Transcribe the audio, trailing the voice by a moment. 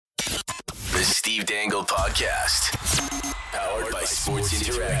The Steve Dangle Podcast. Powered by Sports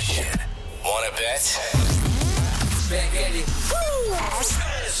Interaction. Want to bet?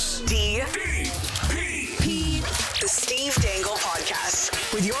 Steve. The Steve Dangle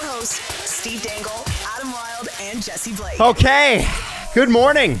Podcast. With your hosts, Steve Dangle, Adam Wilde, and Jesse Blake. Okay, good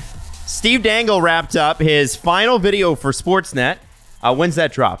morning. Steve Dangle wrapped up his final video for Sportsnet. When's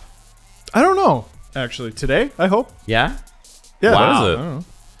that drop? I don't know, actually. Today, I hope. Yeah? Yeah, Wow. that is it.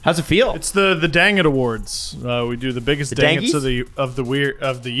 How's it feel? It's the Dang It Awards. We do the biggest Dangies? Dang It's of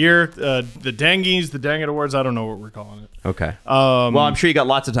the year. The Dangies, the Dang It Awards. I don't know what we're calling it. Okay. Well, I'm sure you got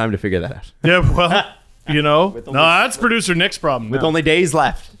lots of time to figure that out. Yeah, well, you know, only- that's producer Nick's problem. With now. only days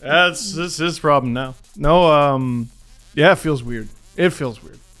left. That's his problem now. No, yeah, it feels weird. It feels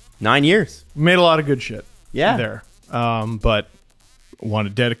weird. 9 years. Made a lot of good shit. Yeah. There. But I want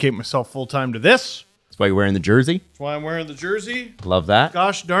to dedicate myself full time to this. That's why you're wearing the jersey. That's why I'm wearing the jersey. Love that.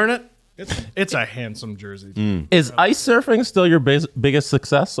 Gosh darn it. It's a handsome jersey. Is ice surfing still your biggest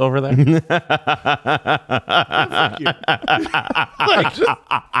success over there?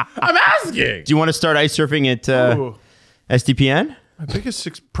 I'm asking. Do you want to start ice surfing at Ooh. SDPN? My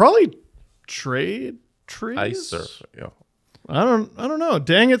biggest probably trade trees. Ice surfing. Yeah. I don't know.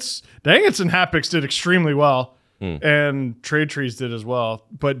 Dang It's and Hapix did extremely well, and Trade Trees did as well.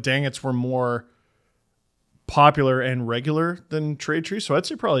 But Dang It's were more popular and regular than Trade Trees, so I'd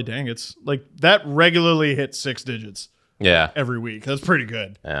say probably Dang It's. Like that regularly hit 6 digits Yeah. every week. That's pretty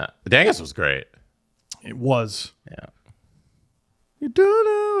good. Yeah. Dangus was great. It was. Yeah. You don't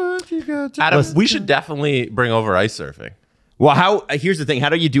know what you got to Adam, we should definitely bring over ice surfing. Well, here's the thing. How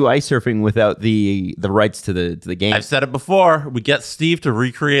do you do ice surfing without the rights to the game? I've said it before. We get Steve to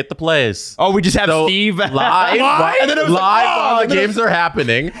recreate the plays. Oh, we just have So, Steve live, And then it was like, while oh, the and then it games are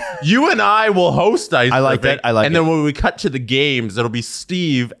happening. You and I will host ice. I like surfing, that. I like and it. then when we cut to the games, it'll be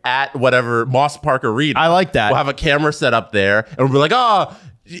Steve at whatever Moss Park Arena. I like that. We'll have a camera set up there, and we'll be like, "Oh,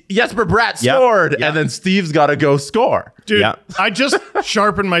 Jesper Bratt Yep. scored," Yep. and then Steve's got to go score. Dude, Yeah. I just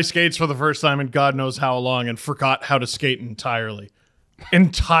sharpened my skates for the first time in God knows how long and forgot how to skate entirely.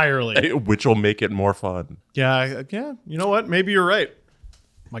 Which will make it more fun. Yeah. You know what? Maybe you're right.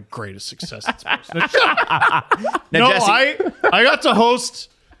 My greatest success. In sports. Now, No, Jesse, I got to host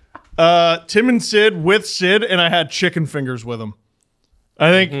Tim and Sid with Sid, and I had chicken fingers with him. I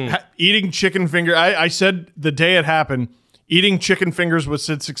think eating chicken finger. I said the day it happened, eating chicken fingers with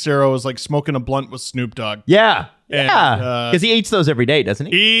Sid Sixero is like smoking a blunt with Snoop Dogg. yeah, And, because he eats those every day, doesn't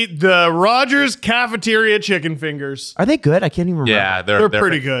he? Eat the Rogers Cafeteria chicken fingers. Are they good? I can't even remember. Yeah, They're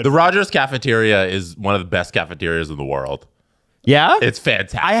pretty good. The Rogers Cafeteria is one of the best cafeterias in the world. Yeah? It's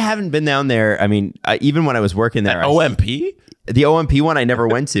fantastic. I haven't been down there. I mean, even when I was working there, OMP? the OMP one I never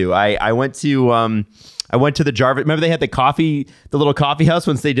went to. I went to the Jarvis. Remember they had the little coffee house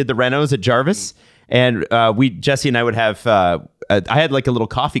once they did the renos at Jarvis, and Jesse and I would have. I had like a little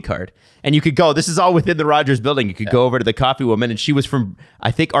coffee card, and you could go. This is all within the Rogers building. You could go over to the coffee woman, and she was from I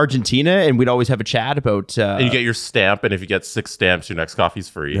think Argentina, and we'd always have a chat about. And you get your stamp, and if you get 6 stamps, your next coffee's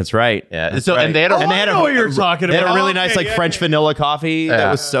free. That's right. Yeah. That's So right. and they had a, And they had I know what you're talking They had a about. really Okay, nice like yeah, French vanilla coffee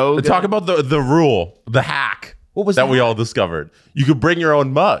that was so good. Talk about the rule, the hack. What was that the we hack? all discovered? You could bring your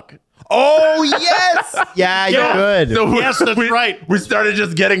own mug. Oh yes, yeah, you're good. So Yes, that's right. We started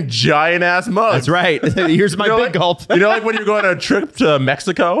just getting giant ass mugs. That's right. Here's my You know, big like, gulp. You know, like when you're going on a trip to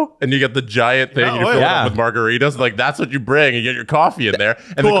Mexico and you get the giant thing and you oh, fill it yeah. up with margaritas. Like that's what you bring. You get your coffee in there,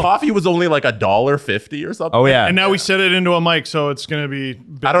 and Cool. the coffee was only like $1.50 or something. Oh yeah. And now we set it into a mic, so it's going to be.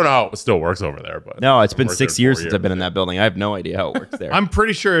 I don't know how it still works over there, but No, it's been I've worked 6 there years 4 since I've been in that building. I have no idea how it works there. I'm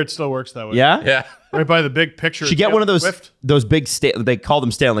pretty sure it still works that way. Yeah? Yeah. Right by the big picture. Should get one of those Swift. big they call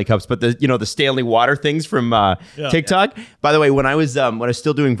them Stanley Cups, but the Stanley water things from TikTok. By the way, when I was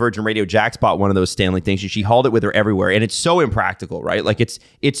still doing Virgin Radio, Jax bought one of those Stanley things, and she hauled it with her everywhere, and it's so impractical, right? Like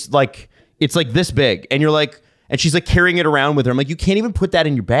it's like this big, and you're like, and she's like carrying it around with her. I'm like, you can't even put that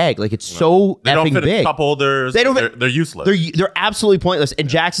in your bag. Like it's so They don't effing fit big. in cup holders. They don't fit- They're useless. They're absolutely pointless. And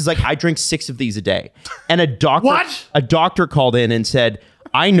Jax is like, I drink 6 of these a day. And a doctor What? a doctor called in and said,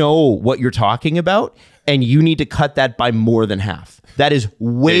 I know what you're talking about, and you need to cut that by more than half. That is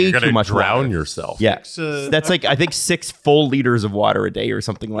way You're gonna too much drown water. yourself. Yeah, uh, that's like I think 6 full liters of water a day or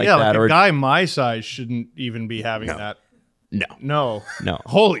something like Yeah, that. like or a guy my size shouldn't even be having that. No.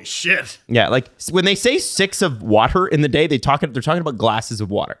 Holy shit. yeah, like when they say 6 of water in the day, they're talking about glasses of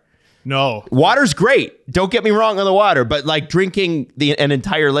water. No. Water's great. Don't get me wrong on the water, but like drinking an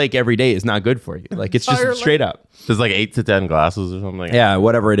entire lake every day is not good for you. Like it's Entire just straight up. There's like 8 to 10 glasses or something. Yeah,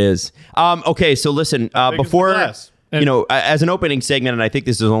 whatever it is. Okay, so listen, big is the before glass? you know, as an opening segment, and I think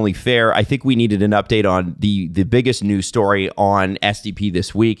this is only fair, I think we needed an update on the biggest news story on SDP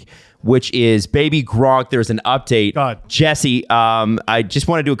this week, which is Baby Gronk. There's an update. God. Jesse, I just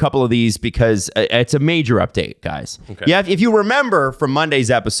want to do a couple of these because it's a major update, guys. Okay. Yeah, if you remember from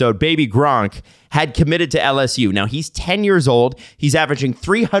Monday's episode, Baby Gronk had committed to LSU. Now, he's 10 years old. He's averaging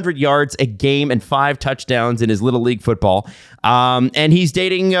 300 yards a game and 5 touchdowns in his Little League football. And he's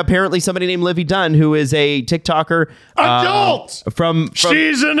dating apparently somebody named Livy Dunn, who is a TikToker. Adult! From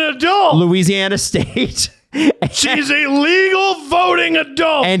She's an adult. Louisiana State. She's a legal voting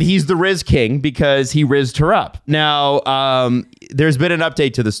adult. And he's the Riz King because he rizzed her up. Now, there's been an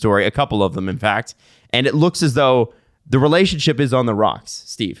update to the story, a couple of them, in fact. And it looks as though the relationship is on the rocks,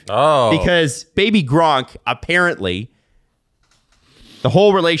 Steve. Oh. Because Baby Gronk, apparently, the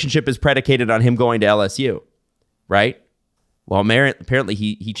whole relationship is predicated on him going to LSU, right? Well, apparently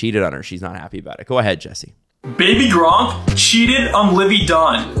he cheated on her. She's not happy about it. Go ahead, Jesse. Baby Gronk cheated on Livy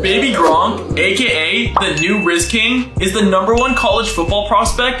Dunn. Baby Gronk, aka the new Riz King, is the #1 college football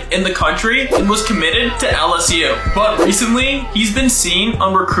prospect in the country and was committed to LSU. But recently, he's been seen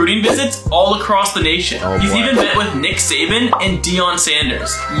on recruiting visits all across the nation. He's even met with Nick Saban and Deion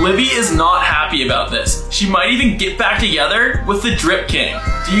Sanders. Livy is not happy about this. She might even get back together with the Drip King.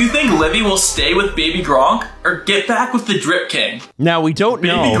 Do you think Livy will stay with Baby Gronk or get back with the Drip King? Now, we don't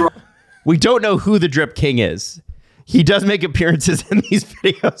know. We don't know who the Drip King is. He does make appearances in these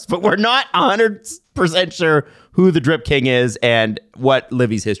videos, but we're not 100% sure who the Drip King is and what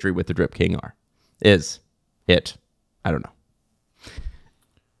Livy's history with the Drip King is. I don't know.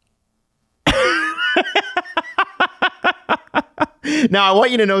 Now, I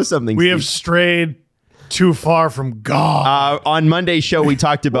want you to know something. We Steve. have strayed too far from God. On Monday's show, we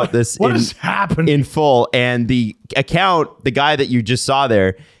talked about this What has happened? in full, and the account, the guy that you just saw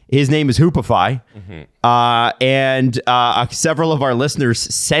there, his name is Hoopify, and several of our listeners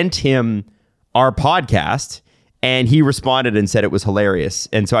sent him our podcast, and he responded and said it was hilarious.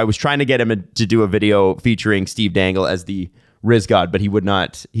 And so I was trying to get him to do a video featuring Steve Dangle as the Riz God, but he would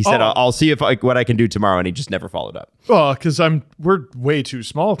not. He said, "I'll see if what I can do tomorrow," and he just never followed up. Well, because we're way too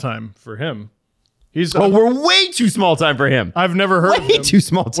small time for him. We're way too small time for him. I've never heard of Way him, too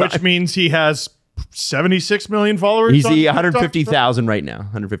small time. which means he has 76 million followers. He's on the TikTok? 150,000 right now.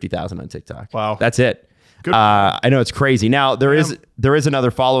 150,000 on TikTok. Wow. That's it. Good. I know it's crazy. Now there is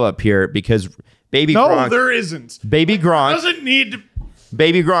another follow up here because Baby No, Gronk. there isn't. Baby Gronk. Doesn't need to.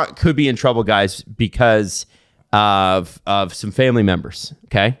 Baby Gronk could be in trouble, guys, because of some family members.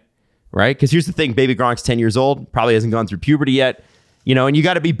 Okay, right? Because here's the thing: Baby Gronk's 10 years old, probably hasn't gone through puberty yet. You know, and you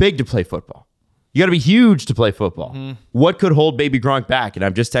got to be big to play football. You got to be huge to play football. What could hold Baby Gronk back? And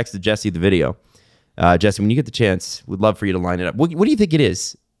I've just texted Jesse the video. Jesse, when you get the chance, we'd love for you to line it up. What do you think it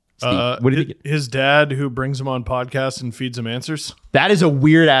is, Steve? What do you think? His dad, who brings him on podcasts and feeds him answers. That is a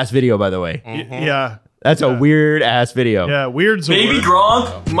weird ass video, by the way. Yeah. That's a weird ass video. Yeah, weird's a Baby word.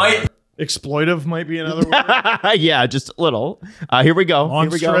 Gronk might. Exploitive might be another word. Yeah, just a little. Here we go.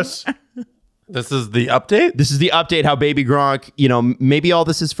 Monstrous. This is the update? This is the update how Baby Gronk, you know, maybe all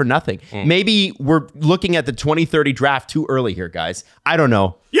this is for nothing. Maybe we're looking at the 2030 draft too early here, guys. I don't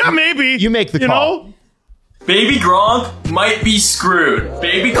know. Yeah, maybe. You make the you call. know? Baby Gronk might be screwed.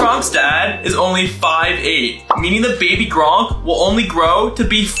 Baby Gronk's dad is only 5'8", meaning that Baby Gronk will only grow to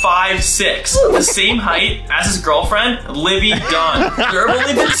be 5'6", the same height as his girlfriend, Livy Dunn. There have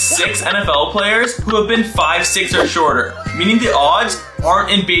only been 6 NFL players who have been 5'6" or shorter, meaning the odds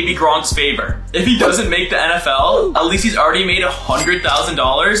aren't in Baby Gronk's favor. If he doesn't make the NFL, at least he's already made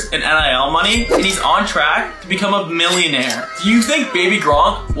 $100,000 in NIL money, and he's on track to become a millionaire. Do you think Baby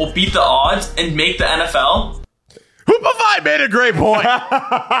Gronk will beat the odds and make the NFL? Hoopify made a great point.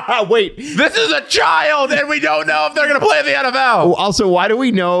 Wait. This is a child, and we don't know if they're going to play in the NFL. Also, why do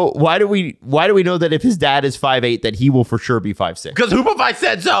we know that if his dad is 5'8", that he will for sure be 5'6"? Because Hoopify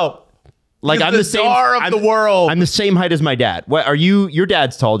said so. Like He's I'm the the same czar of the world. I'm the same height as my dad. What are you? Your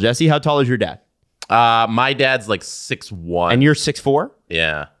dad's tall, Jesse. How tall is your dad? My dad's like 6'1". And you're 6'4"?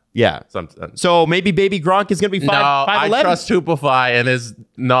 Yeah. Yeah. So maybe Baby Gronk is going to be 5'11". I trust Hoopify and his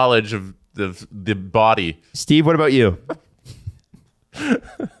knowledge of the body. Steve, what about you?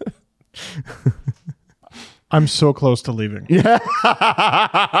 I'm so close to leaving. Hey,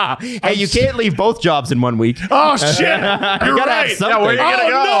 you can't leave both jobs in 1 week. Oh, shit. You're gotta have right. something. Now, where are you gonna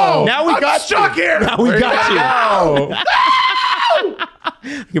go? No. Now we I'm got stuck you. here. Now we got you.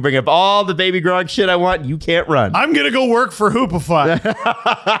 You can bring up all the Baby Gronk shit I want. You can't run. I'm going to go work for Hoopify.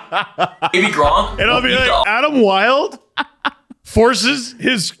 Baby Gronk And I'll will be beat like, the Adam Wilde forces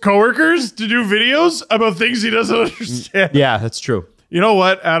his coworkers to do videos about things he doesn't understand. Yeah, that's true. You know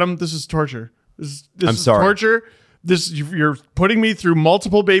what, Adam? This is torture. This I'm is sorry. torture You're putting me through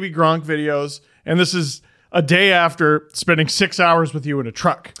multiple Baby Gronk videos, and this is a day after spending 6 hours with you in a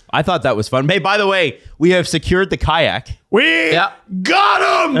truck. I thought that was fun. Hey, by the way, we have secured the kayak. We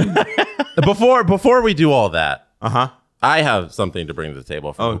got him. Before we do all that, I have something to bring to the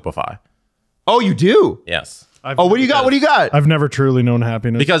table from Hoopify. Oh, you do? Yes. What do you got? What do you got? I've never truly known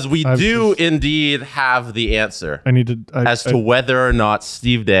happiness. Because we do indeed have the answer as to whether or not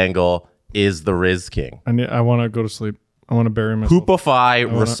Steve Dangle is the Riz King. I want to go to sleep. I want to bury myself.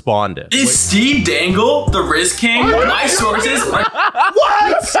 Hoopify responded. Is Steve Dangle the Riz King? My sources are...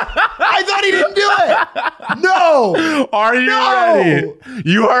 What? I thought he didn't do it. No. Are you ready?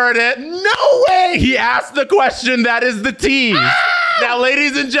 You heard it. No way. He asked the question that is the tease. Now,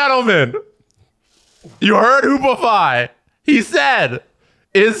 ladies and gentlemen, you heard Hoopify. He said,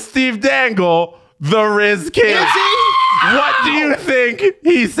 is Steve Dangle the Riz King? Is he? What do you think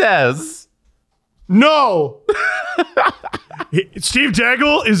he says? No. Steve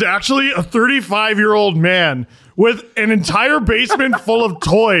Dangle is actually a 35-year-old man with an entire basement full of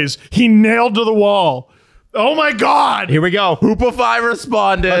toys he nailed to the wall. Oh my God. Here we go. Hoopify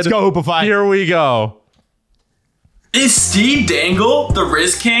responded. Let's go, Hoopify. Here we go. Is Steve Dangle the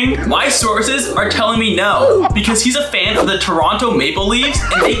Riz King? My sources are telling me no, because he's a fan of the Toronto Maple Leafs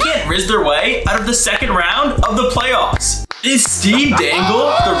and they can't riz their way out of the second round of the playoffs. Is Steve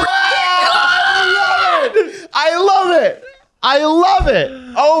Dangle the Riz I love it. I love it.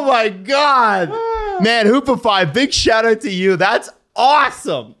 Oh my God. Man, Hoopify, big shout out to you. That's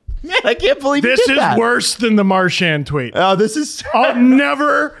awesome. Man, I can't believe This you is did that. worse than the Marchand tweet. Oh, this is... I'll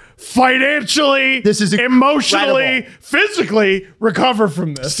never financially, This is emotionally, incredible. physically recover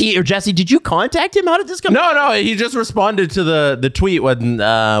from this. See, or Jesse, did you contact him? How did this come? No, he just responded to the tweet when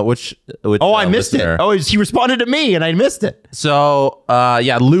which Oh, I missed it. Oh, he responded to me and I missed it. So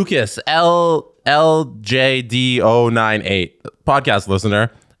Lucas LJD098 podcast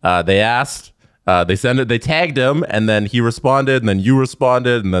listener. They asked, they tagged him, and then he responded, and then you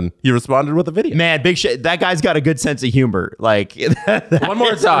responded, and then he responded with a video. Man, big shit. That guy's got a good sense of humor. Like One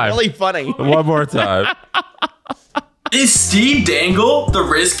more time. Really funny. One more time. Is Steve Dangle the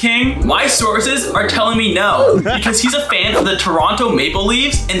Riz King? My sources are telling me no, because he's a fan of the Toronto Maple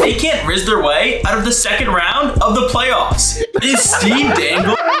Leafs and they can't riz their way out of the second round of the playoffs. Is Steve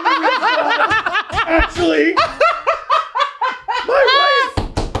Dangle... Actually, my wife,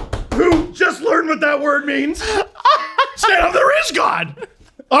 who just learned what that word means, said I'm the Riz God.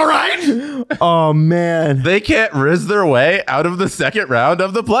 All right. Oh man. They can't riz their way out of the second round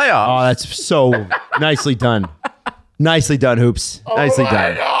of the playoffs. Oh, that's so nicely done. Nicely done, Hoops. Nicely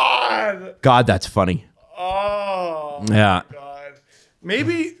done. God, that's funny. Oh. Yeah. God.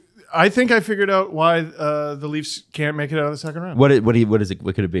 Maybe I think I figured out why the Leafs can't make it out of the second round. What is it?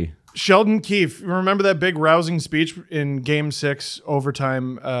 What could it be? Sheldon Keefe, remember that big rousing speech in Game 6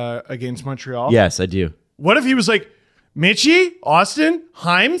 overtime against Montreal? Yes, I do. What if he was like, Mitchie, Austin,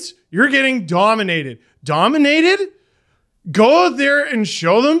 Himes, you're getting dominated. Dominated? Go out there and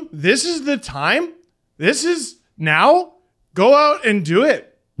show them this is the time. This is now. Go out and do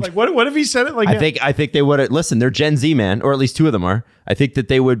it. Like, what if he said it like I think they would. Listen, they're Gen Z, man, or at least two of them are. I think that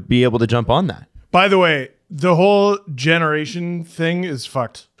they would be able to jump on that. By the way, the whole generation thing is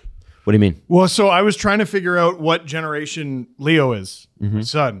fucked. What do you mean? Well, so I was trying to figure out what generation Leo is.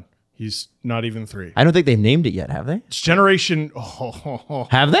 Son, he's not even 3. I don't think they've named it yet, have they? It's generation.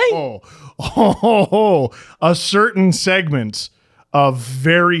 Have they? A certain segment of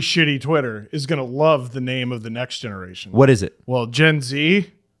very shitty Twitter is going to love the name of the next generation. What is it? Well, Gen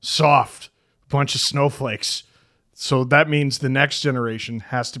Z, soft, bunch of snowflakes. So that means the next generation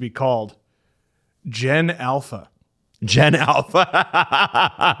has to be called Gen Alpha. Gen Alpha.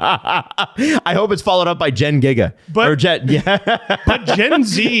 I hope it's followed up by Gen Giga. Or Gen, yeah. But Gen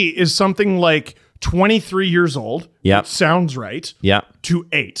Z is something like 23 years old. Yep. Which sounds right. Yeah. To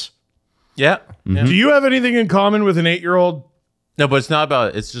 8. Yeah. Do you have anything in common with an 8-year-old? No, but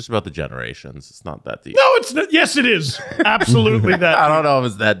it's just about the generations. It's not that deep. No, it's not. Yes, it is. Absolutely that. I don't know if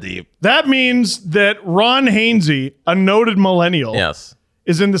it's that deep. That means that Ron Hainsey, a noted millennial, Yes.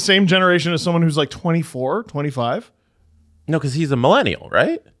 is in the same generation as someone who's like 24, 25. No, because he's a millennial,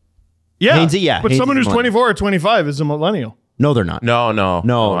 right? Yeah. Hainsey, yeah. But Hainsey's someone who's a millennial. 24 or 25 is a millennial. No, they're not. No. No.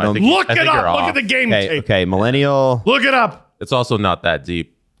 Look I it think up. you're Look off. at the game Okay, tape. okay. Millennial. Look it up. It's also not that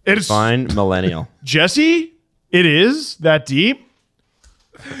deep. It's Fine. Millennial. Jesse, it is that deep.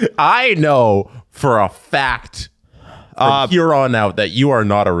 I know for a fact from here on out that you are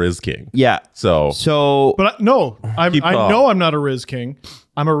not a Riz King. Yeah. So But I Keep on. know I'm not a Riz King.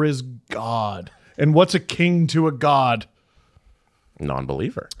 I'm a Riz God. And what's a king to a god?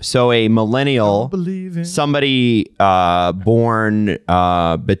 Non-believer. So a millennial, believe in- somebody born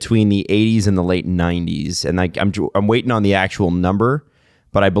between the 80s and the late 90s, and I'm waiting on the actual number,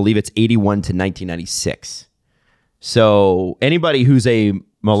 but I believe it's 81 to 1996. So anybody who's a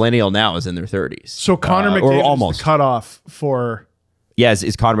millennial now is in their 30s. So Connor or McDavid almost. is the cutoff for. Yeah,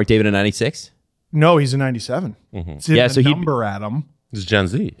 is Connor McDavid in 96? No, he's a 97. It's in Yeah, the so he- number, Adam. It's Gen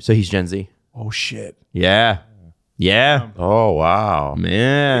Z. So he's Gen Z. Oh shit. Yeah. Yeah. Oh, wow.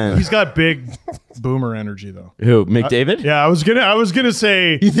 Man. He's got big boomer energy though. Who? McDavid? Yeah, I was gonna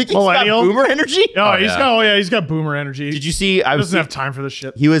say You think he's millennial. got boomer energy? He's got boomer energy. Did you see? I He was doesn't have time for this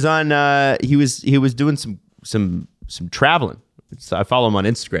shit. He was on. He was doing some traveling. So I follow him on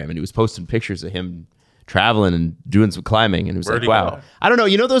Instagram, and he was posting pictures of him traveling and doing some climbing, and it was Where'd like, he wow. go? I don't know.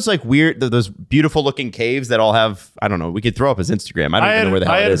 You know those like weird, those beautiful looking caves that all have. I don't know. We could throw up his Instagram. I don't even know where the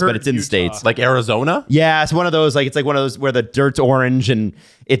hell it is, but it's in the Utah. States. Like Arizona? Yeah, it's one of those. Like it's like one of those where the dirt's orange and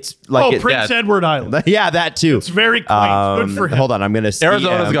it's like Prince Edward Island. Yeah, that too. It's very quaint. Good for him. Hold on, I'm gonna see.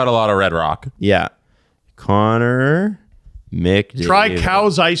 Arizona's got a lot of red rock. Yeah, Connor McDavid. Try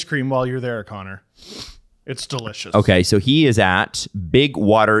Cow's ice cream while you're there, Connor. It's delicious. Okay, so he is at Big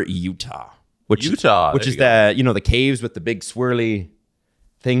Water, Utah. Which Utah, which there is you go. the caves with the big swirly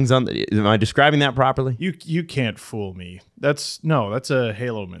things on the. Am I describing that properly? You can't fool me. That's a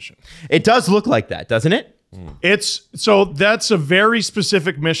Halo mission. It does look like that, doesn't it? That's a very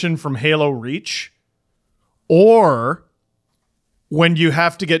specific mission from Halo Reach, or when you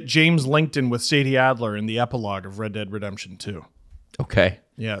have to get James Linkton with Sadie Adler in the epilogue of Red Dead Redemption 2. Okay,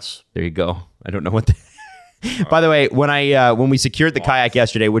 Yes. there you go. I don't know what. By the way, when we secured the kayak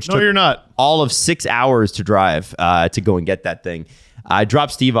yesterday, which No, took you're not. all of 6 hours to drive to go and get that thing, I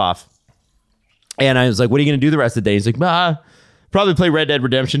dropped Steve off, and I was like, "What are you going to do the rest of the day?" He's like, "Probably play Red Dead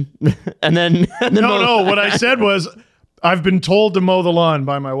Redemption," and then No. What I said was, I've been told to mow the lawn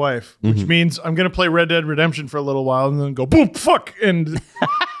by my wife, which means I'm going to play Red Dead Redemption for a little while and then go boom, fuck, and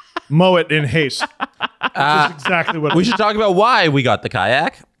mow it in haste. Which is exactly what We should talk about why we got the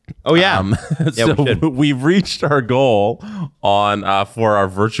kayak. Oh yeah, So we should. we've reached our goal on for our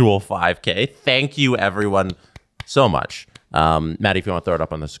virtual 5K. Thank you, everyone, so much. Maddie, if you want to throw it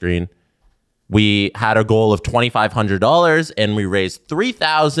up on the screen. We had a goal of $2,500 and we raised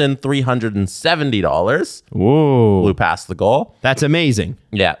 $3,370. Whoa, Blew past the goal. that's amazing.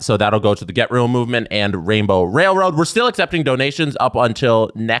 Yeah, so that'll go to the Get Real movement and Rainbow Railroad. We're still accepting donations up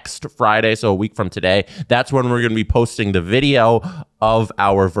until next Friday, so a week from today. That's when we're going to be posting the video of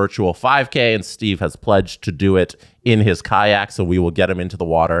our virtual 5K, and Steve has pledged to do it in his kayak, so we will get him into the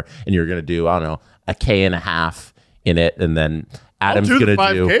water, and you're going to do, I don't know, a K and a half in it, and then I'll Adam's do the going to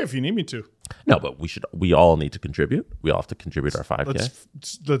 5K do... if you need me to. No, but we all need to contribute. We all have to contribute our 5K.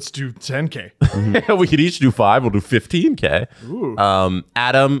 Let's do 10K. We could each do 5. We'll do 15K.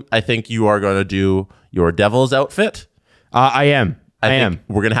 Adam, I think you are going to do your devil's outfit. I am. I think am.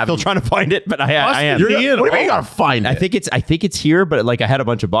 we're gonna have still trying to find it, but I am. What do you mean you gotta find it? I think it's here, but like I had a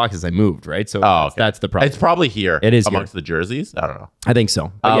bunch of boxes I moved, right? So okay. that's the problem. It's probably here. It is amongst the jerseys. I don't know. I think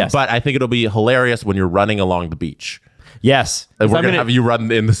so. But yes. But I think it'll be hilarious when you're running along the beach. Yes. And we're I'm gonna have you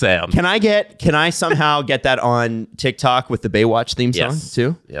run in the sand. Can I somehow get that on TikTok with the Baywatch theme song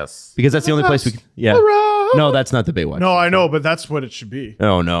too? Yes. Because that's the only place we can. Yeah. No, that's not the Baywatch. No, I know, but that's what it should be.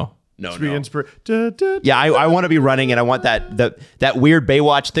 Oh no. No. Be Yeah, I want to be running, and I want that weird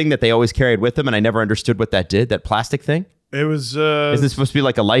Baywatch thing that they always carried with them, and I never understood what that did. That plastic thing. It was. Is this supposed to be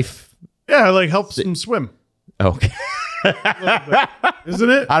like a life? Yeah, like helps them swim, Okay. isn't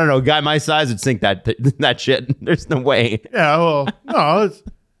it? I don't know. A guy my size would sink that shit. There's no way. Yeah. Well, no. It's,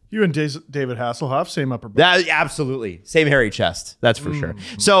 you and David Hasselhoff, same upper body. That absolutely same hairy chest. That's for sure.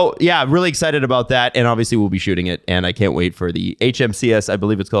 So yeah, really excited about that, and obviously we'll be shooting it, and I can't wait for the HMCS. I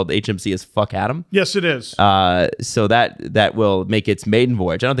believe it's called HMCS Fuck Adam. Yes, it is. So that will make its maiden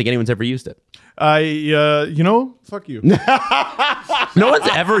voyage. I don't think anyone's ever used it. Fuck you. No one's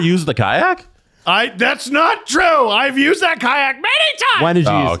ever used the kayak? That's not true. I've used that kayak many times. When did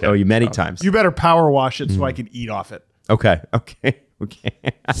you use okay. it? Oh, you many times. You better power wash it so I can eat off it. Okay.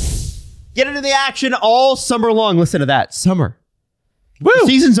 Get into the action all summer long. Listen to that. Summer. Woo! The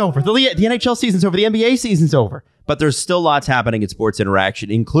season's over. The NHL season's over. The NBA season's over. But there's still lots happening in Sports Interaction,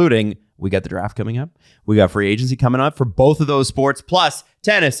 including we got the draft coming up. We got free agency coming up for both of those sports, plus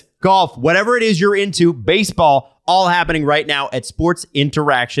tennis, golf, whatever it is you're into, baseball, all happening right now at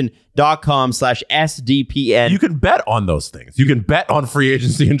sportsinteraction.com/SDPN. You can bet on those things. You can bet on free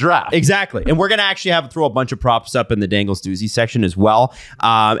agency and draft. Exactly. And we're going to actually throw a bunch of props up in the Dangles Doozy section as well.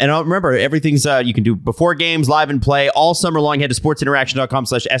 And remember, everything's you can do before games, live and play all summer long. Head to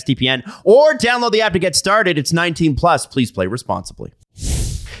sportsinteraction.com/SDPN or download the app to get started. It's 19 plus. Please play responsibly.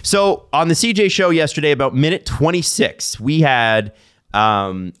 So on the CJ show yesterday, about minute 26, we had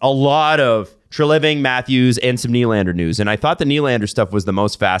a lot of Treliving, Matthews, and some Nylander news. And I thought the Nylander stuff was the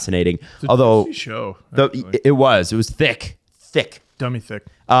most fascinating. Although show, it was thick. dummy thick.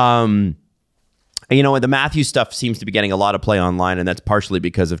 The Matthews stuff seems to be getting a lot of play online, and that's partially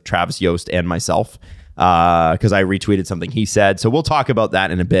because of Travis Yost and myself, because I retweeted something he said. So we'll talk about that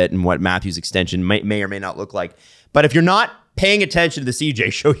in a bit and what Matthews' extension may or may not look like. But if you're not paying attention to the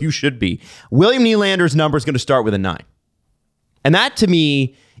CJ show, you should be. William Nylander's number is going to start with a 9. And that, to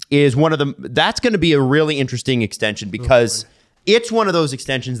me, is that's going to be a really interesting extension because it's one of those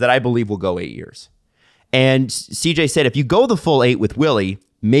extensions that I believe will go 8 years. And CJ said, if you go the full 8 with Willie,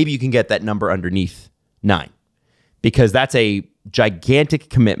 maybe you can get that number underneath 9 because that's a gigantic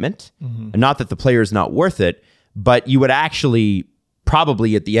commitment. And not that the player is not worth it, but you would actually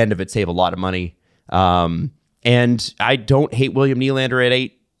probably at the end of it save a lot of money. And I don't hate William Nylander at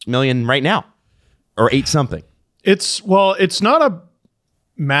 $8 million right now or 8 something. It's not a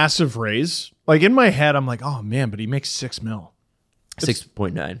massive raise. Like in my head, I'm like, oh man, but he makes $6 million.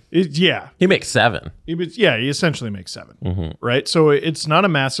 6.9. Yeah. He makes 7. He essentially makes 7, right? So it's not a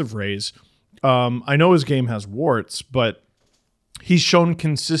massive raise. I know his game has warts, but he's shown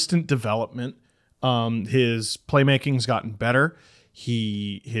consistent development. His playmaking's gotten better.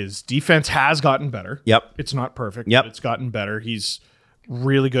 His defense has gotten better. Yep. It's not perfect, Yep. but it's gotten better. He's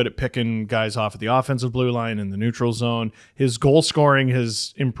really good at picking guys off at the offensive blue line in the neutral zone. His goal scoring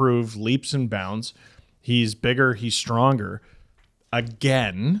has improved leaps and bounds. He's bigger. He's stronger.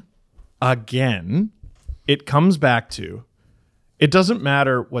 Again, it comes back to, it doesn't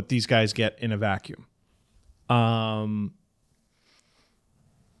matter what these guys get in a vacuum. The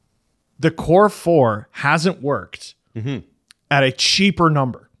core 4 hasn't worked at a cheaper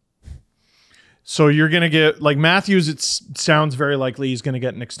number. So you're going to get, like Matthews, it sounds very likely he's going to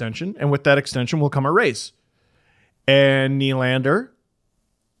get an extension. And with that extension will come a raise. And Nylander,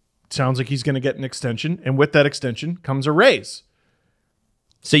 sounds like he's going to get an extension. And with that extension comes a raise.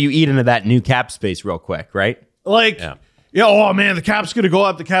 So you eat into that new cap space real quick, right? Oh man, the cap's going to go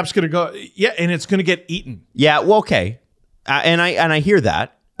up. The cap's going to go. Yeah, and it's going to get eaten. Yeah, well, okay. And I hear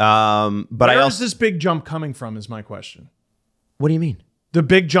that. But Where's this big jump coming from is my question. What do you mean? The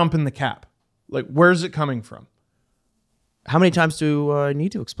big jump in the cap. Like, where's it coming from? How many times do I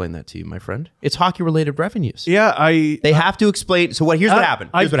need to explain that to you, my friend? It's hockey-related revenues. Yeah, They have to explain. So here's what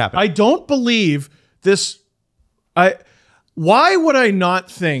happened. Here's what happened. I don't believe this. Why would I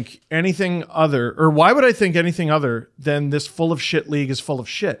not think anything other, or why would I think anything other than this full of shit league is full of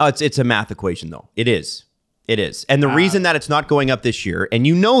shit? It's a math equation, though. It is. And the reason that it's not going up this year, and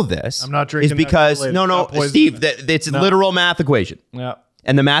you know this, I'm not drinking is because, that no, Steve, it's a literal math equation. Yeah.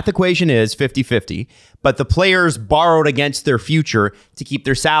 And the math equation is 50-50, but the players borrowed against their future to keep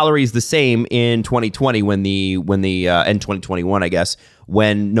their salaries the same in 2020 and 2021, I guess,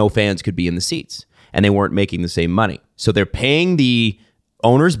 when no fans could be in the seats and they weren't making the same money. So they're paying the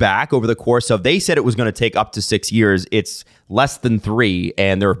owners back over the course of, they said it was going to take up to 6 years. It's less than 3,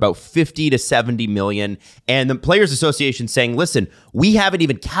 and they're about 50 to 70 million. And the Players Association saying, listen, we haven't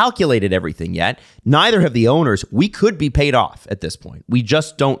even calculated everything yet. Neither have the owners. We could be paid off at this point. We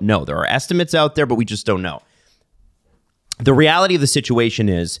just don't know. There are estimates out there, but we just don't know. The reality of the situation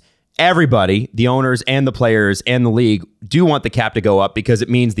is everybody, the owners and the players and the league, do want the cap to go up because it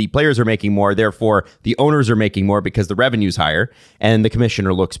means the players are making more. Therefore, the owners are making more because the revenue's higher and the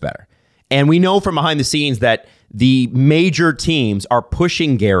commissioner looks better. And we know from behind the scenes that the major teams are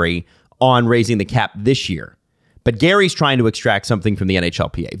pushing Gary on raising the cap this year. But Gary's trying to extract something from the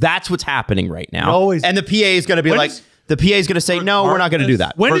NHLPA. That's what's happening right now. And the PA is going to be the PA is going to say, no, we're not going to do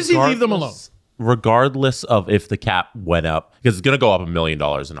that. When does he leave them alone? Regardless of if the cap went up, because it's going to go up $1 million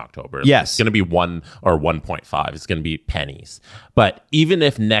in October. Yes. It's going to be 1 or 1.5. It's going to be pennies. But even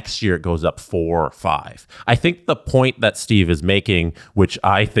if next year it goes up 4 or 5, I think the point that Steve is making, which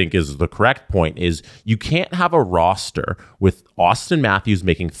I think is the correct point, is you can't have a roster with Austin Matthews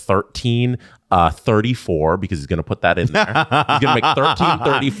making 13.34 because he's going to put that in there. He's going to make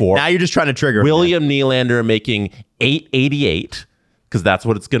 13.34. Now you're just trying to trigger William Nylander making 8.88. because that's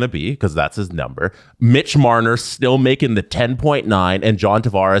what it's going to be, because that's his number. Mitch Marner still making the 10.9 and John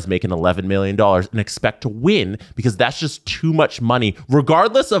Tavares making $11 million and expect to win because that's just too much money,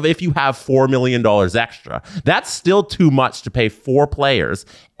 regardless of if you have $4 million extra. That's still too much to pay 4 players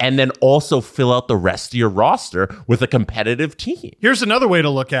and then also fill out the rest of your roster with a competitive team. Here's another way to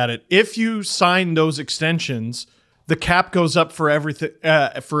look at it. If you sign those extensions, the cap goes up for everything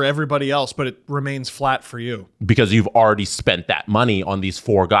for everybody else, but it remains flat for you Because you've already spent that money on these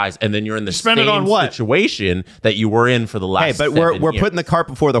 4 guys, and then you're in the Spend it same on what? situation that you were in for the last. Hey, but 7 we're years. putting the cart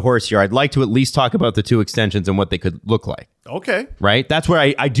before the horse here. I'd like to at least talk about the 2 extensions and what they could look like. Okay. Right? That's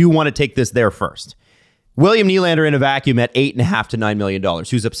where I do want to take this there first. William Nylander in a vacuum at $8.5 to $9 million.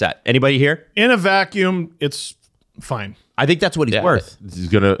 Who's upset? Anybody here? In a vacuum, it's fine. I think that's what he's worth. He's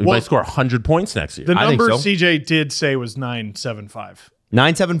he might score 100 points next year. The I think number so. CJ did say was 975.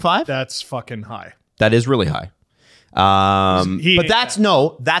 9.75? That's fucking high. That is really high. He But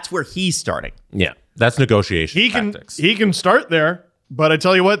ain't that's where he's starting. Yeah, that's negotiation He tactics. can start there, but I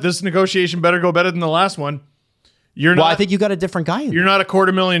tell you what, this negotiation better go better than the last one. You're Well, not. I think you got a different guy in you're there. not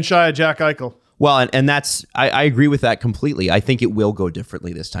 $250,000 shy of Jack Eichel. Well, and that's I agree with that completely. I think it will go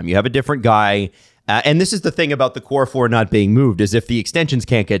differently this time. You have a different guy, and this is the thing about the core 4 not being moved is if the extensions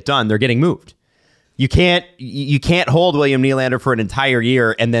can't get done, they're getting moved. You can't hold William Nylander for an entire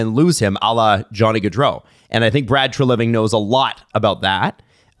year and then lose him, a la Johnny Gaudreau. And I think Brad Treliving knows a lot about that.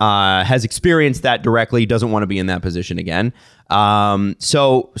 Has experienced that directly. Doesn't want to be in that position again.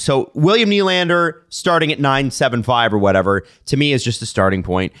 So William Nylander starting at 9.75 or whatever to me is just a starting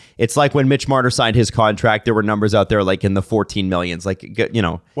point. It's like when Mitch Marner signed his contract, there were numbers out there like in the 14 millions. Like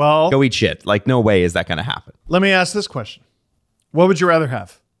Well- go eat shit. Like no way is that going to happen. Let me ask this question. What would you rather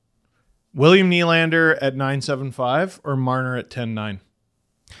have? William Nylander at 975 or Marner at 10.9?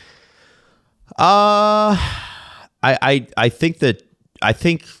 I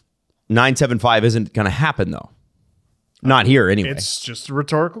think 9.75 isn't going to happen though. Not here anyway. It's just a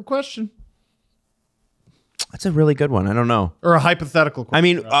rhetorical question That's a really good one. I don't know. or a hypothetical question. I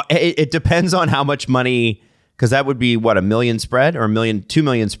mean, it depends on how much money, because that would be what, $1 million spread or $2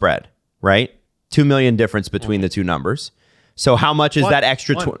 million spread, right? 2 million difference between the two numbers. So how much is that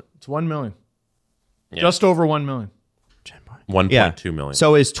extra? It's 1 million. Just over 1 million. 1.2 million.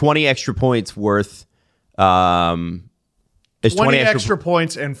 So is 20 extra points worth? Is 20 extra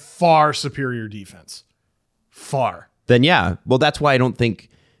points and far superior defense. Far. Then yeah. Well, that's why I don't think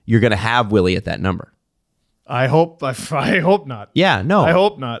you're going to have Willie at that number. I hope not. Yeah, no. I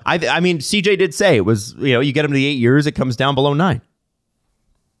hope not. I mean, CJ did say it was, you get him to the 8 years, it comes down below 9.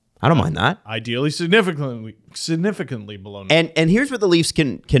 I don't mind that. Ideally, significantly below 9. And here's where the Leafs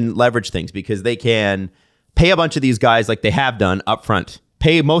can leverage things, because they can pay a bunch of these guys like they have done up front.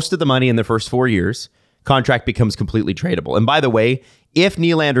 Pay most of the money in the first 4 years. Contract becomes completely tradable. And by the way, if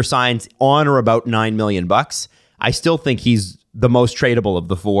Nylander signs on or about $9 million, I still think he's the most tradable of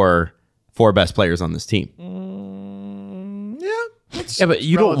the four best players on this team. Yeah, but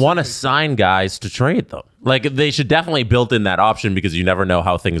you don't want to sign guys to trade them. Like, they should definitely build in that option because you never know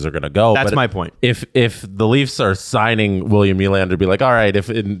how things are going to go. That's But my point. If the Leafs are signing William Nylander, be like, all right, if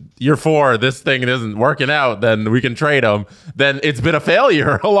in year 4 this thing isn't working out, then we can trade him. Then it's been a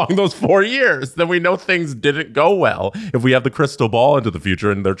failure along those 4 years. Then we know things didn't go well if we have the crystal ball into the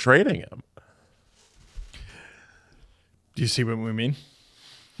future and they're trading him. Do you see what we mean?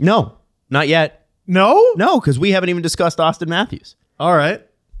 No, not yet. No? No, because we haven't even discussed Austin Matthews. All right.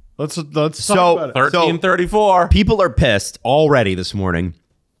 Let's talk about it. 1334. People are pissed already this morning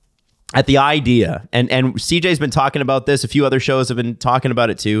at the idea, and CJ's been talking about this. A few other shows have been talking about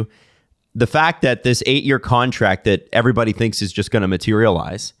it too. The fact that this 8-year contract that everybody thinks is just going to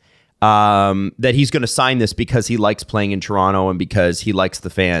materialize, that he's going to sign this because he likes playing in Toronto and because he likes the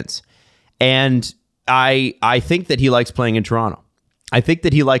fans. And I think that he likes playing in Toronto. I think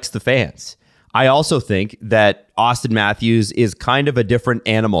that he likes the fans. I also think that Austin Matthews is kind of a different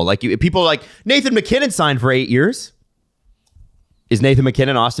animal. Like people are like, Nathan McKinnon signed for 8 years. Is Nathan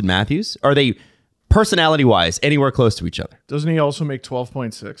McKinnon Austin Matthews? Are they personality-wise anywhere close to each other? Doesn't he also make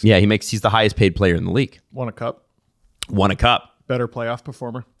 12.6? Yeah, he's the highest paid player in the league. Won a cup. Won a cup. Better playoff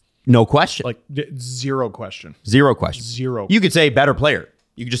performer. No question. Like zero question. Zero question. Zero. You could say better player.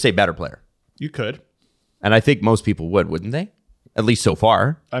 You could just say better player. You could. And I think most people would, wouldn't they? At least so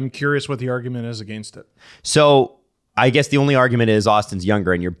far. I'm curious what the argument is against it. So I guess the only argument is Austin's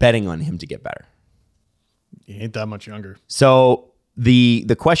younger and you're betting on him to get better. He ain't that much younger. So the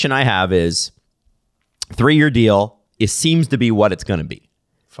question I have is 3-year deal. It seems to be what it's going to be.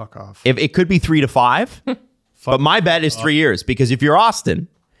 Fuck off. If it could be 3 to 5, but my bet is 3 years, because if you're Austin,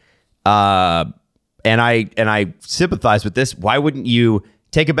 I sympathize with this. Why wouldn't you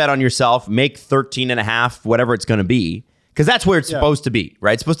take a bet on yourself, make 13.5, whatever it's going to be? Because that's where it's supposed to be,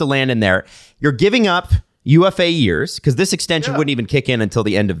 right? It's supposed to land in there. You're giving up UFA years because this extension wouldn't even kick in until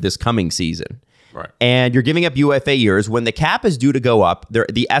the end of this coming season. Right. And you're giving up UFA years when the cap is due to go up.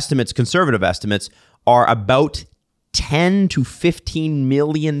 The estimates, conservative estimates, are about $10 to $15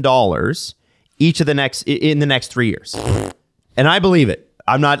 million each of the next 3 years. And I believe it.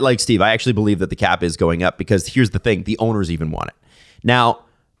 I'm not like Steve. I actually believe that the cap is going up because here's the thing: the owners even want it. Now,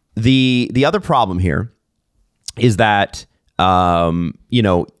 the other problem here is that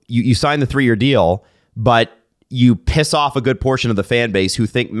you sign the 3-year deal, but you piss off a good portion of the fan base who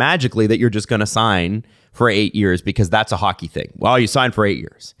think magically that you're just going to sign for 8 years because that's a hockey thing. Well, you signed for 8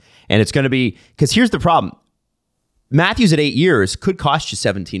 years, and it's going to be because here's the problem: Matthews at 8 years could cost you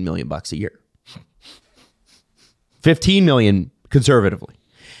 $17 million a year, $15 million conservatively,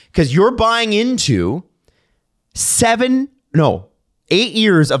 because you're buying into 8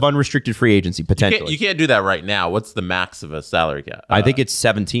 years of unrestricted free agency potentially. You can't do that right now. What's the max of a salary cap? I think it's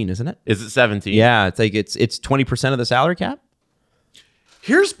 17, isn't it? Is it 17? Yeah, it's like it's 20% of the salary cap.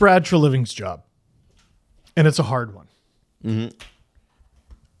 Here's Brad Treliving's job, and it's a hard one.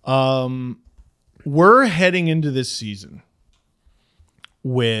 We're heading into this season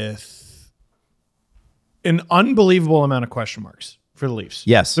with an unbelievable amount of question marks for the Leafs.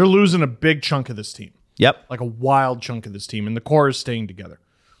 Yes. They're losing a big chunk of this team. Yep. Like a wild chunk of this team, and the core is staying together.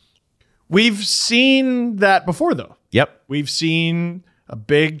 We've seen that before, though. Yep. We've seen a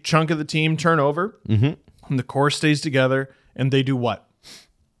big chunk of the team turn over, and the core stays together, and they do what?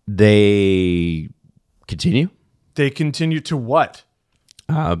 They continue. They continue to what?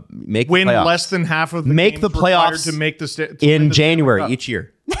 Make Win the playoffs. less than half of the Make games the required playoffs to make the to win in the Stanley January Cup. each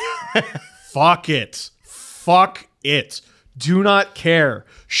year. Fuck it. Fuck it. Do not care.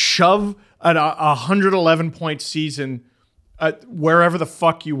 Shove a 111-point season wherever the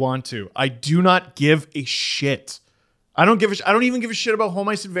fuck you want to. I do not give a shit. I don't even give a shit about home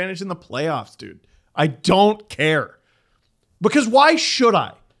ice advantage in the playoffs, dude. I don't care. Because why should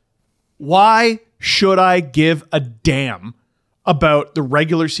I? Why should I give a damn about the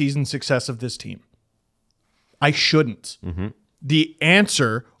regular season success of this team? I shouldn't. The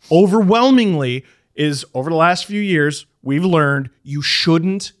answer overwhelmingly is, over the last few years, we've learned you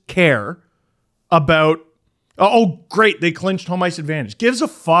shouldn't care about, oh, great, they clinched home ice advantage. Gives a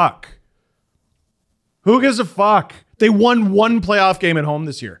fuck. Who gives a fuck? They won one playoff game at home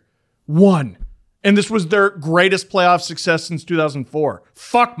this year. One. And this was their greatest playoff success since 2004.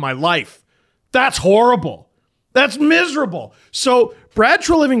 Fuck my life. That's horrible. That's miserable. So Brad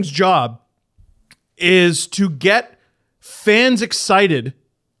Treliving's job is to get fans excited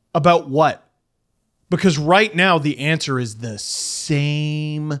about what? Because right now the answer is the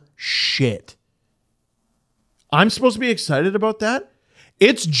same shit. I'm supposed to be excited about that?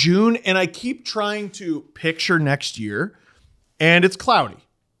 It's June and I keep trying to picture next year and it's cloudy,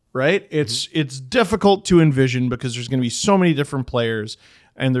 right? It's difficult to envision because there's going to be so many different players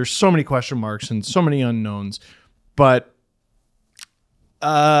and there's so many question marks and so many unknowns. But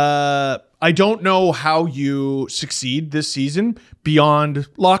I don't know how you succeed this season beyond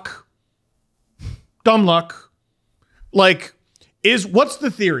luck. Dumb luck. Like, what's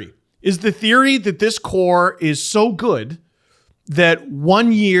the theory? Is the theory that this core is so good that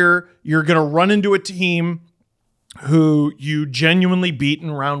one year you're going to run into a team who you genuinely beat in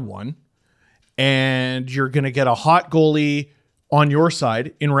round one and you're going to get a hot goalie on your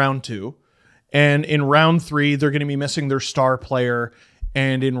side in round two, and in round three they're going to be missing their star player,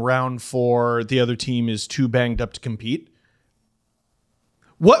 and in round four the other team is too banged up to compete?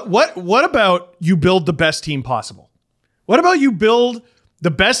 What about you build the best team possible? What about you build the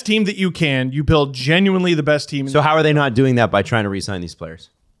best team that you can? You build genuinely the best team. So how are they not doing that by trying to re-sign these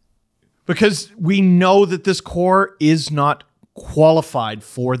players? Because we know that this core is not qualified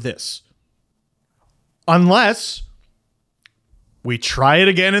for this. Unless we try it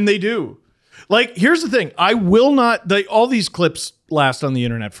again and they do. Like, here's the thing. I will not... all these clips last on the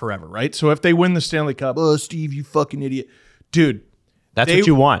internet forever, right? So if they win the Stanley Cup, oh, Steve, you fucking idiot. Dude. That's what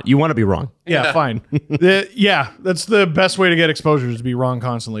you want. You want to be wrong. Yeah, fine. That's the best way to get exposure, is to be wrong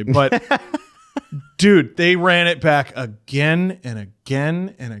constantly. But, dude, they ran it back again and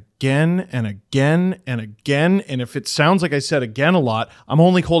again and again and again and again. And if it sounds like I said again a lot, I'm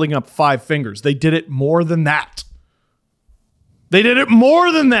only holding up 5 fingers. They did it more than that. They did it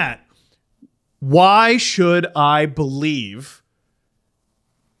more than that. Why should I believe?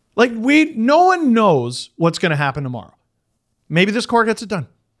 Like, no one knows what's going to happen tomorrow. Maybe this core gets it done.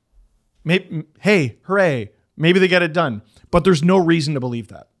 Maybe, hey, hooray. Maybe they get it done. But there's no reason to believe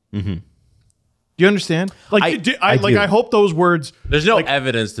that. Do Do you understand? Like, I do. I hope those words. There's no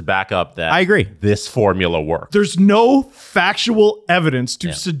evidence to back up that. I agree. This formula works. There's no factual evidence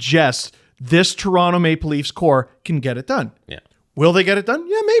to suggest this Toronto Maple Leafs core can get it done. Yeah. Will they get it done?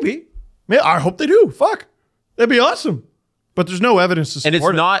 Yeah, maybe. I hope they do. Fuck. That'd be awesome. But there's no evidence to support And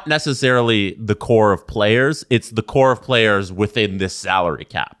it's not necessarily the core of players. It's the core of players within this salary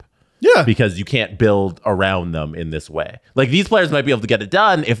cap. Yeah. Because you can't build around them in this way. Like, these players might be able to get it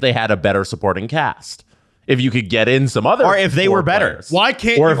done if they had a better supporting cast. If you could get in some other, or if they were better. players. Why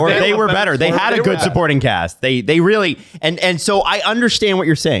can't Or you if they were better. They had a good supporting cast. They really and so I understand what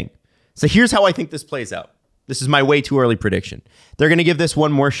you're saying. So here's how I think this plays out. This is my way too early prediction. They're going to give this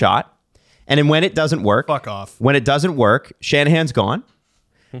one more shot, and then when it doesn't work, Fuck off. When it doesn't work, Shanahan's gone,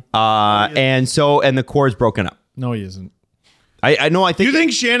 and the core is broken up. No, he isn't. I know. I Do think you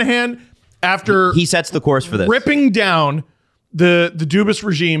think Shanahan, after he sets the course for this. ripping down the Dubas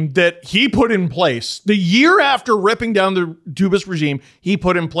regime that he put in place, the year after ripping down the Dubas regime he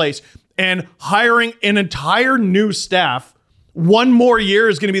put in place, and hiring an entire new staff, one more year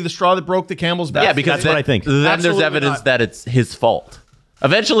is going to be the straw that broke the camel's back? Yeah, because That's what I think. Then Absolutely there's evidence not. that it's his fault.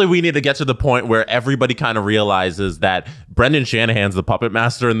 Eventually, we need to get to the point where everybody kind of realizes that Brendan Shanahan's the puppet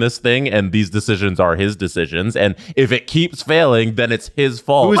master in this thing, and these decisions are his decisions. And if it keeps failing, then it's his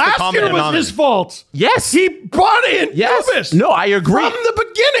fault. Who is the Last common year was denominator? his fault. Yes. He brought in Yes. Dubas. No, I agree. From the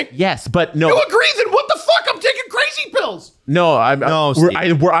beginning. Yes, but no. You agree? Then what the fuck? I'm taking crazy pills. No, I'm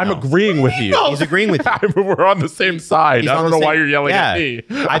Steve. I'm agreeing with you. No. He's agreeing with you. We're on the same side. He's I on don't the know why same- you're yelling yeah. at me.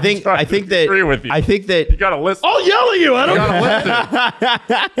 I think that agree with you. I think that You gotta listen. I'll yell at you. I don't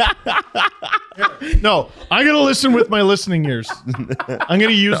No, I'm going to listen with my listening ears. I'm going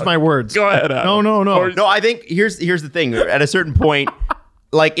to use my words. Go ahead, Adam. No. No, I think here's the thing. At a certain point,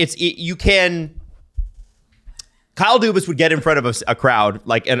 like you can. Kyle Dubas would get in front of a crowd,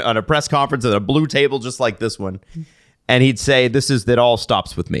 like on a press conference at a blue table, just like this one, and he'd say, "This is that all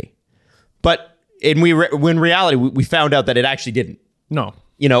stops with me." But in reality, we found out that it actually didn't. No.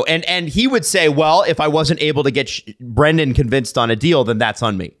 You know, and he would say, "Well, if I wasn't able to get Brendan convinced on a deal, then that's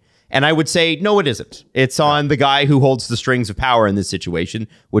on me." And I would say, no, it isn't. It's on the guy who holds the strings of power in this situation,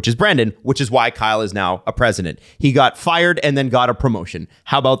 which is Brendan, which is why Kyle is now a president. He got fired and then got a promotion.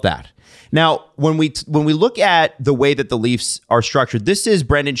 How about that? Now, when we look at the way that the Leafs are structured, this is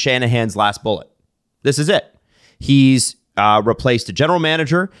Brendan Shanahan's last bullet. This is it. He's replaced a general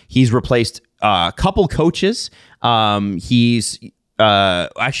manager. He's replaced a couple coaches. He's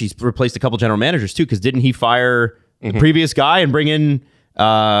replaced a couple general managers too, because didn't he fire the previous guy and bring in Lou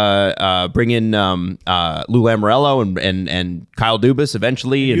Lamoriello and Kyle Dubas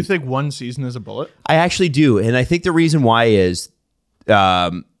eventually? You And think one season is a bullet? I actually do, and I think the reason why is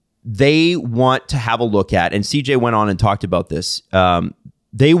they want to have a look at, and CJ went on and talked about this.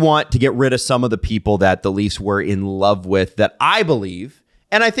 They want to get rid of some of the people that the Leafs were in love with, that I believe,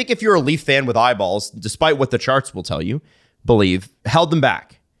 and I think if you're a Leaf fan with eyeballs, despite what the charts will tell you, held them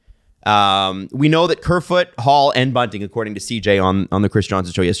back. We know that Kerfoot, Hall, and Bunting, according to CJ on the Chris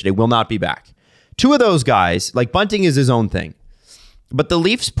Johnson show yesterday, will not be back. Two of those guys, like Bunting is his own thing, but the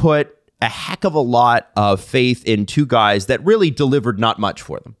Leafs put a heck of a lot of faith in two guys that really delivered not much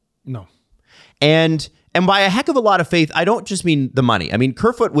for them. No. And by a heck of a lot of faith, I don't just mean the money. I mean,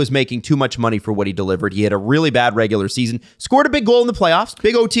 Kerfoot was making too much money for what he delivered. He had a really bad regular season, scored a big goal in the playoffs,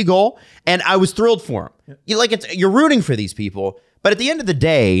 big OT goal, and I was thrilled for him. You're rooting for these people, but at the end of the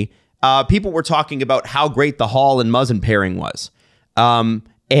day, people were talking about how great the Hall and Muzzin pairing was. And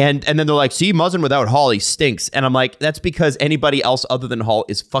then they're like, see, Muzzin without Hall, he stinks. And I'm like, that's because anybody else other than Hall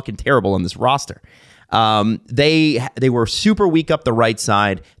is fucking terrible on this roster. They were super weak up the right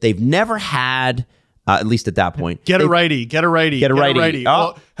side. They've never had, at least at that point. Get a righty. Get a righty.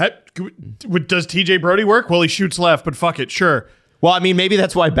 Oh. Well, does TJ Brody work? Well, he shoots left, but fuck it. Sure. Well, I mean, maybe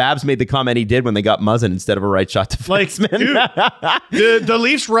that's why Babs made the comment he did when they got Muzzin instead of a right shot defenseman. Dude, the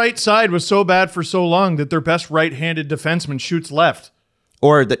Leafs' right side was so bad for so long that their best right-handed defenseman shoots left.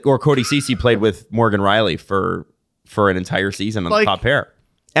 Or Cody Ceci played with Morgan Riley for an entire season on the top pair.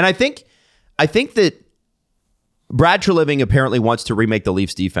 And I think that Brad Treliving apparently wants to remake the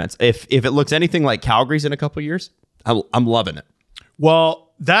Leafs defense. If it looks anything like Calgary's in a couple of years, I'm loving it.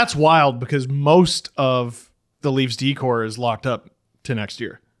 Well, that's wild because most of the Leafs D-core is locked up to next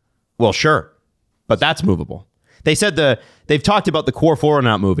year. Well, sure, but that's movable. They said they've talked about the core four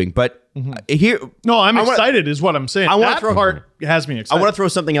not moving, but here. No, I'm excited is what I'm saying. That part has me excited. I want to throw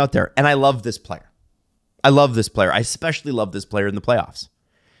something out there, and I love this player. I especially love this player in the playoffs.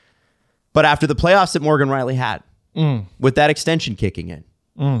 But after the playoffs that Morgan Riley had, with that extension kicking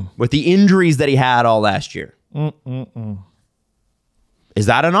in, with the injuries that he had all last year, Is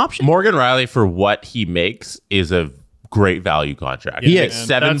that an option? Morgan Riley, for what he makes, is a great value contract. He It's is.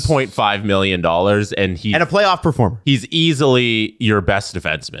 $7.5 million, and And a playoff performer. he's easily your best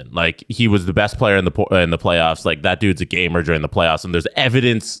defenseman. Like, he was the best player in the playoffs. Like, that dude's a gamer during the playoffs, and there's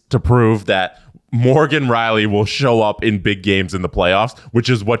evidence to prove that Morgan Riley will show up in big games in the playoffs, which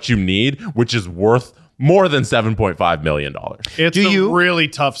is what you need, which is worth more than $7.5 million. It's Do a you- really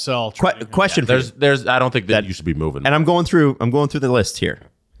tough sell. Question for you. There's I don't think that you should be moving. And I'm going through the list here.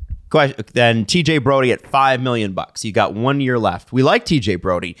 Then TJ Brody at $5 million. You got 1 year left. We like TJ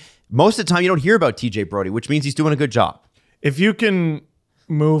Brody. Most of the time you don't hear about TJ Brody, which means he's doing a good job. If you can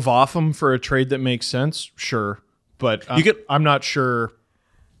move off him for a trade that makes sense, sure. But I'm not sure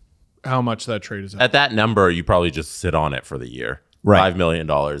how much that trade is at. At that number, you probably just sit on it for the year. Right. $5 million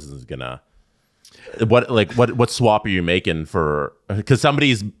is gonna. What swap are you making for? Because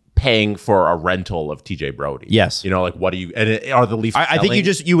somebody's paying for a rental of TJ Brody. Yes. What do you? And are the Leafs? I think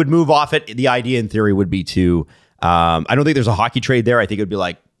you would move off it. The idea in theory would be to. I don't think there's a hockey trade there. I think it would be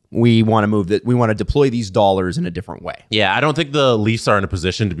like we want to move that. We want to deploy these dollars in a different way. Yeah, I don't think the Leafs are in a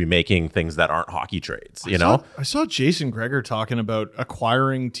position to be making things that aren't hockey trades. I saw Jason Gregor talking about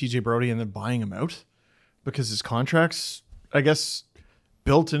acquiring TJ Brody and then buying him out because his contract's, I guess,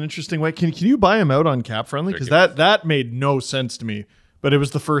 built an interesting way. Can you buy him out on Cap Friendly? Because that made no sense to me, but it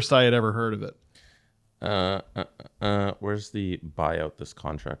was the first I had ever heard of it. Where's the buy out this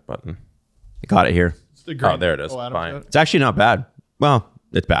contract button? I got it here. Oh, there it is. Adam's Fine. got it. It's actually not bad. Well,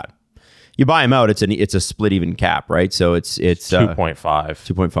 it's bad. You buy him out, it's a split even cap, right? So it's 2.5.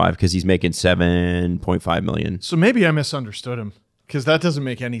 2.5 because he's making 7.5 million. So maybe I misunderstood him because that doesn't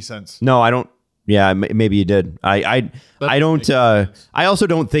make any sense. No, I don't. Yeah, maybe you did. I don't. I also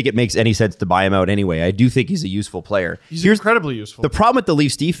don't think it makes any sense to buy him out anyway. I do think he's a useful player. He's incredibly useful. The problem with the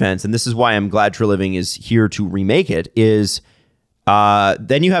Leafs defense, and this is why I'm glad Treliving is here to remake it, is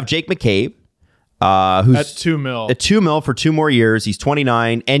then you have Jake McCabe, who's at $2 million. At $2 million for 2 more years. He's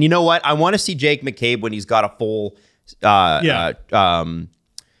 29, and you know what? I want to see Jake McCabe when he's got a full,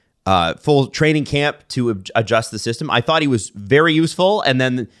 full training camp to adjust the system. I thought he was very useful, and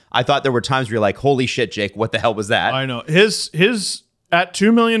then I thought there were times where you're like, "Holy shit, Jake! What the hell was that?" I know his at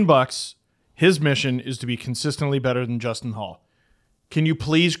 $2 million. His mission is to be consistently better than Justin Hall. Can you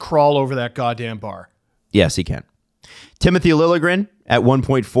please crawl over that goddamn bar? Yes, he can. Timothy Liljegren at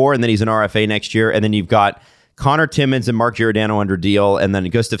 1.4, and then he's an RFA next year. And then you've got Connor Timmins and Mark Giordano under deal, and then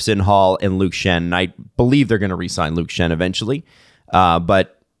Gustafsson, Hall, and Luke Shen. And I believe they're going to re-sign Luke Shen eventually,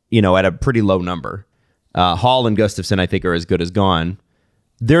 but at a pretty low number. Hall and Gustafsson, I think, are as good as gone.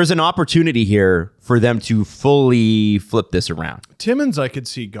 There's an opportunity here for them to fully flip this around. Timmins, I could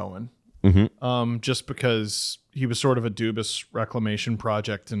see going, just because he was sort of a Dubas reclamation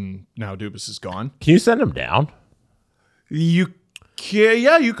project, and now Dubas is gone. Can you send him down? You could.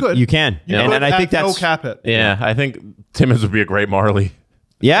 You can, and I think that's no cap it. Yeah, I think Timmins would be a great Marley.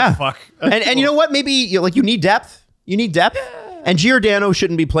 Yeah. Fuck. And you know what? Maybe you need depth. You need depth. And Giordano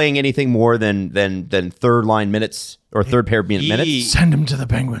shouldn't be playing anything more than third line minutes or third pair minutes. Send him to the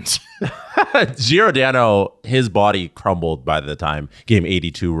Penguins. Giordano, his body crumbled by the time game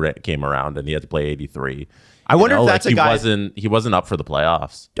 82 came around, and he had to play 83. I wonder if that's a guy. He wasn't up for the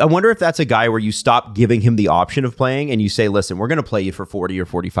playoffs. I wonder if that's a guy where you stop giving him the option of playing and you say, "Listen, we're going to play you for 40 or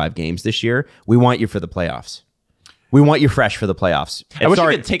 45 games this year. We want you for the playoffs. We want you fresh for the playoffs." I wish you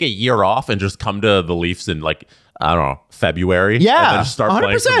could take a year off and just come to the Leafs in I don't know, February. Yeah, and then just start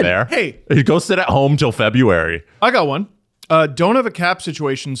playing 100%. from there. Hey. Go sit at home till February. I got one. Don't have a cap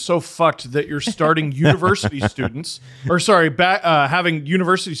situation so fucked that you're starting university students, having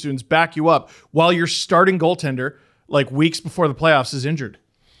university students back you up while your starting goaltender, weeks before the playoffs, is injured.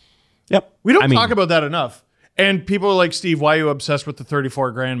 Yep. We don't talk about that enough. And people are like, Steve, why are you obsessed with the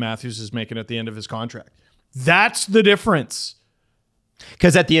 $34,000 Matthews is making at the end of his contract? That's the difference.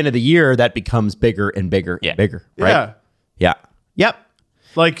 Because at the end of the year, that becomes bigger and bigger and bigger. Right? Yeah. Yep.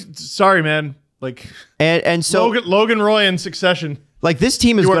 Sorry, man. And so Logan Roy in Succession. This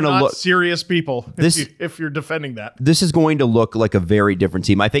team is You are going to not look. serious people if you're defending that. This is going to look like a very different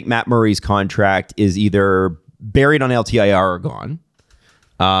team. I think Matt Murray's contract is either buried on LTIR or gone.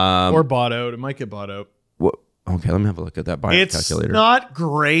 Or bought out. It might get bought out. Okay, let me have a look at that buyout It's calculator. not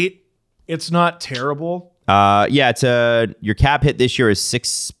great. It's not terrible. It's your cap hit this year is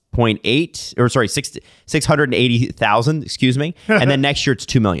 680,000, excuse me. And then next year it's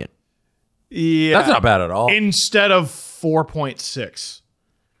 2 million. Yeah. That's not bad at all. Instead of 4.6.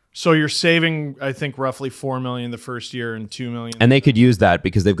 So you're saving, I think, roughly $4 million the first year and $2 million. And they could use that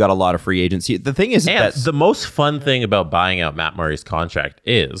because they've got a lot of free agency. The thing is And that the most fun thing about buying out Matt Murray's contract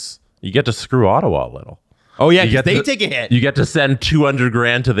is you get to screw Ottawa a little. Oh yeah, You 'cause get they to- take a hit. You get to send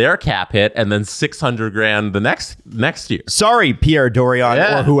 $200,000 to their cap hit, and then $600,000 the next year. Sorry, Pierre Dorian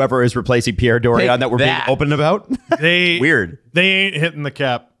Yeah. or whoever is replacing Pierre Dorian Take that we're that. being open about. They Weird. They ain't hitting the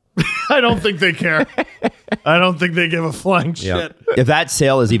cap. I don't think they care. I don't think they give a flying shit. If that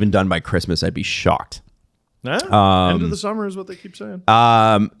sale is even done by Christmas, I'd be shocked. End of the summer is what they keep saying.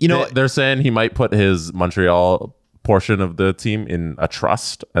 You know, They're saying he might put his Montreal portion of the team in a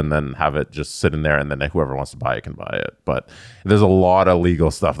trust and then have it just sit in there, and then whoever wants to buy it can buy it. But there's a lot of legal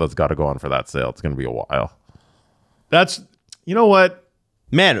stuff that's got to go on for that sale. It's going to be a while. That's, you know what?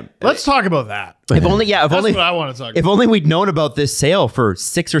 man, Let's talk about that. if only, yeah, if That's only, what I want to talk if about. only we'd known about this sale for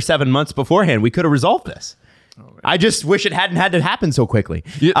 6 or 7 months beforehand, we could have resolved this. I just wish it hadn't had to happen so quickly.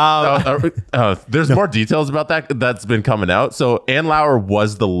 There's more details about that's been coming out. So Ann Lauer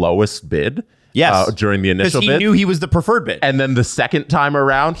was the lowest bid. Yes, during the because initial he bid. knew he was the preferred bid. And then the second time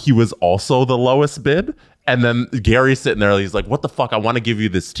around, he was also the lowest bid. And then Gary's sitting there, he's like, what the fuck? I want to give you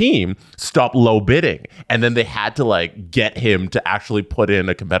this team. Stop low bidding. And then they had to like get him to actually put in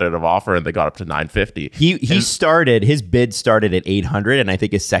a competitive offer, and they got up to $950. His bid started at 800, and I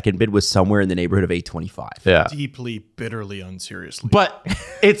think his second bid was somewhere in the neighborhood of 825. Yeah. Deeply, bitterly, unseriously. But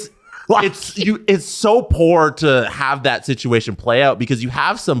it's so poor to have that situation play out, because you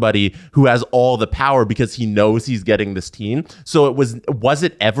have somebody who has all the power because he knows he's getting this team. So was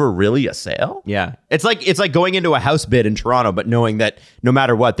it ever really a sale? Yeah, it's like going into a house bid in Toronto, but knowing that no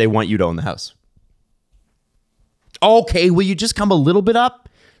matter what, they want you to own the house. Okay, will you just come a little bit up?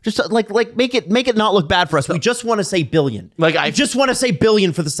 Just like make it not look bad for us. We just want to say billion. I just want to say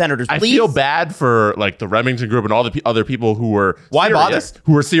billion for the Senators. Please. I feel bad for like the Remington Group and all the other people who were serious,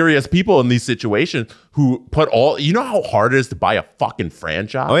 who were serious people in these situations who put all. You know how hard it is to buy a fucking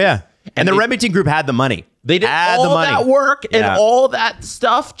franchise. Oh yeah, and the they- Remington Group had the money. They did had all the money. that work and Yeah. all that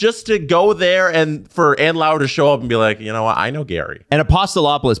stuff just to go there and for Ann Lauer to show up and be like, you know what, I know Gary. And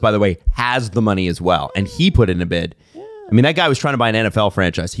Apostolopoulos, by the way, has the money as well, and he put in a bid. I mean, that guy was trying to buy an NFL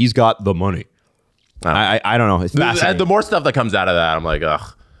franchise. He's got the money. I don't know. It's fascinating. The more stuff that comes out of that, I'm like,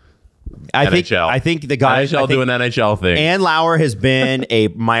 ugh. NHL. I think the guy NHL doing NHL thing. Ann Lauer has been a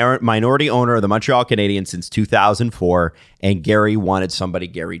minority owner of the Montreal Canadiens since 2004, and Gary wanted somebody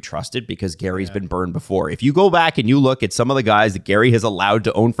Gary trusted because Gary's been burned before. If you go back and you look at some of the guys that Gary has allowed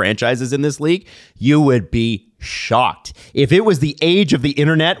to own franchises in this league, you would be shocked. If it was the age of the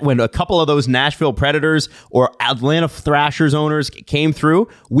internet when a couple of those Nashville Predators or Atlanta Thrashers owners came through,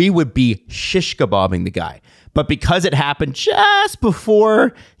 we would be shish kebabbing the guy. But because it happened just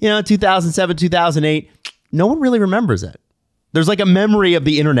before, 2007, 2008, no one really remembers it. There's like a memory of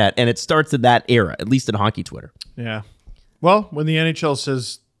the internet, and it starts at that era, at least in hockey Twitter. Yeah. Well, when the NHL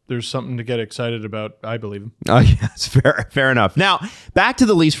says there's something to get excited about, I believe him. Oh, yes, fair enough. Now, back to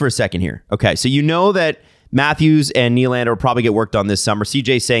the Leafs for a second here. Okay, so you know that Matthews and Nylander will probably get worked on this summer.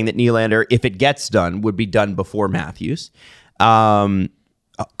 CJ's saying that Nylander, if it gets done, would be done before Matthews.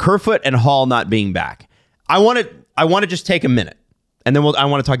 Kerfoot and Hall not being back. I want to just take a minute, and then I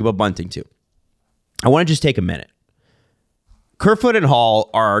want to talk about Bunting too. I want to just take a minute. Kerfoot and Hall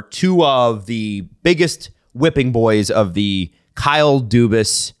are two of the biggest whipping boys of the Kyle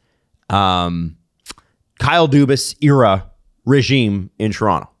Dubas era regime in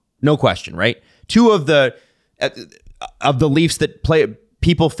Toronto. No question, right? Two of the Leafs that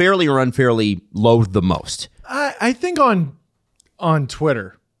people fairly or unfairly loathe the most. I think on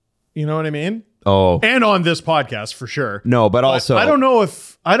Twitter, you know what I mean? Oh, And on this podcast for sure. no, but also I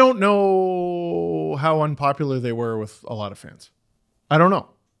don't know how unpopular they were with a lot of fans. I don't know.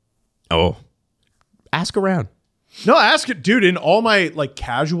 Oh, ask around. No, ask it, dude. In all my like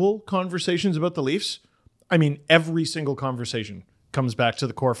casual conversations about the Leafs, I mean, every single conversation comes back to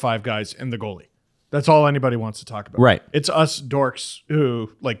the core five guys and the goalie. That's all anybody wants to talk about. Right. It's us dorks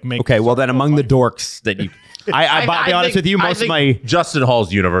who like make. Okay, well then among the dorks that you, I'll be honest with you, most of my Justin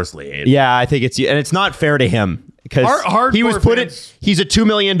Hall's universally hated. yeah, I think it's not fair to him because Hardcore he was put in. fans- He's a $2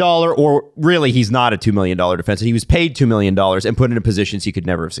 million, or really he's not a $2 million defenseman. He was paid $2 million and put into positions he could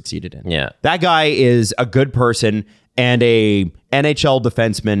never have succeeded in. Yeah. that guy is a good person and a NHL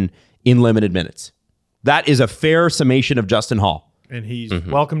defenseman in limited minutes. That is a fair summation of Justin Hall. And he's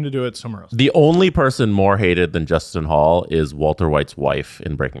welcome to do it somewhere else. The only person more hated than Justin Hall is Walter White's wife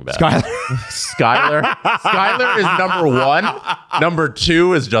in Breaking Bad. Skyler. Skyler is number one. Number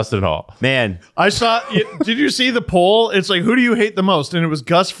two is Justin Hall. Man, I saw. Did you see the poll? It's like, who do you hate the most? And it was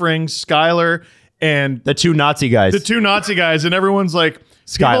Gus Fring, Skyler, and the two Nazi guys. the two Nazi guys. And everyone's like,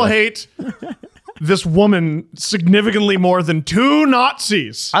 people Skyler. hate this woman significantly more than two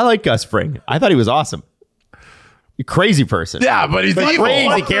Nazis. I like Gus Fring. I thought he was awesome. Crazy person. Yeah, but he's evil. crazy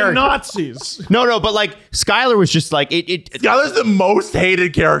Like the character. Nazis. No, but like Skylar was just like it Skylar's the most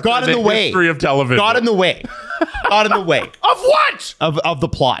hated character got in the way. history of television. got in the way. Got in the way Of what? of the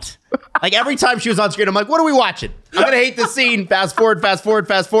plot. Like every time she was on screen, I'm like, what are we watching? I'm gonna hate this scene. Fast forward.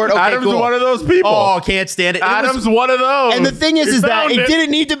 Okay, Adam's cool. one of those people. Oh, can't stand it. And it was- Adam's one of those. And the thing is that found it it.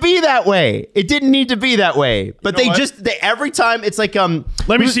 didn't need to be that way. It didn't need to be that way. But know what? every time it's like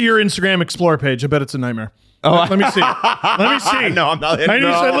Let me see your Instagram Explore page. I bet it's a nightmare. Oh, Let me see. Let me see. No, I'm not. I need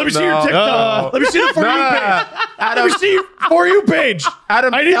to say, let me see your TikTok. Let me see the For You page. Let me see your For You page.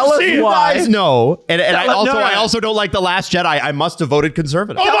 Adam, I need tell to us see it. why. guys know, and I no. also don't like The Last Jedi. I must have voted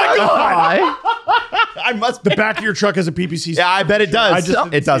conservative. Oh my God. Why? I must. The back of your truck has a PPC. Yeah, I bet it does. I just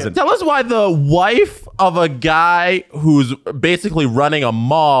didn't It see doesn't. Tell us why the wife of a guy who's basically running a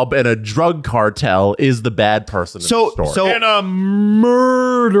mob and a drug cartel is the bad person in the story. And a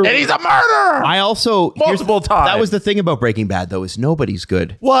murder. And he's a murderer. I also Multiple times. That was the thing about Breaking Bad, though, is nobody's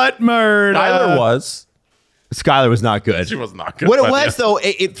good. What murder? Skylar was. Skylar was not good. She was not good. What it but was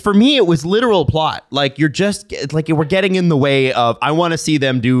yeah. though, for me, it was literal plot. Like you're just like we're getting in the way of. I want to see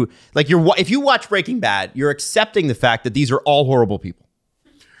them do like if you watch Breaking Bad, you're accepting the fact that these are all horrible people.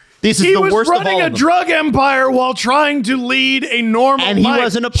 This is He the was worst of running all a of them. drug empire while trying to lead a normal And he life.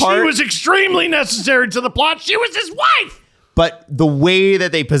 wasn't a part- She was extremely necessary to the plot. She was his wife. But the way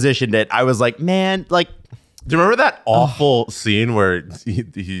that they positioned it, I was like, man, like Do you remember that awful scene where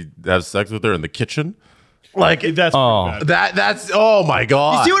he has sex with her in the kitchen? Like that's pretty bad. That's oh my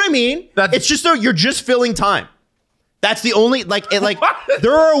god. you see what I mean? That's- It's just so you're just filling time. That's the only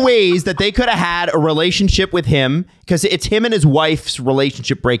there are ways that they could have had a relationship with him because it's him and his wife's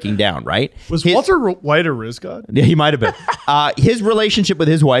relationship breaking down, right? Was His- Walter White a Riz God? Yeah, he might have been. His relationship with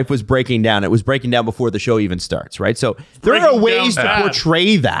his wife was breaking down. It was breaking down before the show even starts, right? So there are breaking ways down to bad.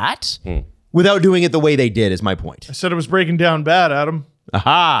 portray that without doing it the way they did, is my point. I said it was breaking down bad, Adam.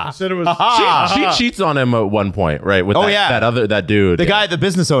 Aha. I said it was. She cheats on him at one point, right? With Oh, that, yeah. that dude. The guy, the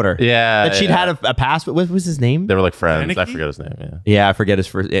business owner. Yeah, That she'd yeah. had a past, what was his name? They were like friends. I Beneke? forget his name. Yeah. Yeah, I forget his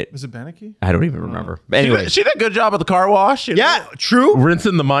first. Was it Beneke? I don't even remember. But anyway. She did a good job at the car wash. you know? Yeah, true.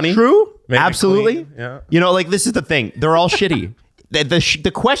 Rinsing the money. True. Make it Absolutely. clean. Yeah. You know, like this is the thing. They're all shitty.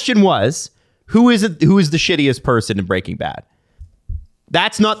 The question was, who is the shittiest person in Breaking Bad?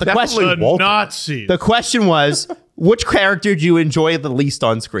 That's not the Definitely question. The Walter. Nazis. The question was, which character do you enjoy the least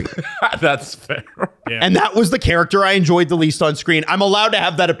on screen? That's fair. And that was the character I enjoyed the least on screen. I'm allowed to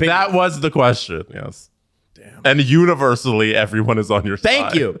have that opinion. That was the question. Yes. Damn. And universally, everyone is on your side.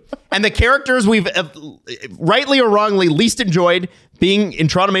 Thank you. And the characters we've rightly or wrongly least enjoyed being in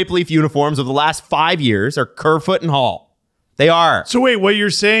Toronto Maple Leaf uniforms of the last 5 years are Kerfoot and Hall. They are. So wait, what you're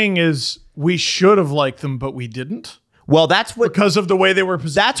saying is we should have liked them, but we didn't Well, that's what because of the way they were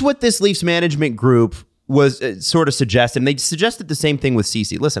positioned. that's what this Leafs management group was sort of suggesting. They suggested the same thing with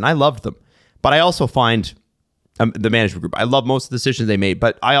CC. Listen, I loved them, but I also find the management group. I love most of the decisions they made,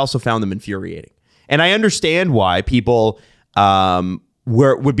 but I also found them infuriating. And I understand why people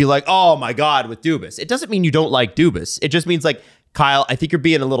would be like, "Oh my God," with Dubas. It doesn't mean you don't like Dubas. It just means like, Kyle, I think you're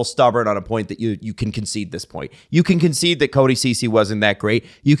being a little stubborn on a point that you can concede this point. You can concede that Cody Ceci wasn't that great.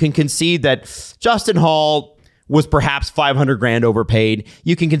 You can concede that Justin Hall was perhaps $500,000 overpaid.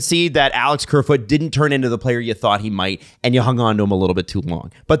 You can concede that Alex Kerfoot didn't turn into the player you thought he might, and you hung on to him a little bit too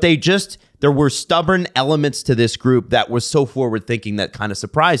long. But there were stubborn elements to this group that was so forward thinking that kind of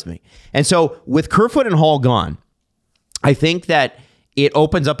surprised me. And so with Kerfoot and Hall gone, I think that it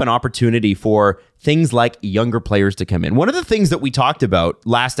opens up an opportunity for things like younger players to come in. One of the things that we talked about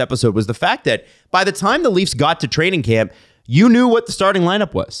last episode was the fact that by the time the Leafs got to training camp, you knew what the starting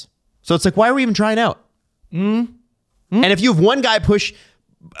lineup was. So it's like, why are we even trying out? And if you have one guy push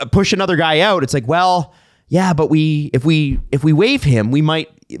another guy out, it's like, well, yeah, but if we waive him,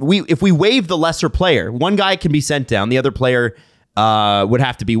 if we waive the lesser player, one guy can be sent down, the other player would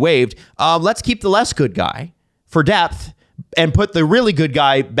have to be waived. Let's keep the less good guy for depth and put the really good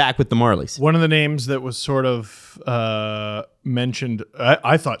guy back with the Marlies. One of the names that was sort of mentioned,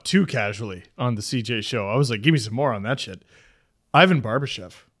 I thought too casually on the CJ show. I was like, give me some more on that shit. Ivan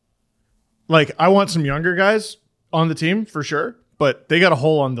Barbashev. Like, I want some younger guys on the team for sure, but they got a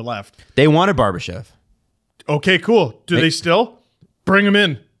hole on the left. They wanted Barbashev. Okay, cool. Do they still? Bring him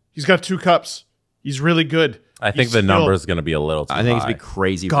in. He's got 2 cups. He's really good. I think He's the still- number is going to be a little too I think it's high. be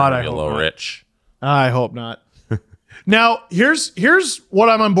crazy. God, for I him. Be a hope little not. rich. I hope not. Now, here's what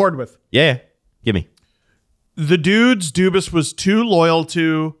I'm on board with. Yeah, give me. The dudes Dubas was too loyal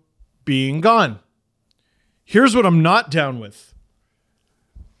to being gone. Here's what I'm not down with.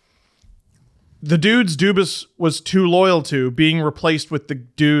 The dudes Dubas was too loyal to being replaced with the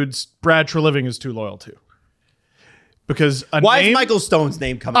dudes Brad Treliving is too loyal to. Because Why is Michael Stone's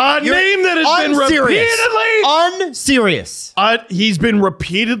name coming? A name that has been repeatedly unserious. He's been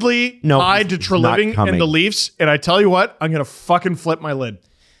repeatedly tied to he's not Treliving coming. and the Leafs, and I tell you what, I'm gonna fucking flip my lid.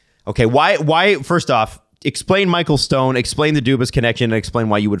 Okay, why? First off, explain Michael Stone, explain the Dubas connection, and explain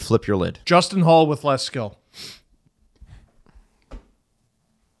why you would flip your lid. Justin Hall with less skill. Do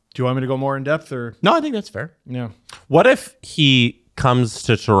you want me to go more in depth or No, I think that's fair. yeah? What if he comes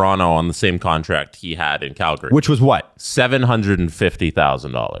to Toronto on the same contract he had in Calgary? Which was what?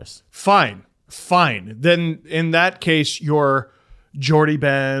 $750,000. Fine. Then in that case, you're Jordy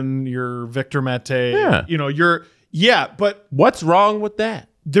Ben, you're Victor Mete. Yeah. But What's wrong with that?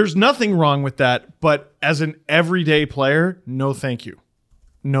 there's nothing wrong with that. But as an everyday player, no, thank you.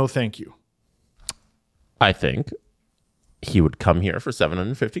 No, thank you. I think he would come here for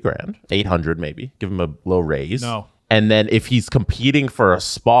 750 grand, 800 maybe, give him a little raise. No. And then if he's competing for a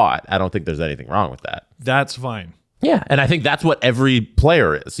spot, I don't think there's anything wrong with that. That's fine. Yeah. And I think that's what every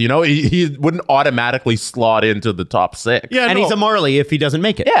player is. You know, he wouldn't automatically slot into the top 6. Yeah, And no, he's a Marley if he doesn't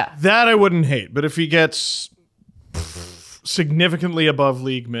make it. Yeah. that I wouldn't hate. But if he gets significantly above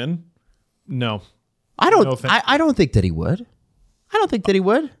league min, no. I don't. No, thank I don't think that he would. I don't think that he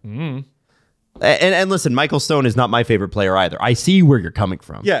would. And listen, Michael Stone is not my favorite player either. I see where you're coming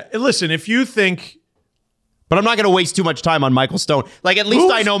from. Yeah, and listen, if you think But I'm not going to waste too much time on Michael Stone. Like, at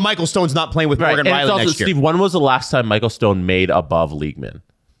least I know Michael Stone's not playing with Morgan And Riley it's also, next year. Steve, when was the last time Michael Stone made above league min?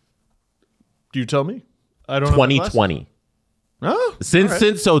 do you tell me? I don't know. 2020. Oh,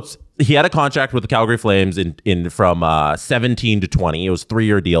 He had a contract with the Calgary Flames in from 17 to 20. It was a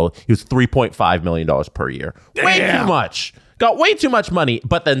 3-year deal. He was $3.5 million per year. Way too much. Got way too much money.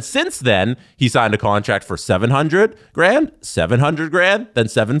 But then since then, he signed a contract for 700 grand, 700 grand, then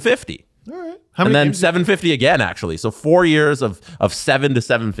 750. all right. How And many then games- 750 again, actually. So 4 years of 7 to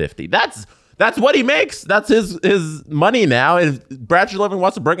 750. That's what he makes. That's his money now. If Brad Treliving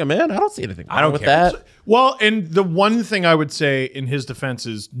wants to bring him in, I don't see anything wrong with that. Well, and the one thing I would say in his defense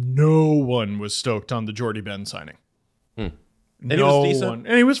is no one was stoked on the Jordy Ben signing. And he was decent.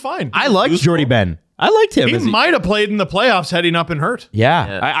 And he was fine. I liked Jordy Ben. I liked him. he as might have played in the playoffs had he not been hurt.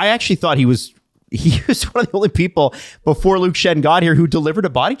 Yeah. I actually thought he was one of the only people before Luke Shen got here who delivered a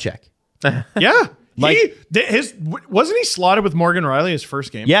body check. Yeah. Like- Wasn't he slotted with Morgan Riley his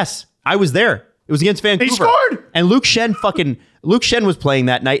first game? Yes, I was there. It was against Vancouver. scored! And Luke Shen was playing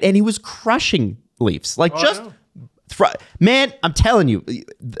that night, and he was crushing Leafs. Like, man, I'm telling you,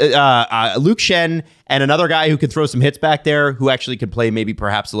 Luke Shen and another guy who could throw some hits back there, who actually could play maybe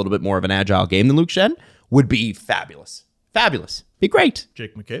perhaps a little bit more of an agile game than Luke Shen, would be fabulous. Fabulous. Be great.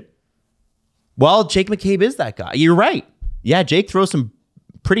 Jake McCabe. Well, Jake McCabe is that guy. You're right. Yeah, Jake throws some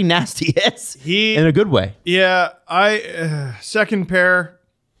pretty nasty hits in a good way. Yeah, I second pair,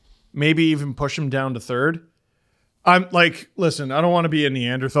 maybe even push him down to third. I'm like, listen, I don't want to be a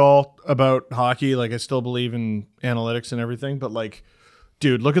Neanderthal about hockey. Like, I still believe in analytics and everything, but like,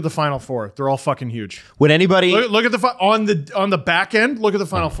 dude, look at the Final Four. They're all fucking huge. Would anybody Look at the on the back end. Look at the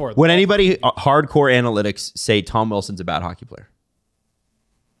Final Four. Would anybody hardcore analytics say Tom Wilson's a bad hockey player?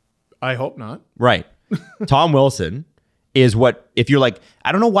 I hope not. Right. Tom Wilson is what, if you're like,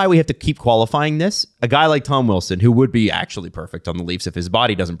 I don't know why we have to keep qualifying this. A guy like Tom Wilson, who would be actually perfect on the Leafs if his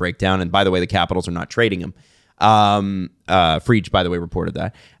body doesn't break down. And by the way, the Capitals are not trading him. Freach, by the way, reported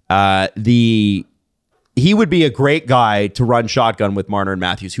that. He would be a great guy to run shotgun with Marner and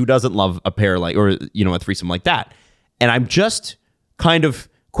Matthews, who doesn't love a pair like, or, you know, a threesome like that. And I'm kind of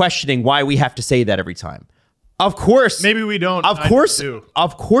questioning why we have to say that every time. Of course. Maybe we don't. Of course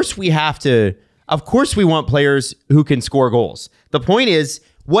we have to. Of course we want players who can score goals. The point is,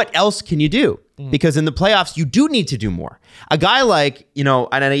 what else can you do? Because in the playoffs, you do need to do more. A guy like, you know,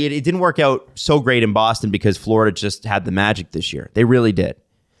 and it didn't work out so great in Boston because Florida just had the magic this year. They really did.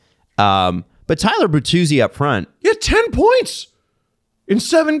 But Tyler Bertuzzi up front. He had 10 points in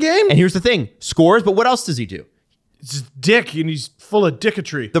 7 games. And here's the thing, scores, but what else does he do? It's dick, and he's full of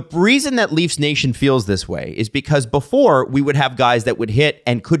dicketry. The reason that Leafs Nation feels this way is because before we would have guys that would hit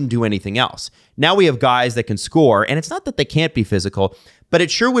and couldn't do anything else. Now we have guys that can score, and it's not that they can't be physical, but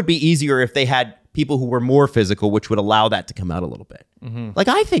it sure would be easier if they had people who were more physical, which would allow that to come out a little bit. Like,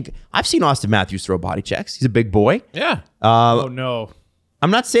 I think I've seen Austin Matthews throw body checks. He's a big boy. Yeah. Oh, no.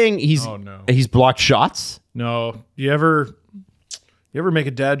 I'm not saying he's blocked shots. No. You ever make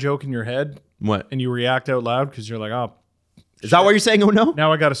a dad joke in your head? What? And you react out loud because you're like, oh, Is that why you're saying, oh no?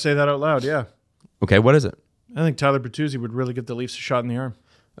 now I got to say that out loud. Yeah. Okay, what is it? I think Tyler Bertuzzi would really get the Leafs a shot in the arm.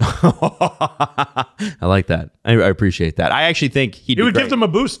 I like that. I appreciate that. I actually think It would give them a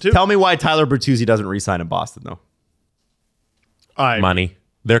boost, too. Tell me why Tyler Bertuzzi doesn't re-sign in Boston, though. Money.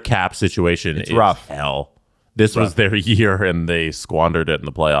 Their cap situation is rough. hell. This was their year, and they squandered it in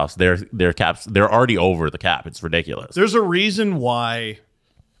the playoffs. Their caps, they're already over the cap. It's ridiculous. There's a reason why,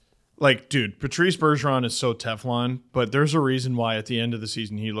 like, dude, Patrice Bergeron is so Teflon, but there's a reason why at the end of the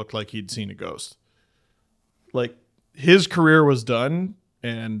season he looked like he'd seen a ghost. Like, his career was done,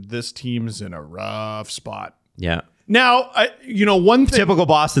 and this team's in a rough spot. Yeah. Now, one thing. Typical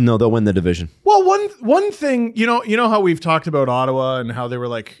Boston, though, they'll win the division. Well, one thing, you know how we've talked about Ottawa and how they were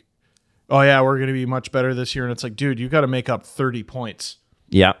like, oh yeah, we're going to be much better this year. And it's like, dude, you got to make up 30 points.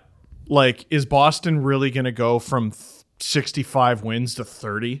 Yeah. Like, is Boston really going to go from 65 wins to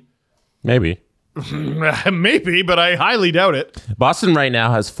 30? Maybe. Maybe, but I highly doubt it. Boston right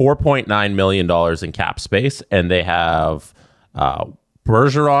now has $4.9 million in cap space, and they have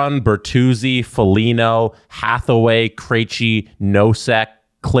Bergeron, Bertuzzi, Foligno, Hathaway, Krejci, Nosek,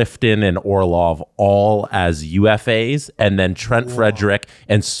 Clifton, and Orlov all as UFAs, and then Trent Frederick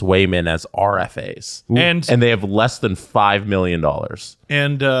and Swayman as RFAs. And they have less than $5 million.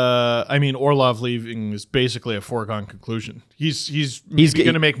 And I mean, Orlov leaving is basically a foregone conclusion. He's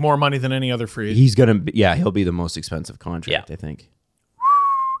going to make more money than any other free agent. He's going to, he'll be the most expensive contract, I think.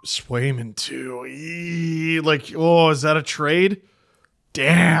 Swayman too. Is that a trade?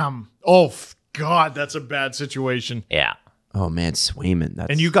 Damn. Oh, God, that's a bad situation. Yeah. Oh, man, Swayman.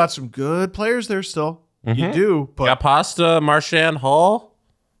 And you got some good players there still. Mm-hmm. You do. But got Pasta, Marchand, Hall.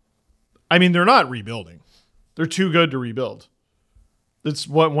 I mean, they're not rebuilding. They're too good to rebuild. That's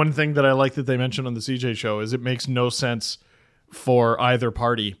one thing that I like that they mentioned on the CJ show is it makes no sense for either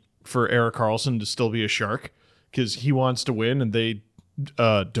party for Erik Karlsson to still be a Shark because he wants to win and they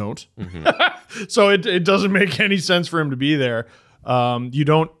don't. Mm-hmm. So it doesn't make any sense for him to be there. You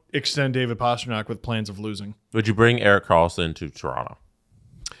don't extend David Pastrnak with plans of losing. Would you bring Erik Karlsson to Toronto?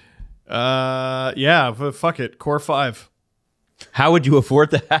 Yeah, fuck it. Core 5. How would you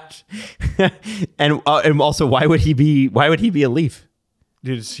afford that? and also, why would he be a Leaf?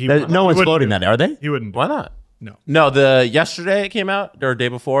 Dude, no one's floating that, are they? He wouldn't. Why not? No. Yesterday it came out or day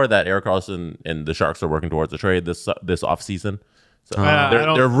before that Erik Karlsson and the Sharks are working towards a trade this offseason. So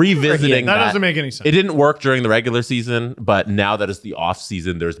they're revisiting that. Doesn't make any sense. It didn't work during the regular season, but now that it's the off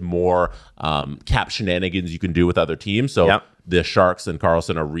season, there's more cap shenanigans you can do with other teams. So the Sharks and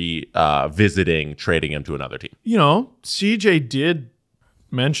Karlsson are revisiting trading him to another team. CJ did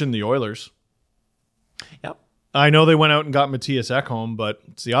mention the Oilers. Yep. I know they went out and got Matthias Ekholm, but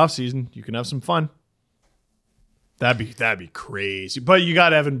it's the off season. You can have some fun. That'd be crazy. But you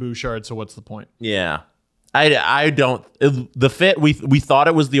got Evan Bouchard, so what's the point? Yeah. I don't the fit we thought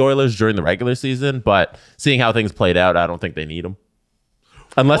it was the Oilers during the regular season, but seeing how things played out, I don't think they need them.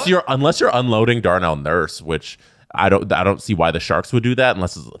 Unless you're unloading Darnell Nurse, which I don't see why the Sharks would do that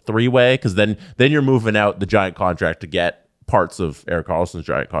unless it's a 3-way, because then you're moving out the giant contract to get parts of Erik Karlsson's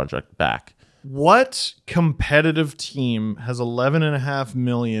giant contract back. What competitive team has $11.5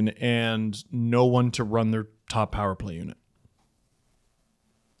 million and no one to run their top power play unit?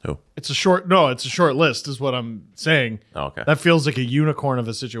 Who? It's a short list is what I'm saying. Oh, okay. That feels like a unicorn of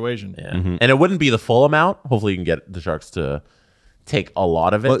a situation. Yeah. Mm-hmm. And it wouldn't be the full amount. Hopefully you can get the Sharks to take a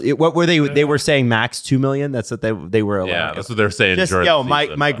lot of it. Well, what were they? They were saying max $2 million. That's what they were. Yeah, that's what they're saying. Just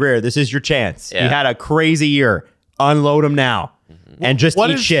Mike Greer, this is your chance. Yeah. He had a crazy year. Unload him now, and just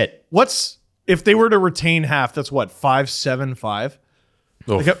eat shit. What's if they were to retain half? That's what 5.75.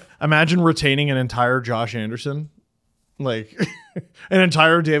 Like, imagine retaining an entire Josh Anderson, like an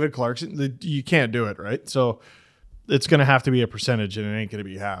entire David Clarkson. You can't do it, right? So it's going to have to be a percentage, and it ain't going to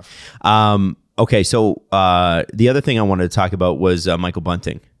be half. Okay, so the other thing I wanted to talk about was Michael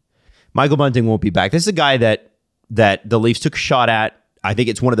Bunting. Michael Bunting won't be back. This is a guy that the Leafs took a shot at. I think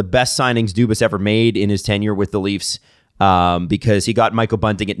it's one of the best signings Dubas ever made in his tenure with the Leafs, because he got Michael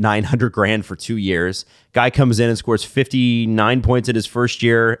Bunting at $900,000 for 2 years. Guy comes in and scores 59 points in his first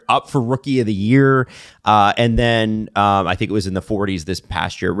year, up for Rookie of the Year, and then I think it was in the 40s this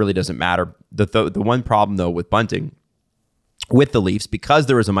past year. It really doesn't matter. The one problem though with Bunting, with the Leafs, because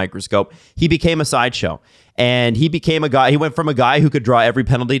there was a microscope, he became a sideshow. And he became a guy, he went from a guy who could draw every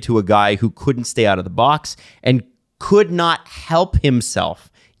penalty to a guy who couldn't stay out of the box and could not help himself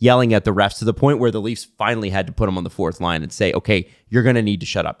yelling at the refs, to the point where the Leafs finally had to put him on the fourth line and say, okay, you're going to need to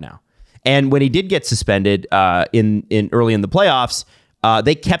shut up now. And when he did get suspended in early in the playoffs,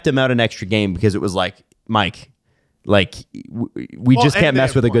 they kept him out an extra game because it was like, Mike, we just can't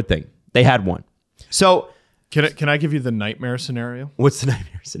mess with a good thing. They had one. So Can I give you the nightmare scenario? what's the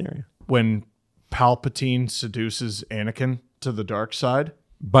nightmare scenario? When Palpatine seduces Anakin to the dark side?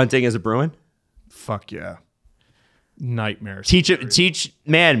 Bunting as a Bruin? Fuck yeah. nightmares. Teach,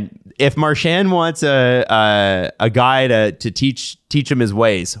 man. If Marchand wants a guy to teach him his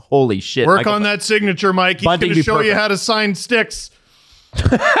ways, holy shit! Work on that signature, Mike. He's Bunting going to be show you perfect. how to sign sticks.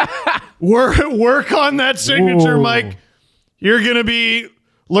 work on that signature, Whoa. Mike. You're going to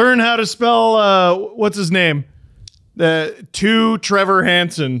learn how to spell, what's his name? To Trevor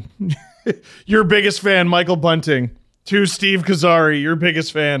Hansen, your biggest fan, Michael Bunting. To Steve Kazari, your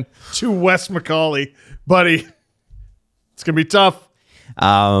biggest fan. To Wes McCauley, buddy. It's going to be tough.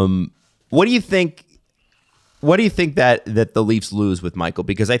 What do you think? What do you think that the Leafs lose with Michael?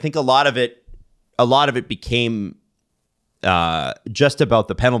 Because I think a lot of it became just about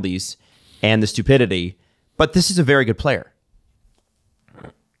the penalties and the stupidity. But this is a very good player.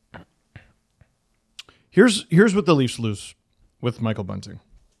 Here's what the Leafs lose with Michael Bunting.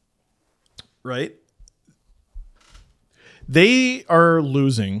 Right? They are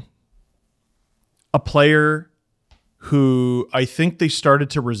losing a player who I think they started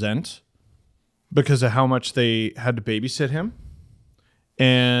to resent because of how much they had to babysit him.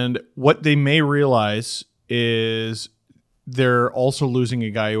 And what they may realize is they're also losing a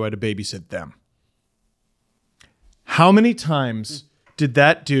guy who had to babysit them. How many times did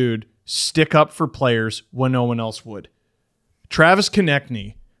that dude stick up for players when no one else would? Travis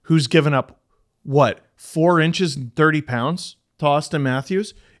Konechny, who's given up, 4 inches and 30 pounds to Austin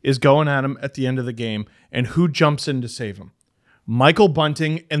Matthews, is going at him at the end of the game. And who jumps in to save him? Michael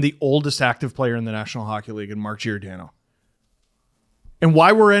Bunting and the oldest active player in the National Hockey League, and Mark Giordano. And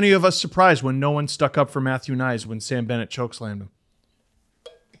why were any of us surprised when no one stuck up for Matthew Nyes when Sam Bennett chokeslammed him?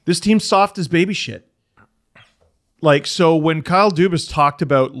 This team's soft as baby shit. So when Kyle Dubas talked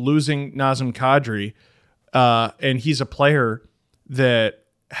about losing Nazem Kadri, and he's a player that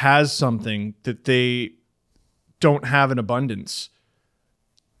has something that they don't have in abundance,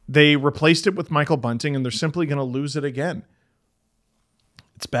 they replaced it with Michael Bunting, and they're simply going to lose it again.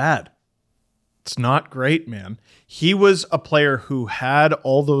 It's bad. It's not great, man. He was a player who had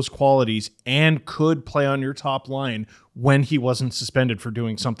all those qualities and could play on your top line when he wasn't suspended for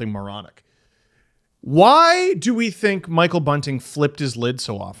doing something moronic. Why do we think Michael Bunting flipped his lid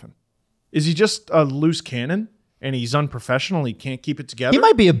so often? Is he just a loose cannon and he's unprofessional? He can't keep it together? He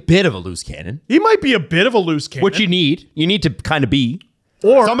might be a bit of a loose cannon, He might be a bit of a loose cannon. which you need. You need to kind of be.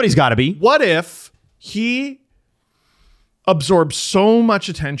 Or Somebody's got to be. what if he absorbed so much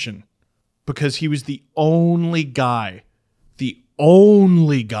attention because he was the only guy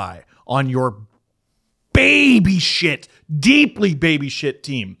on your baby shit, deeply baby shit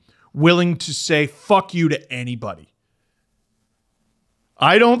team willing to say fuck you to anybody?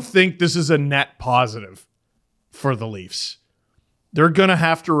 I don't think this is a net positive for the Leafs. They're going to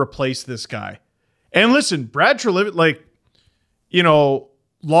have to replace this guy. And listen, Brad Treliving,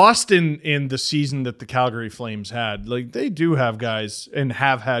 lost in the season that the Calgary Flames had. They do have guys and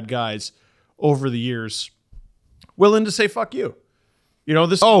have had guys over the years willing to say fuck you.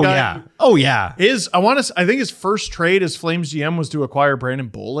 This guy, Oh yeah. I think his first trade as Flames GM was to acquire Brandon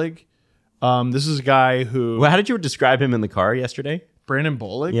Bollig. This is a guy who Well, how did you describe him in the car yesterday? Brandon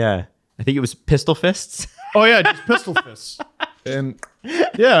Bollig. Yeah, I think it was pistol fists. Oh yeah, just pistol fists. And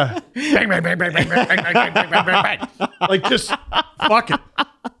yeah, bang bang bang bang bang bang bang bang bang bang bang. Just fuck it.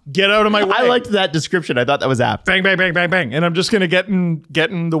 Get out of my way. I liked that description. I thought that was apt. bang bang bang bang bang, and I'm just gonna get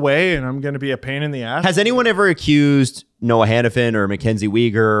in the way, and I'm gonna be a pain in the ass. Has anyone ever accused Noah Hannafin or Mackenzie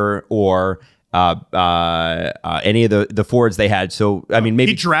Weegar or any of the forwards they had? So I mean,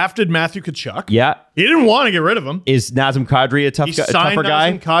 maybe He drafted Matthew Tkachuk. yeah. He didn't want to get rid of him. Is Nazem Kadri a He signed tougher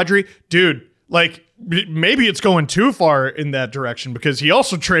guy? Nazem Kadri. Dude, maybe it's going too far in that direction because he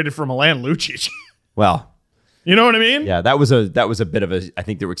also traded for Milan Lucic. Well, You know what I mean? yeah, that was a bit of a. I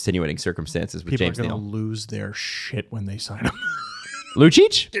think there were extenuating circumstances with People James are going to Neal. lose their shit when they sign him.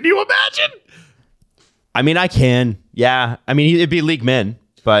 Lucic? Can you imagine? I mean, I can. Yeah, I mean, it'd be league men,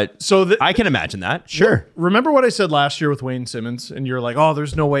 but So I can imagine that. Sure. Remember what I said last year with Wayne Simmons? And you're like, oh,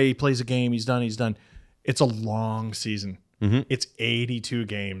 there's no way he plays a game. He's done. It's a long season. Mm-hmm. It's 82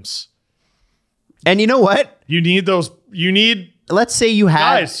 games. And you know what? You need Let's say you had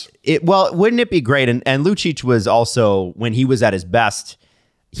Guys. it. Well, wouldn't it be great? And Lucic was also, when he was at his best,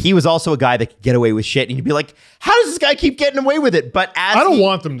 he was also a guy that could get away with shit. And you'd be like, how does this guy keep getting away with it? But as I don't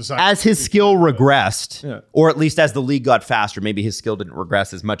want them to sign. as his skill regressed, Yeah. or at least as the league got faster, maybe his skill didn't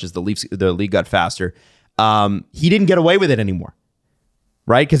regress as much as the league got faster. He didn't get away with it anymore,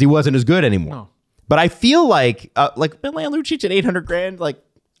 right? Because he wasn't as good anymore. No. But I feel like Milan Lucic at $800,000, like,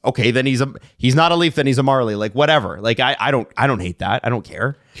 okay, then he's not a Leaf, then he's a Marley, like whatever. Like I don't hate that. I don't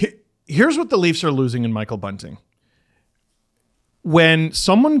care. Here's what the Leafs are losing in Michael Bunting. When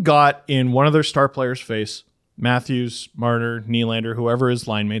someone got in one of their star players' face, Matthews, Marner, Nylander, whoever his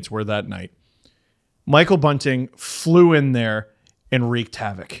line mates were that night. Michael Bunting flew in there and wreaked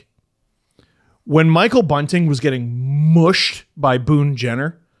havoc. When Michael Bunting was getting mushed by Boone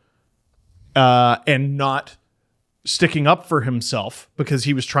Jenner and not sticking up for himself because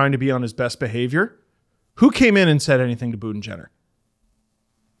he was trying to be on his best behavior, who came in and said anything to Boone Jenner?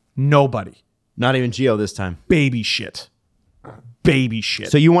 Nobody. Not even Gio this time. Baby shit. Baby shit.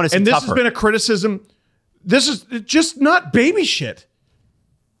 So you want to see And this tougher. has been a criticism. This is just not baby shit.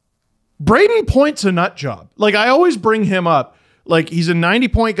 Braden Point's a nut job. Like, I always bring him up. Like, he's a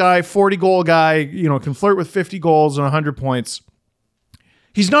 90-point guy, 40-goal guy, can flirt with 50 goals and 100 points.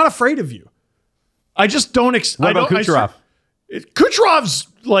 He's not afraid of you. I just don't... What about Kucherov? Kucherov's,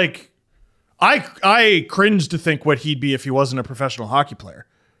 like... I cringe to think what he'd be if he wasn't a professional hockey player.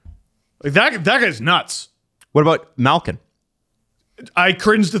 Like, that guy's nuts. What about Malkin? I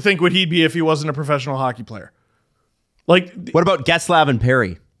cringe to think what he'd be if he wasn't a professional hockey player. Like, What about Getzlav and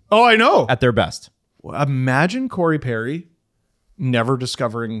Perry oh, I know. at their best? Imagine Corey Perry never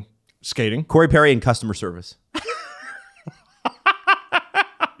discovering skating. Corey Perry in customer service.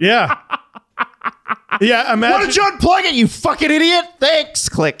 Yeah. Yeah, imagine. Why don't you unplug it, you fucking idiot? Thanks.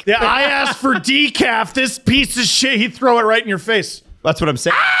 Click. Yeah, I asked for decaf. This piece of shit, he'd throw it right in your face. That's what I'm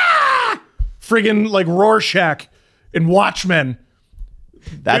saying. Friggin' like Rorschach in Watchmen.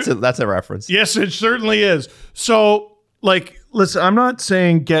 That's a reference. Yes, it certainly is. So, like, listen, I'm not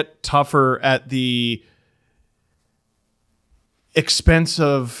saying get tougher at the expense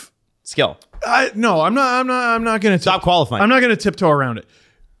of Skill. no, I'm not going to Stop qualifying. I'm not going to tiptoe around it.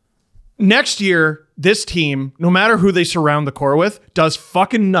 Next year, this team, no matter who they surround the core with, does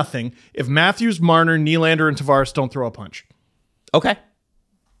fucking nothing if Matthews, Marner, Nylander, and Tavares don't throw a punch. Okay.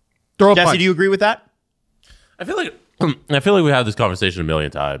 Throw a Jesse, punch. do you agree with that? I feel like we had this conversation a million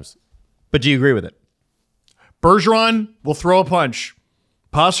times. But do you agree with it? Bergeron will throw a punch.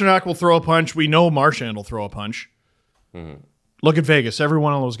 Pasternak will throw a punch. We know Marchand will throw a punch. Look at Vegas. Every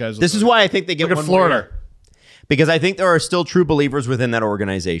one of those guys. This is why I think they get Look at one more Florida. year. Because I think there are still true believers within that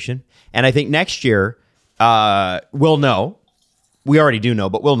organization. And I think next year, we'll know. We already do know,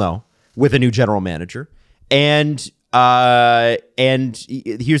 but we'll know with a new general manager. And here's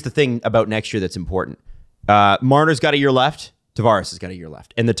the thing about next year that's important. Marner's got a year left. Tavares has got a year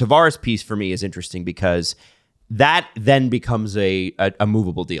left. And the Tavares piece for me is interesting because that then becomes a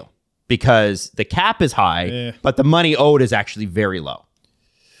movable deal. Because the cap is high, but the money owed is actually very low.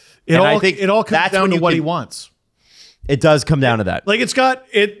 It And all, I think it all comes that's down when to you what can- he wants. It does come down to that. Like, it's got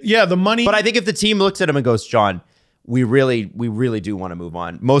it. Yeah, the money. But I think if the team looks at him and goes, John, we really do want to move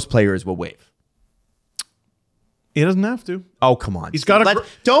on, most players will waive. he doesn't have to. Oh, come on. He's got a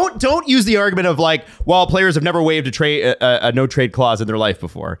don't use the argument of like, well, players have never waived a no trade clause in their life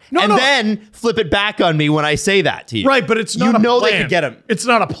before. No. Then flip it back on me when I say that to you. Right, but it's not You a know plan. they could get him. It's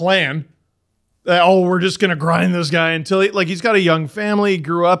not a plan. We're just going to grind this guy until he's got a young family, he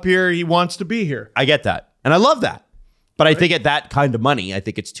grew up here, he wants to be here. I get that. And I love that. But I think at that kind of money, I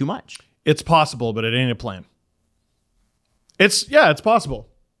think it's too much. It's possible, but it ain't a plan. It's possible.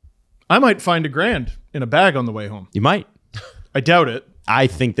 I might find $1,000 in a bag on the way home. You might. I doubt it. I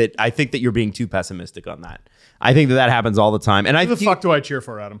think that you're being too pessimistic on that. I think that happens all the time. And Who the fuck do I cheer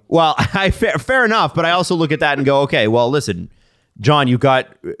for, Adam? Well, fair enough, but I also look at that and go, okay, well, listen, John, you got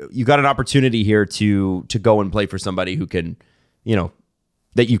an opportunity here to go and play for somebody who can,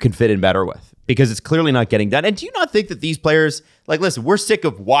 that you can fit in better with, because it's clearly not getting done. And do you not think that these players, like, listen, we're sick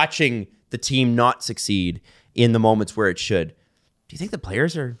of watching the team not succeed in the moments where it should. Do you think the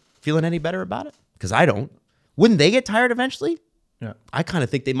players are feeling any better about it? Because I don't. Wouldn't they get tired eventually? Yeah. I kind of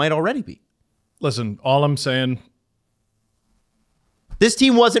think they might already be. Listen, all I'm saying, This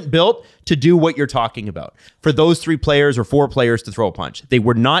team wasn't built to do what you're talking about. For those 3 players or 4 players to throw a punch. They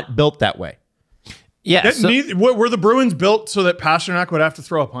were not built that way. Yeah. were the Bruins built so that Pasternak would have to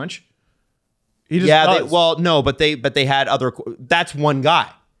throw a punch? He just does. No, but they had other. That's one guy.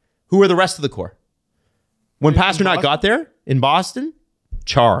 Who were the rest of the core? When Pasternak Boston? got there in Boston,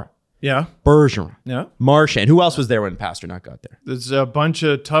 Chara, Yeah. Bergeron, Yeah. Marchand. Who else was there when Pasternak got there? There's a bunch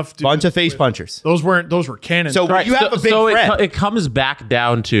of tough dudes. Bunch of face punchers. Those were cannons. So you have a big friend. it comes back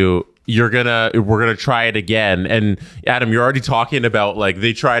down to we're gonna try it again. And Adam, you're already talking about like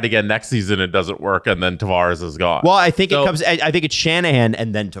they try it again next season, it doesn't work, and then Tavares is gone. Well, I think I think it's Shanahan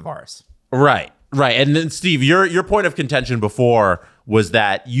and then Tavares. Right. And then Steve, your point of contention before was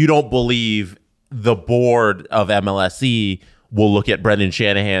that you don't believe the board of MLSE will look at Brendan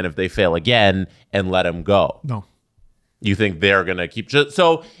Shanahan if they fail again and let him go. no. You think they're going to keep...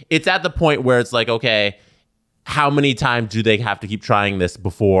 So it's at the point where it's like, okay, how many times do they have to keep trying this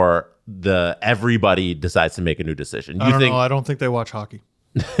before everybody decides to make a new decision. I don't know. I don't think they watch hockey.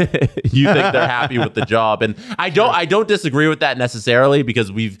 You think they're happy with the job, and I don't disagree with that necessarily,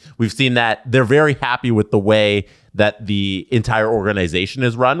 because we've seen that they're very happy with the way that the entire organization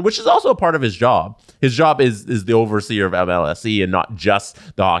is run, which is also a part of his job. His job is the overseer of MLSE and not just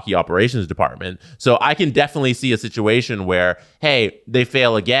the hockey operations department. So I can definitely see a situation where, hey, they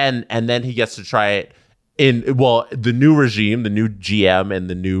fail again, and then he gets to try it the new regime, the new GM, and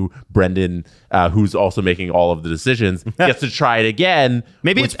the new Brendan, who's also making all of the decisions, gets to try it again.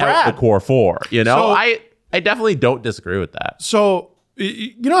 Maybe it's without Brad. the core four. You know, So- I definitely don't disagree with that. So,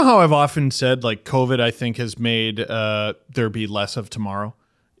 you know how I've often said, like, COVID, I think, has made there be less of tomorrow.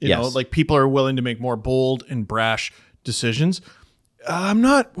 You know, Yes. like, people are willing to make more bold and brash decisions. I'm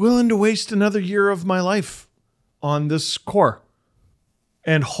not willing to waste another year of my life on this core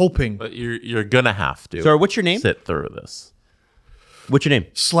and hoping. But you're gonna have to. Sorry, what's your name? Sit through this. What's your name?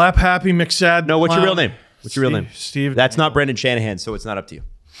 Slap happy McSad. No, what's your real clown. name? What's your real name? Steve. That's not Brendan Shanahan, so it's not up to you.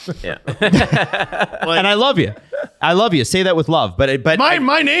 Yeah. And I love you. I love you. Say that with love. But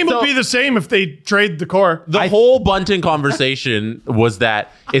my name will be the same if they trade the core. The whole Bunting conversation was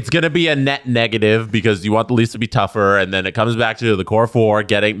that it's going to be a net negative because you want the Leafs to be tougher, and then it comes back to the core four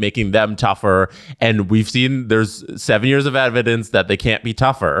making them tougher. And we've seen there's 7 years of evidence that they can't be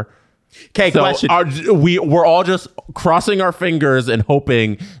tougher. okay, So question. we're all just crossing our fingers and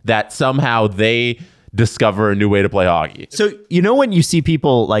hoping that somehow they discover a new way to play hockey. So you know when you see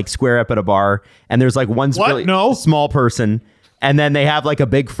people like square up at a bar and there's like one What? really No. small person and then they have like a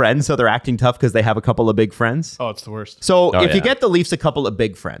big friend, so they're acting tough because they have a couple of big friends. Oh, it's the worst. So if you yeah. get the Leafs a couple of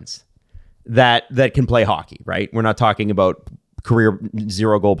big friends that can play hockey, right? We're not talking about career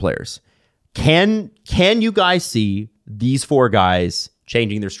 0-goal players. Can you guys see these four guys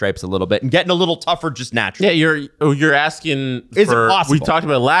changing their stripes a little bit and getting a little tougher just naturally? Yeah, you're asking Is it for. possible? We talked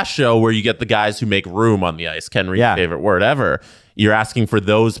about it last show where you get the guys who make room on the ice. Kenry's Yeah. favorite word ever. You're asking for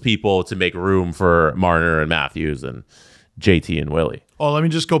those people to make room for Marner and Matthews and JT and Willie. Oh, let me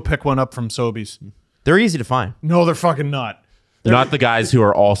just go pick one up from Sobeys. They're easy to find. No, they're fucking not. Not the guys who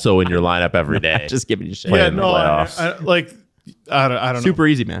are also in your lineup every day. Just giving you shit. Play Yeah, in the no, playoffs. I don't know. Super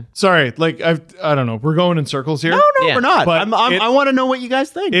easy, man. Sorry, like I don't know. We're going in circles here. No, Yeah. we're not. But I want to know what you guys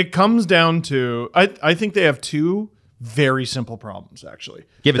think. It comes down to I think they have two very simple problems, actually.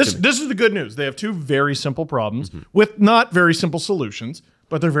 Give it this, to me. This is the good news. They have two very simple problems with not very simple solutions,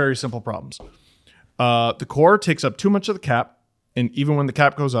 but they're very simple problems. The core takes up too much of the cap, and even when the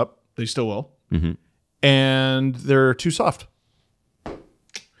cap goes up, they still will. And they're too soft.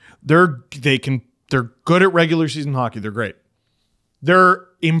 They're good at regular season hockey. They're great. They're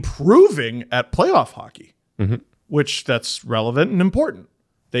improving at playoff hockey, which that's relevant and important.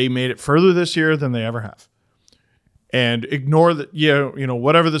 They made it further this year than they ever have. And ignore that, you know,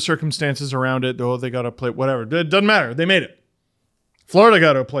 whatever the circumstances around it. Oh, they got to play whatever. It doesn't matter. They made it. Florida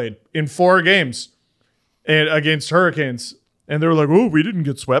got to have played in 4 games and against Hurricanes, and they were like, "Oh, we didn't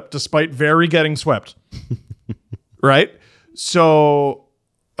get swept," despite very getting swept. Right? So,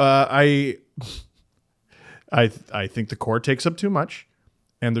 I think the core takes up too much,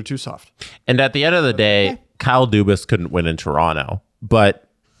 and they're too soft. And at the end of the day, Kyle Dubas couldn't win in Toronto, but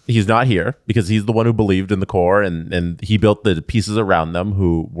he's not here because he's the one who believed in the core and he built the pieces around them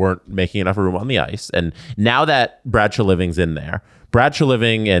who weren't making enough room on the ice. And now that Brad Treliving's in there, Brad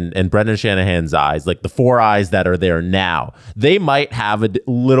Treliving and Brendan Shanahan's eyes, like the 4 eyes that are there now, they might have a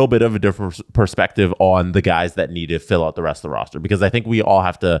little bit of a different perspective on the guys that need to fill out the rest of the roster, because I think we all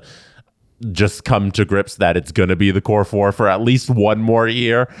have to just come to grips that it's going to be the core four for at least one more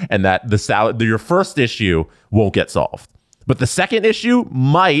year, and that your first issue won't get solved. But the second issue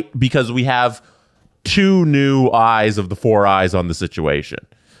might, because we have 2 new eyes of the 4 eyes on the situation.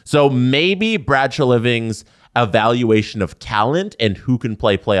 So maybe Brad Treliving's evaluation of talent and who can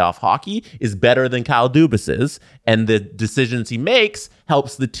play playoff hockey is better than Kyle Dubas's, and the decisions he makes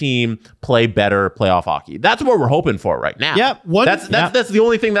helps the team play better playoff hockey. That's what we're hoping for right now. Yeah, that's the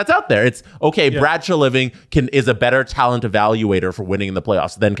only thing that's out there. It's okay. Brad Treliving is a better talent evaluator for winning in the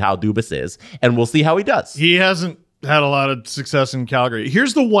playoffs than Kyle Dubas is, and we'll see how he does. He hasn't had a lot of success in Calgary.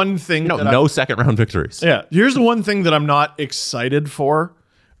 Here's the one thing. No second round victories. Yeah. Here's the one thing that I'm not excited for,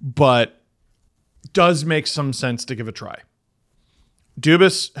 but does make some sense to give a try.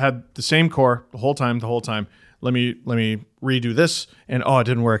 Dubas had the same core the whole time. Let me redo this, and oh, it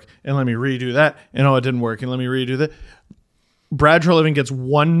didn't work. And let me redo that, and oh, it didn't work. And let me redo that. Brad Treliving gets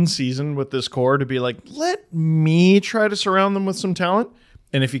 1 season with this core to be like, let me try to surround them with some talent.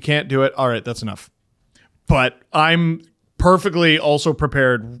 And if you can't do it, all right, that's enough. But I'm perfectly also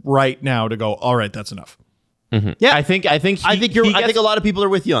prepared right now to go, all right, that's enough. Yeah, I think I think I think a lot of people are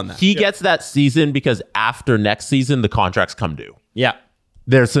with you on that. he gets that season because after next season the contracts come due. Yeah.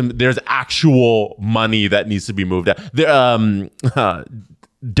 There's actual money that needs to be moved out.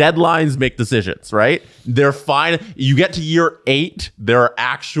 Deadlines make decisions, right? They're fine. You get to year 8, there are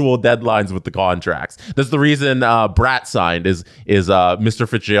actual deadlines with the contracts. That's the reason Bratt signed is Mr.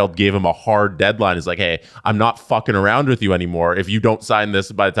 Fitzgerald gave him a hard deadline. It's like, hey, I'm not fucking around with you anymore. If you don't sign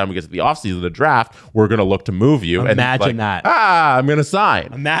this by the time we get to the offseason, the draft, we're going to look to move you. Imagine that. I'm going to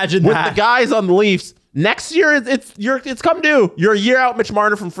sign. Imagine with that. the guys on the Leafs. Next year, it's come due. You're a year out, Mitch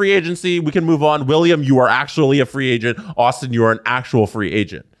Marner, from free agency. We can move on. William, you are actually a free agent. Austin, you are an actual free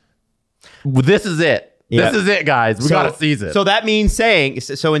agent. This is it. Yeah. This is it, guys. We got a season. So that means in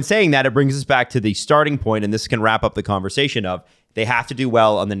saying that, it brings us back to the starting point, and this can wrap up the conversation of they have to do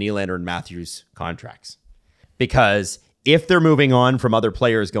well on the Nylander and Matthews contracts. Because if they're moving on from other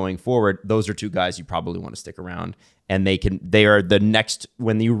players going forward, those are two guys you probably want to stick around. And they are the next,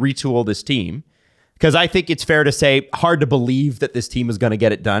 when you retool this team, because I think it's fair to say, hard to believe that this team is going to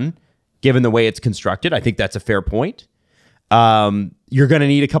get it done, given the way it's constructed. I think that's a fair point. You're going to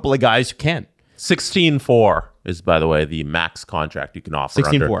need a couple of guys who can. 16.4 is, by the way, the max contract you can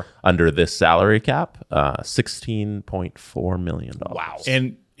offer under this salary cap. $16.4 million. Wow.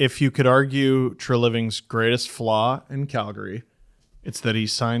 And if you could argue Treliving's greatest flaw in Calgary, it's that he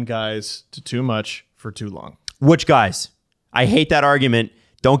signed guys to too much for too long. Which guys? I hate that argument.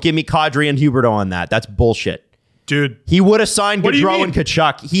 Don't give me Kadri and Huberdeau on that. That's bullshit. Dude. He would have signed What do you Gaudreau mean? and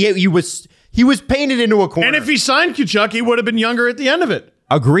Kachuk. He was painted into a corner. And if he signed Kachuk, he would have been younger at the end of it.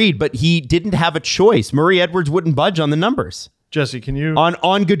 Agreed, but he didn't have a choice. Murray Edwards wouldn't budge on the numbers. Jesse, can you On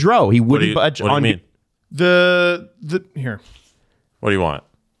Gaudreau, he wouldn't budge What do you on mean? the here. What do you want?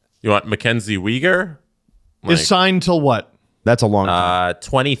 You want Mackenzie Weegar? Is signed till what? That's a long time.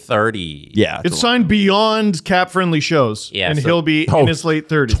 2030. Yeah. It's signed beyond cap-friendly shows. Yeah, and so- he'll be in his late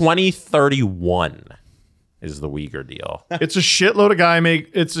 30s. 2031 is the Weegar deal. It's a shitload of guys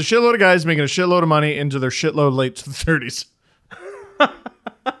making a shitload of money into their shitload late 30s.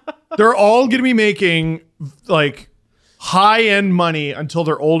 They're all going to be making like high-end money until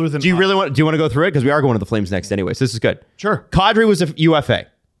they're older than Do you want to go through it? Because we are going to the Flames next anyways. This is good. Sure. Kadri was a UFA.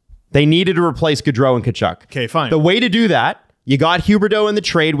 They needed to replace Gaudreau and Kachuk. Okay, fine. The way to do that, you got Huberdeau in the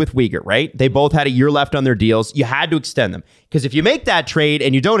trade with Weegar, right? They both had a year left on their deals. You had to extend them. Because if you make that trade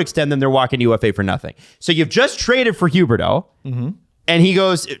and you don't extend them, they're walking UFA for nothing. So you've just traded for Huberdeau. Mm-hmm. And he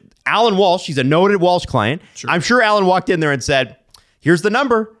goes, Alan Walsh, he's a noted Walsh client. Sure. I'm sure Alan walked in there and said, here's the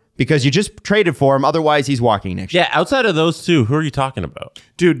number. Because you just traded for him. Otherwise, he's walking next year. Yeah, outside of those two, who are you talking about?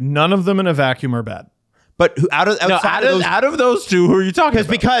 Dude, none of them in a vacuum are bad. But out of those two, who are you talking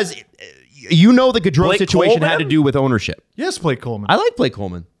about? Because you know the Gaudreau Blake situation Coleman? had to do with ownership. Yes, Blake Coleman. I like Blake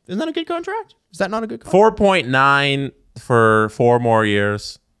Coleman. Isn't that a good contract? Is that not a good contract? 4.9 for 4 more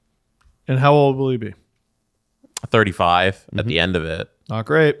years. And how old will he be? 35 at the end of it. Not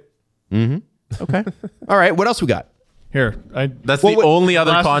great. Okay. All right. What else we got? Here, That's the only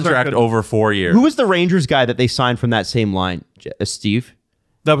other glasses aren't contract good. over 4 years. Who was the Rangers guy that they signed from that same line? Steve?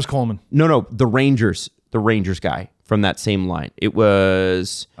 that was Coleman. No, the Rangers guy from that same line. It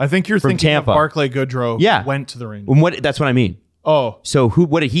was I think you're from thinking Tampa. of Barclay Goodrow. Yeah. Who went to the Rangers. That's what I mean. Oh, So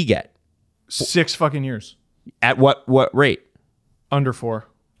what did he get? 6 fucking years. At what rate? Under 4.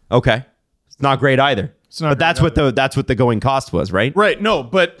 Okay. It's not great either. It's not But great that's what the going cost was, right? Right. No,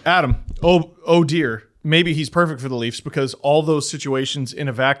 but Adam, oh dear. Maybe he's perfect for the Leafs because all those situations in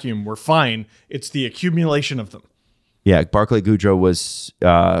a vacuum were fine. It's the accumulation of them. Yeah, Barclay Goodrow was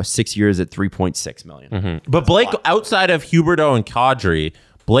 6 years at $3.6 million. But Blake, outside of Huberdeau and Kadri,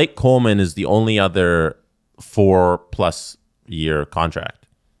 Blake Coleman is the only other 4+ year contract.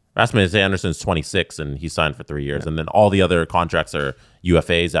 Rasmus Anderson's 26 and he signed for 3 years. And then all the other contracts are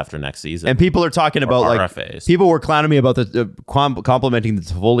UFAs after next season. And people are talking about like RFAs. people were clowning me about the complimenting the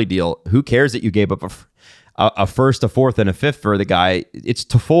Toffoli deal. Who cares that you gave up a first, a fourth, and a fifth for the guy? It's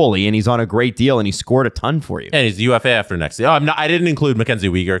Toffoli, and he's on a great deal, and he scored a ton for you. And he's UFA after next year. I didn't include Mackenzie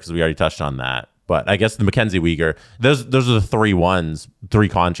Weegar because we already touched on that. But I guess the Mackenzie Weegar, those are the 3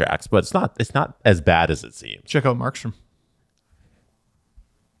 contracts. But it's not as bad as it seems. Check out Markstrom.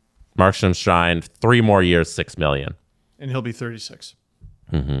 Markstrom signed 3 more years, $6 million. And he'll be 36.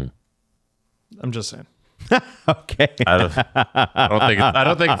 I'm just saying. Okay. I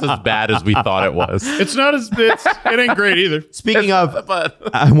don't think it's as bad as we thought it was. It's not as it ain't great either. Speaking of, But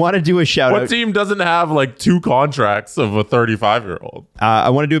I want to do a shout what out. team doesn't have like 2 contracts of a 35-year-old? I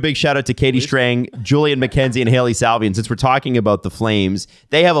want to do a big shout out to Katie Strang, Julian McKenzie, and Haley Salvian. Since we're talking about the Flames,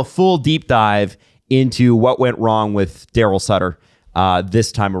 they have a full deep dive into what went wrong with Daryl Sutter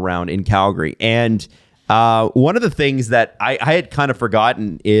this time around in Calgary. And One of the things that I had kind of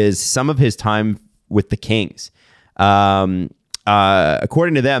forgotten is some of his time with the Kings.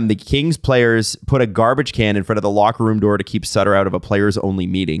 According to them, the Kings players put a garbage can in front of the locker room door to keep Sutter out of a players-only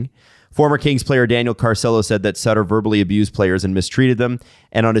meeting. Former Kings player Daniel Carcillo said that Sutter verbally abused players and mistreated them.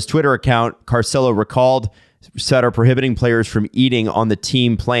 And on his Twitter account, Carcillo recalled Sutter prohibiting players from eating on the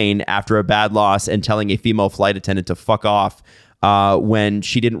team plane after a bad loss and telling a female flight attendant to fuck off when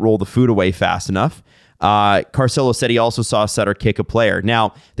she didn't roll the food away fast enough. Carcillo said he also saw Sutter kick a player.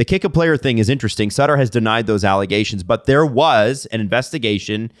 Now, the kick a player thing is interesting. Sutter has denied those allegations, but there was an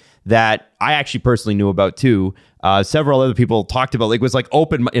investigation that I actually personally knew about too. Several other people talked about, it was like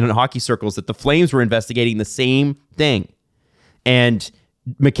open in hockey circles that the Flames were investigating the same thing. And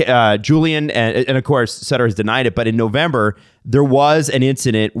Julian and of course Sutter has denied it, but in November there was an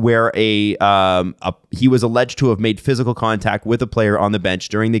incident where he was alleged to have made physical contact with a player on the bench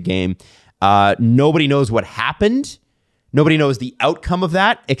during the game. Nobody knows what happened. Nobody knows the outcome of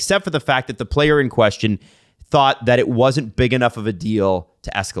that, except for the fact that the player in question thought that it wasn't big enough of a deal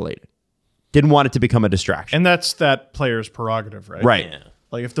to escalate it. Didn't want it to become a distraction. And that's that player's prerogative, right? Right. Yeah.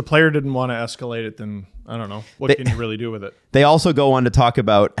 Like if the player didn't want to escalate it, then I don't know. What can you really do with it? They also go on to talk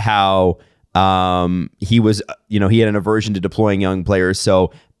about how he was, he had an aversion to deploying young players.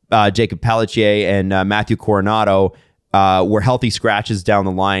 So Jacob Pelletier and Matthew Coronado were healthy scratches down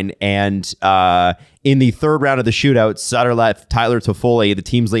the line. And in the third round of the shootout, Sutter left Tyler Toffoli, the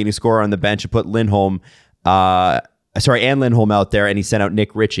team's leading scorer, on the bench, and put Lindholm out there, and he sent out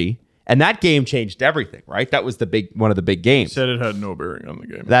Nick Ritchie. And that game changed everything, right? That was one of the big games. Said it had no bearing on the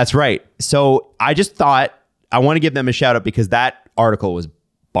game. That's right. So I just thought I want to give them a shout out because that article was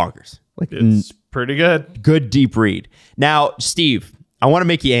bonkers. Like It's pretty good. good deep read. Now, Steve, I want to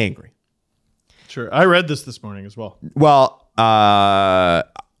make you angry. Sure. I read this morning as well. Well,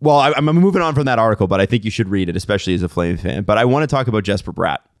 I'm moving on from that article, but I think you should read it, especially as a Flames fan. But I want to talk about Jesper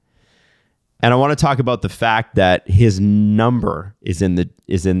Bratt. And I want to talk about the fact that his number is in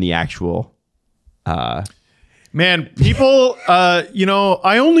the actual. Man, people,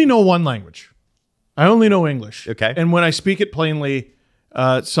 I only know one language. I only know English. Okay. And when I speak it plainly,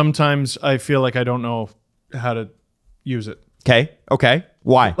 sometimes I feel like I don't know how to use it. Okay.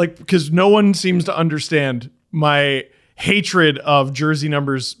 Why? Like, because no one seems to understand my hatred of jersey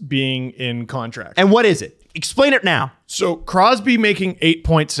numbers being in contract. And what is it? Explain it now. So Crosby making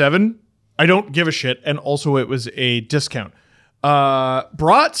 8.7, I don't give a shit. And also it was a discount.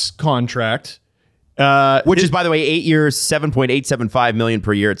 Bratt's contract, Which is, by the way, 8 years, $7.875 million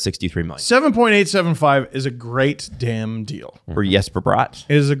per year at $63 million. 7.875 is a great damn deal. For Jesper Bratt.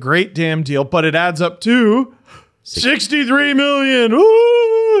 It is a great damn deal, but it adds up to 63 million.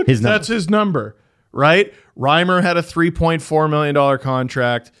 Ooh, His number. that's his number, right? Reimer had a $3.4 million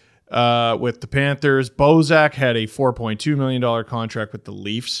contract with the Panthers. Bozak had a $4.2 million contract with the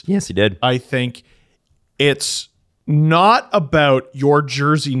Leafs. Yes, he did. I think it's not about your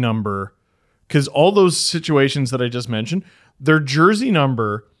jersey number, because all those situations that I just mentioned, their jersey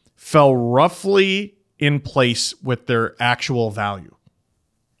number fell roughly in place with their actual value,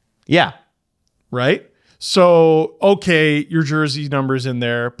 Yeah. right? So, okay, your jersey number's in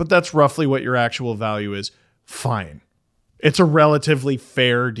there, but that's roughly what your actual value is. Fine. It's a relatively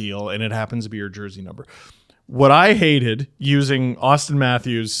fair deal, and it happens to be your jersey number. What I hated, using Austin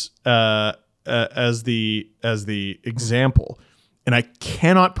Matthews as the example, and I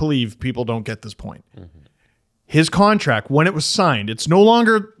cannot believe people don't get this point. His contract, when it was signed, it's no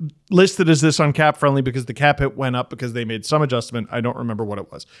longer listed as this on Cap Friendly because the cap hit went up because they made some adjustment. I don't remember what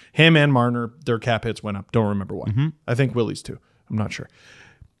it was. Him and Marner, their cap hits went up. Don't remember what. I think Willie's too. I'm not sure.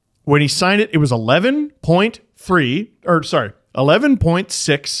 When he signed it, it was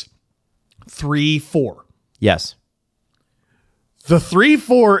 11.634. Yes. The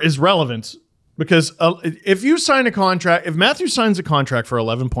 3.4 is relevant because if you sign a contract, if Matthew signs a contract for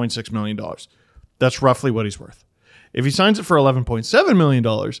 $11.6 million, that's roughly what he's worth. If he signs it for $11.7 million,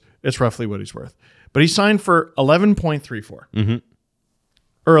 it's roughly what he's worth. But he signed for 11.34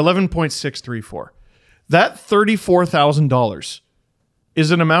 or 11.634. That $34,000 is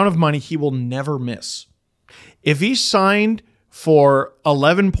an amount of money he will never miss. If he signed for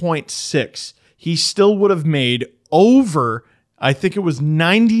 11.6, he still would have made over, I think it was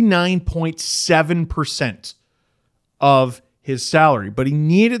 99.7% of his salary, but he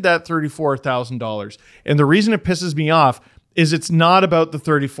needed that $34,000. And the reason it pisses me off is it's not about the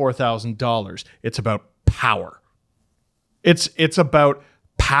 $34,000. It's about power. It's about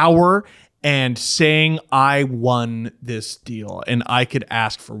power and saying I won this deal and I could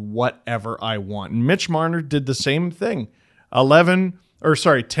ask for whatever I want. And Mitch Marner did the same thing. 11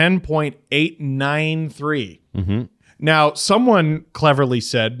 10.893. Now, someone cleverly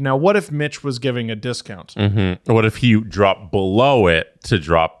said, now what if Mitch was giving a discount? What if he dropped below it to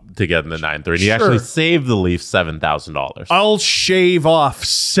get in the 9.3? And he actually saved the Leafs $7,000. I'll shave off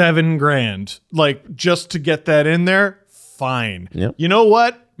 $7,000, like just to get that in there. Fine. Yep. You know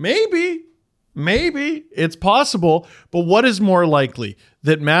what? Maybe it's possible. But what is more likely,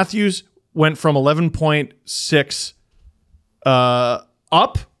 that Matthews went from 11.6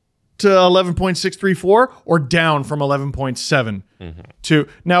 up to 11.634 or down from 11.7 to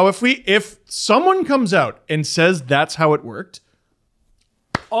now? If someone comes out and says that's how it worked,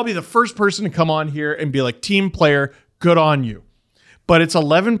 I'll be the first person to come on here and be like, team player, good on you. But it's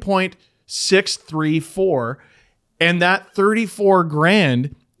 11.634, and that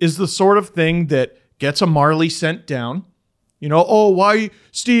 $34,000 is the sort of thing that gets a Marley sent down. You know,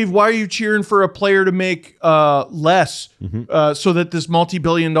 Steve, why are you cheering for a player to make less so that this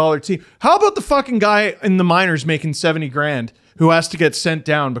multi-billion-dollar team? How about the fucking guy in the minors making $70,000 who has to get sent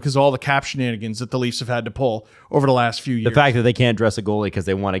down because of all the cap shenanigans that the Leafs have had to pull over the last few years? The fact that they can't dress a goalie because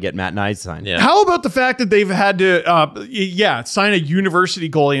they want to get Matt Nye signed. Yeah. How about the fact that they've had to, sign a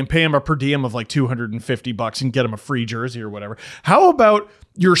university goalie and pay him a per diem of like $250 and get him a free jersey or whatever? How about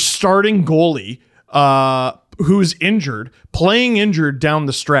your starting goalie who's playing injured down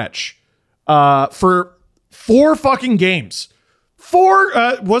the stretch for 4 fucking games?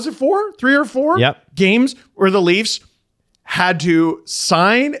 Was it 4? 3 or 4? Yep. Games where the Leafs had to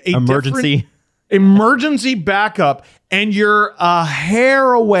sign a emergency backup, and you're a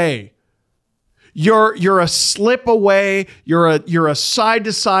hair away. You're a slip away. You're a side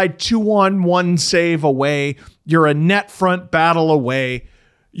to side 2-on-1 save away. You're a net front battle away.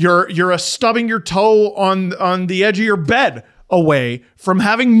 You're a stubbing your toe on the edge of your bed away from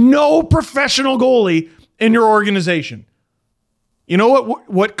having no professional goalie in your organization. You know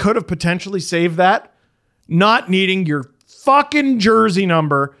what could have potentially saved that? Not needing your fucking jersey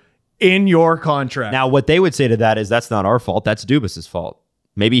number in your contract. Now, what they would say to that is that's not our fault. That's Dubas's fault.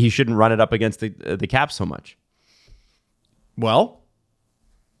 Maybe he shouldn't run it up against the cap so much. Well,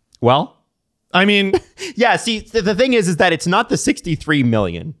 I mean, yeah. See, the thing is that it's not the $63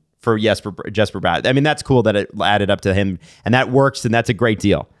 million for Jesper Bratt. I mean, that's cool that it added up to him, and that works, and that's a great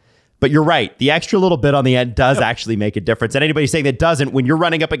deal. But you're right. The extra little bit on the end does actually make a difference. And anybody saying that doesn't, when you're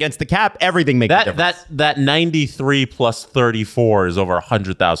running up against the cap, everything makes a difference. That 93 plus 34 is over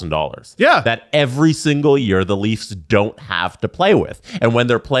 $100,000. Yeah. That every single year the Leafs don't have to play with. And when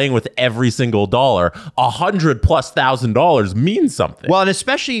they're playing with every single dollar, $100,000+ means something. Well, and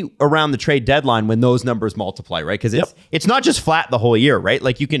especially around the trade deadline when those numbers multiply, right? Because it's not just flat the whole year, right?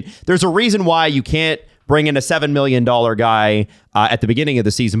 Like there's a reason why you can't bring in a $7 million guy at the beginning of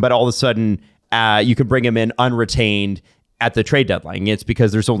the season, but all of a sudden you can bring him in unretained at the trade deadline. It's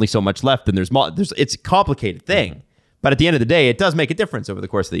because there's only so much left, and it's a complicated thing. But at the end of the day, it does make a difference over the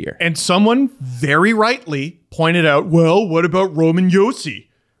course of the year. And someone very rightly pointed out, well, what about Roman Josi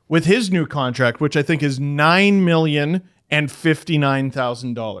with his new contract, which I think is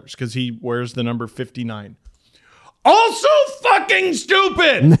 $9,059,000 because he wears the number 59. Also fucking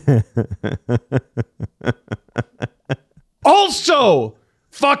stupid. Also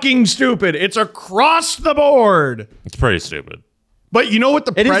fucking stupid. It's across the board. It's pretty stupid. But you know what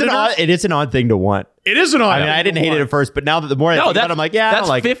the Predators... It is an odd thing to want. It is an odd thing. I mean, I didn't hate it at first, but now that the more I think about it, I'm like, yeah, I don't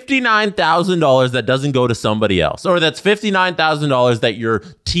like it. That's $59,000 that doesn't go to somebody else. Or that's $59,000 that your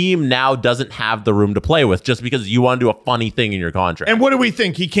team now doesn't have the room to play with just because you want to do a funny thing in your contract. And what do we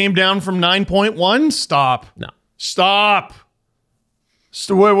think? He came down from 9.1? Stop. No. Stop.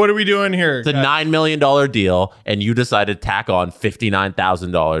 So what are we doing here? It's a $9 million deal, and you decided to tack on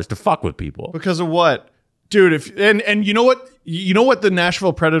 $59,000 to fuck with people. Because of what? Dude, and you know what? You know what the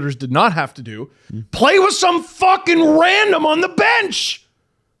Nashville Predators did not have to do? Play with some fucking random on the bench.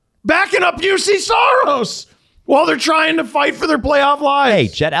 Backing up UC Saros while they're trying to fight for their playoff lives. Hey,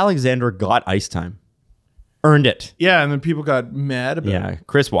 Jet Alexander got ice time. Earned it. Yeah, and then people got mad about it. Yeah,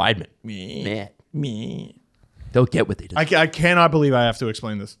 Chris Weidman. Me. They'll get what they do. I cannot believe I have to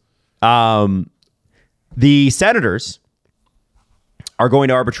explain this. The Senators are going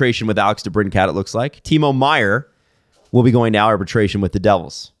to arbitration with Alex DeBrincat, it looks like. Timo Meier will be going to arbitration with the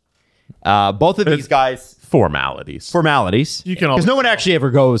Devils. Both of these guys... Formalities. You can because no one actually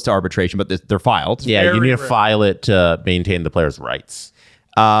ever goes to arbitration, but they're filed. Yeah, you Very need to file it to maintain the player's rights.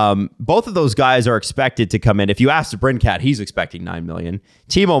 Both of those guys are expected to come in. If you ask DeBrincat, he's expecting $9 million.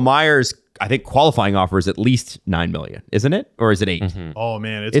 Timo Meier's, I think, qualifying offer is at least $9 million, isn't it? Or is it $8? Mm-hmm. Oh,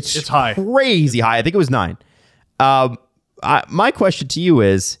 man, it's high. Crazy high. I think it was $9. My question to you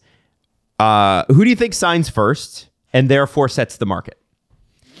is, who do you think signs first and therefore sets the market?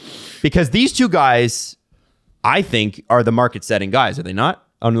 Because these two guys, I think, are the market-setting guys. Are they not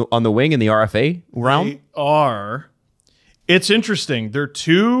on the wing in the RFA round? They are. It's interesting. They're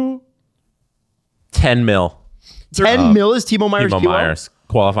two. 10 mil. 10 mil is Timo Meyer's Timo QO? Myers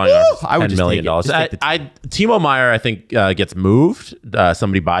qualifying odds. I would $10 just million. take it. Just take the Timo Meyer, I think, gets moved.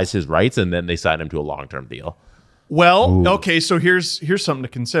 Somebody buys his rights, and then they sign him to a long-term deal. Well, okay, so here's something to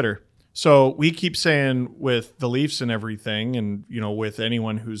consider. So we keep saying with the Leafs and everything, and with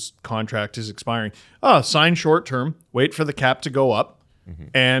anyone whose contract is expiring, sign short term, wait for the cap to go up,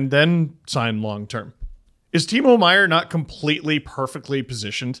 and then sign long term. Is Timo Meier not completely perfectly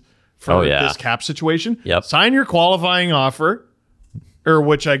positioned for this cap situation? Yep. Sign your qualifying offer, or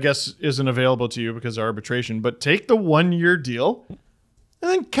which I guess isn't available to you because of arbitration, but take the 1-year deal and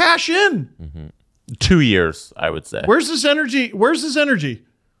then cash in. 2 years, I would say. Where's this energy?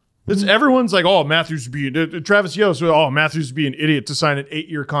 It's everyone's like, oh, Matthews would be Travis Yost. Oh, Matthews would be an idiot to sign an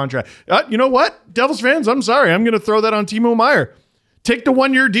 8-year contract. You know what, Devils fans? I'm sorry. I'm going to throw that on Timo Meier. Take the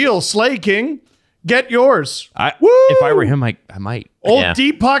 1-year deal, Slay King. Get yours. If I were him, I might. Old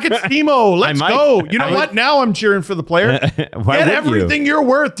deep pockets, Timo. Let's might. go. You know what? Now I'm cheering for the player. Get wouldn't you? everything you're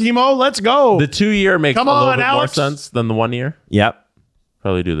worth, Timo. Let's go. The 2 year makes Come a little on, bit Alex. more sense than the 1 year. Yep.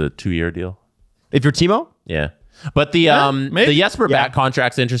 Probably do the 2-year deal. If you're Timo? Yeah. But the maybe. Jesper Back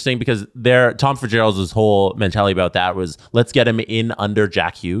contract's interesting because Tom Fitzgerald's whole mentality about that was let's get him in under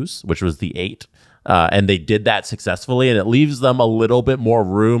Jack Hughes, which was the 8. And they did that successfully, and it leaves them a little bit more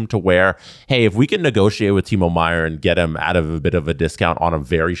room to where, hey, if we can negotiate with Timo Meier and get him out of a bit of a discount on a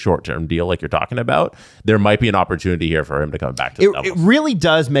very short-term deal like you're talking about, there might be an opportunity here for him to come back to the It really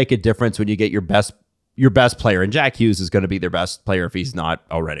does make a difference when you get your best player, and Jack Hughes is going to be their best player if he's not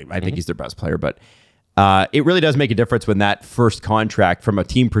already. I think he's their best player, but it really does make a difference when that first contract from a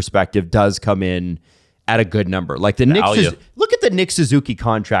team perspective does come in at a good number. Like the Nick, look at the Nick Suzuki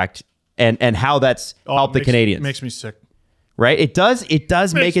contract and how that's helped the Canadians. Makes me sick. Right? It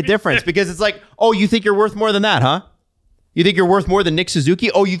does make a difference because it's like, oh, you think you're worth more than that, huh? You think you're worth more than Nick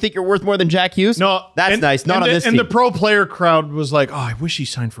Suzuki? Oh, you think you're worth more than Jack Hughes? No, that's nice. Not on this team. And the pro player crowd was like, "Oh, I wish he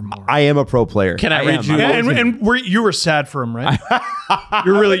signed for more." I am a pro player. Can I read you? You were sad for him, right?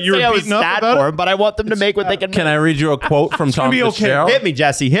 you were I was beaten up sad about for it? him, but I want them to make what they can. Can I read you a quote from Tom be okay. Fitzgerald? Hit me,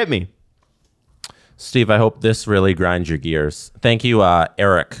 Jesse. Hit me. Steve, I hope this really grinds your gears. Thank you,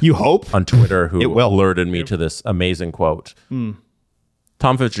 Eric. You hope? On Twitter, who It will. alerted me to this amazing quote.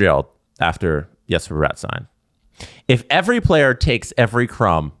 Tom Fitzgerald, after Jesper Bratt signed. If every player takes every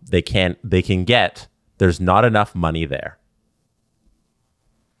crumb they can get, there's not enough money there.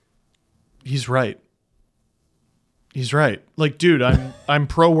 He's right. He's right. Like, dude, I'm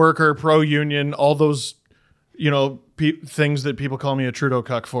pro worker, pro union, all those, things that people call me a Trudeau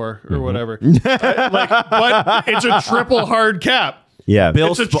cuck for or whatever. But it's a triple hard cap. Yeah.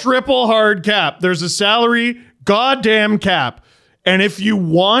 It's a triple hard cap. There's a salary goddamn cap. And if you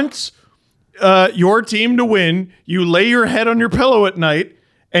want your team to win, you lay your head on your pillow at night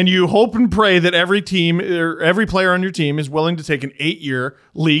and you hope and pray that every team or every player on your team is willing to take an 8-year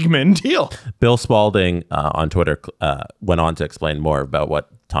league min deal. Bill Spalding on Twitter went on to explain more about what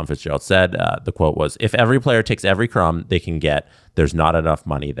Tom Fitzgerald said. The quote was, if every player takes every crumb they can get, there's not enough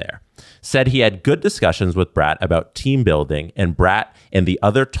money there. Said he had good discussions with Bratt about team building, and Bratt and the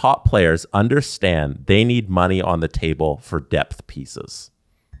other top players understand they need money on the table for depth pieces.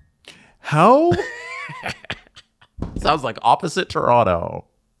 How? Sounds like opposite Toronto.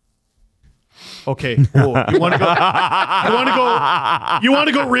 Okay, cool. You want to go? You want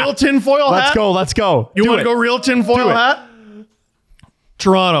to go real tinfoil hat? Let's go. You want to go real tinfoil hat?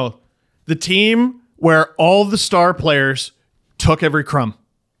 Toronto, the team where all the star players took every crumb.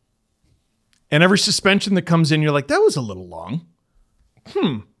 And every suspension that comes in, you're like, that was a little long.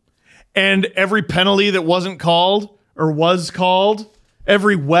 And every penalty that wasn't called or was called,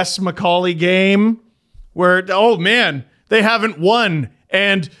 every Wes McCauley game where, oh man, they haven't won.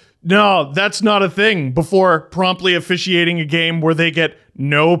 And no, that's not a thing before promptly officiating a game where they get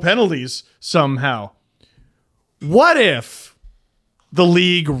no penalties somehow. What if the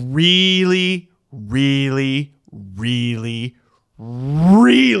league really, really, really,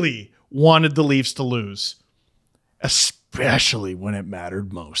 really wanted the Leafs to lose? Especially when it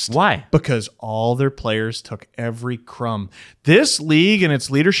mattered most. Why? Because all their players took every crumb. This league and its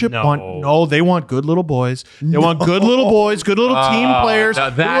leadership they want good little boys. They want good little boys, good little team players who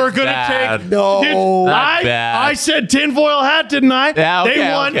are going to take. I said tinfoil hat, didn't I? Yeah,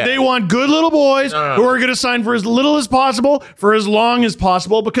 They want good little boys who are going to sign for as little as possible, for as long as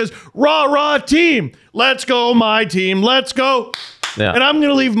possible, because rah, team. Let's go, my team. Let's go. Yeah. And I'm going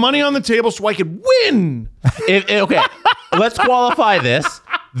to leave money on the table so I could win. Okay, let's qualify this.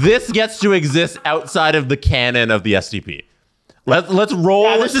 This gets to exist outside of the canon of the STP. Let's roll.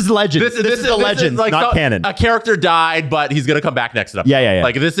 Yeah, this is legend. This is the legend, not canon. A character died, but he's gonna come back next episode. Yeah.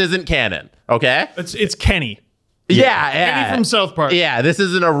 Like this isn't canon. Okay. It's Kenny. Yeah. Kenny from South Park. Yeah, this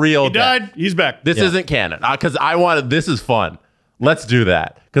isn't a real. He died. He's back. This isn't canon because I wanted. This is fun. Let's do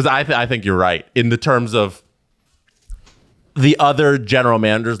that because I think you're right in the terms of the other general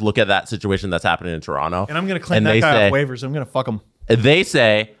managers look at that situation that's happening in Toronto, And I'm going to claim that guy off waivers. I'm going to fuck him. they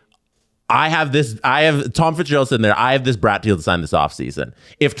say, I have Tom Fitzgerald sitting there. I have this brat deal to sign this offseason.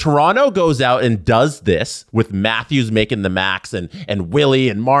 If Toronto goes out and does this with Matthews making the max and Willie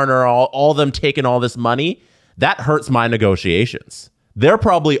and Marner, all them taking all this money, that hurts my negotiations. They're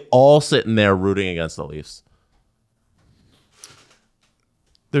probably all sitting there rooting against the Leafs.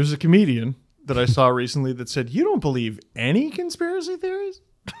 There's a comedian that I saw recently that said, "You don't believe any conspiracy theories?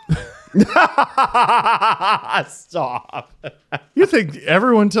 Stop. You think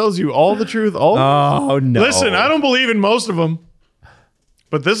everyone tells you all the truth? Oh, no. Listen, I don't believe in most of them,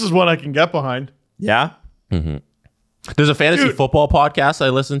 but this is one I can get behind." Yeah? There's a fantasy football podcast I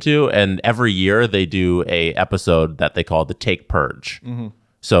listen to, and every year they do a episode that they call the Take Purge.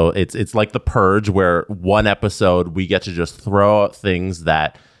 So it's like the Purge, where one episode we get to just throw out things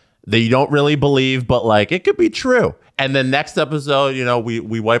that you don't really believe, but like it could be true. And then next episode,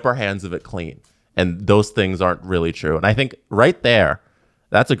 we wipe our hands of it clean, and those things aren't really true. And I think right there,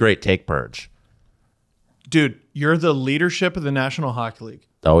 that's a great Take Purge. Dude, you're the leadership of the National Hockey League.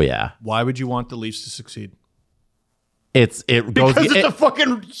 Oh yeah, Why would you want the Leafs to succeed? it goes Because it's a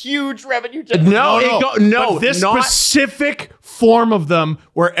fucking huge revenue generator. But this specific form of them,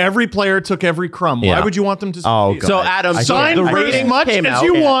 where every player took every crumb. Yeah. Why would you want them to succeed? Oh, God. So Adam, Sign the for as ratings much came as out.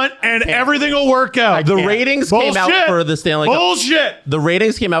 you want, and everything will work out. The ratings came out Bullshit. for the Stanley Cup. Bullshit. The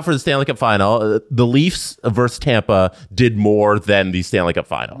ratings came out for the Stanley Cup final. The Leafs versus Tampa did more than the Stanley Cup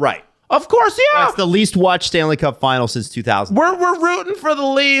final. Right. Of course, yeah. That's the least watched Stanley Cup final since 2000. We're rooting for the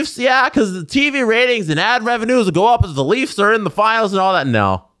Leafs, yeah, because the TV ratings and ad revenues will go up as the Leafs are in the finals and all that.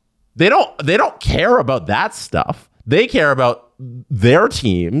 No, they don't care about that stuff. They care about their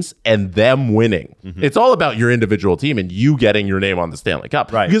teams and them winning. It's all about your individual team and you getting your name on the Stanley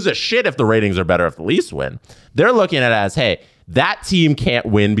Cup. Right. Gives a shit if the ratings are better if the Leafs win. They're looking at it as, hey, that team can't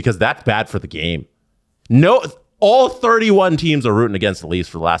win because that's bad for the game. No. All 31 teams are rooting against the Leafs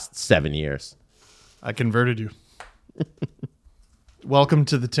for the last 7 years. I converted you. Welcome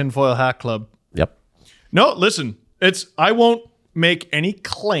to the Tinfoil Hat Club. Yep. No, listen. I won't make any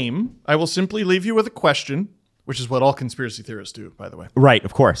claim. I will simply leave you with a question, which is what all conspiracy theorists do, by the way. Right,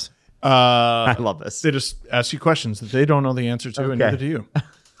 of course. I love this. They just ask you questions that they don't know the answer to, and neither do you.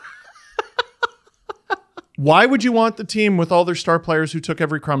 Why would you want the team with all their star players who took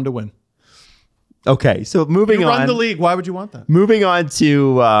every crumb to win? Okay, so moving You on. run the league. Why would you want that? Moving on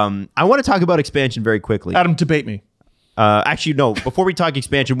to, I want to talk about expansion very quickly. Adam, debate me. Actually, no. Before we talk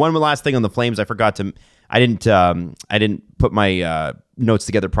expansion, one last thing on the Flames. I didn't put my notes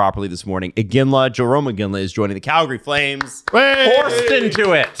together properly this morning. Jarome Iginla is joining the Calgary Flames. Forced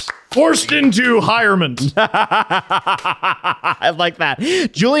into it. Forced into hirement. I like that.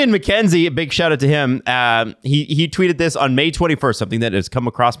 Julian McKenzie, a big shout out to him. He tweeted this on May 21st, something that has come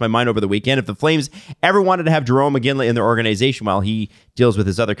across my mind over the weekend. If the Flames ever wanted to have Jarome Iginla in their organization while he deals with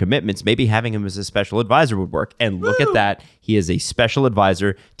his other commitments, maybe having him as a special advisor would work. And look at that. He is a special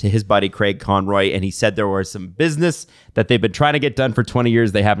advisor to his buddy Craig Conroy. And he said there was some business that they've been trying to get done for 20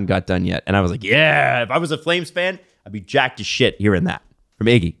 years they haven't got done yet. And I was like, yeah, if I was a Flames fan, I'd be jacked as shit hearing that from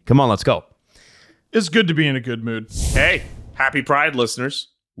Iggy. Come on, let's go. It's good to be in a good mood. Hey, happy Pride, listeners.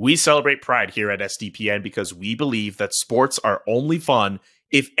 We celebrate Pride here at SDPN because we believe that sports are only fun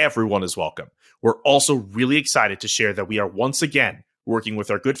if everyone is welcome. We're also really excited to share that we are once again working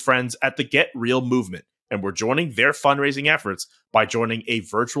with our good friends at the Get Real movement, and we're joining their fundraising efforts by joining a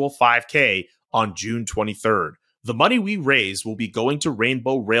virtual 5K on June 23rd. The money we raise will be going to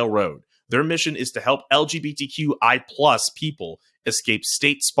Rainbow Railroad. Their mission is to help LGBTQI+ people escape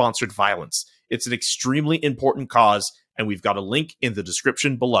state-sponsored violence. It's an extremely important cause, and we've got a link in the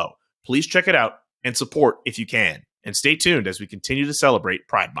description below. Please check it out and support if you can. And stay tuned as we continue to celebrate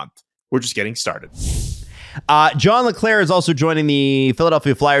Pride Month. We're just getting started. John LeClair is also joining the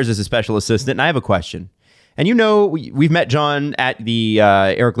Philadelphia Flyers as a special assistant, and I have a question. And we've met John at the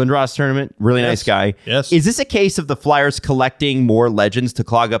Eric Lindros tournament. Really nice guy. Yes. Is this a case of the Flyers collecting more legends to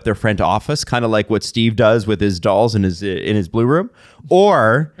clog up their front office, kind of like what Steve does with his dolls in his blue room?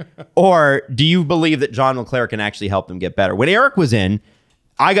 Or do you believe that John LeClair can actually help them get better? When Eric was in,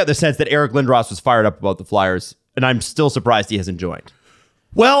 I got the sense that Eric Lindros was fired up about the Flyers and I'm still surprised he hasn't joined.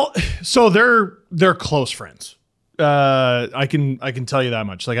 Well, so they're close friends. I can tell you that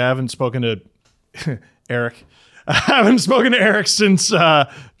much. Like I haven't spoken to Eric. I haven't spoken to Eric since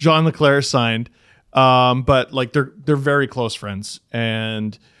John LeClair signed. But like they're very close friends.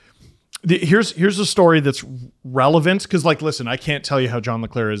 And here's a story that's relevant because like listen, I can't tell you how John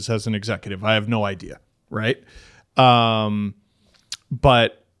LeClair is as an executive. I have no idea, right? But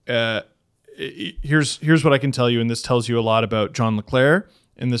here's what I can tell you, and this tells you a lot about John LeClair,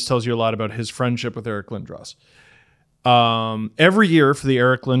 and this tells you a lot about his friendship with Eric Lindros. Every year for the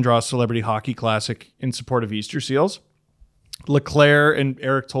Eric Lindros Celebrity Hockey Classic in support of Easter Seals, LeClair, and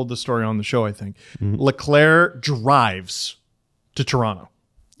Eric told the story on the show, I think, LeClair drives to Toronto.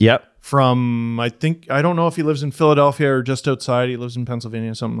 Yep. From, I don't know if he lives in Philadelphia or just outside. He lives in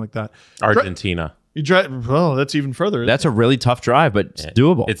Pennsylvania, something like that. Argentina. You drive, well, that's even further. That's a really tough drive, but it's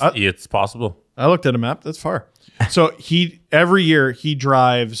doable. It's possible. I looked at a map. That's far. So every year he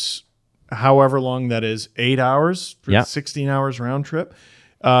drives however long that is, 8 hours, 16 hours round trip,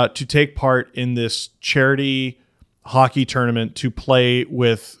 to take part in this charity hockey tournament to play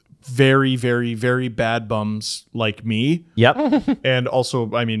with very, very, very bad bums like me. Yep. And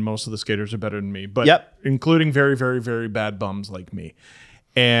also, I mean, most of the skaters are better than me, but including very, very, very bad bums like me.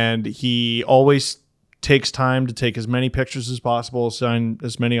 And he always takes time to take as many pictures as possible, sign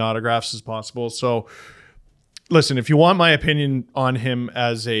as many autographs as possible. So listen, if you want my opinion on him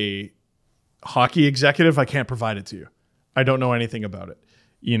as a hockey executive, I can't provide it to you. I don't know anything about it.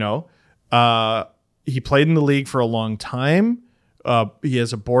 You know, he played in the league for a long time. He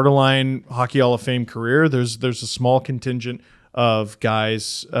has a borderline Hockey Hall of Fame career. There's a small contingent of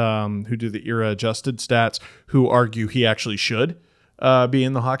guys who do the era adjusted stats who argue he actually should be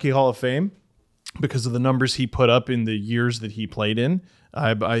in the Hockey Hall of Fame because of the numbers he put up in the years that he played in.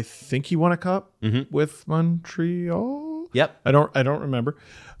 I think he won a cup with Montreal. Yep. I don't remember.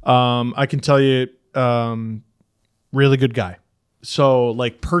 I can tell you, really good guy. So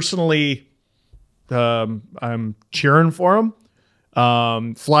like personally, I'm cheering for him.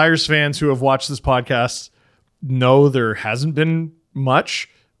 Flyers fans who have watched this podcast know there hasn't been much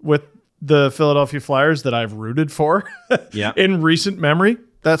with the Philadelphia Flyers that I've rooted for in recent memory.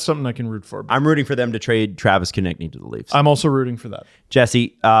 That's something I can root for. I'm rooting for them to trade Travis Konechny to the Leafs. I'm also rooting for that.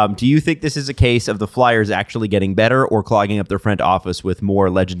 Jesse, do you think this is a case of the Flyers actually getting better or clogging up their front office with more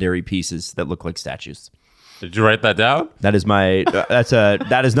legendary pieces that look like statues? Did you write that down? That is my.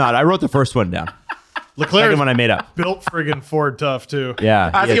 That is not. I wrote the first one down. LeClair's second one I made up. Built friggin' Ford tough too.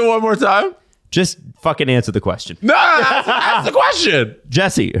 Yeah. Ask it one more time. Just fucking answer the question. No, ask the question.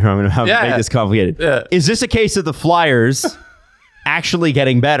 Jesse, I'm going to make this complicated. Yeah. Is this a case of the Flyers actually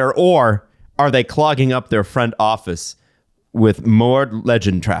getting better, or are they clogging up their front office with more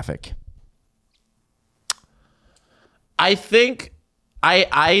legend traffic? I think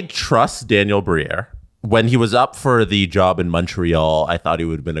I trust Daniel Briere. When he was up for the job in Montreal, I thought he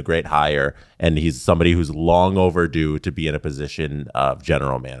would have been a great hire, and he's somebody who's long overdue to be in a position of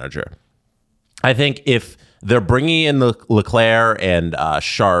general manager. I think if they're bringing in LeClair and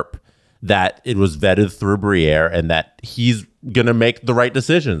Sharp, that it was vetted through Briere and that he's going to make the right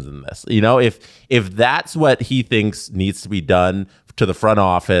decisions in this. You know, if that's what he thinks needs to be done to the front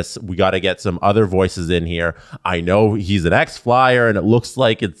office, we got to get some other voices in here. I know he's an ex-Flyer and it looks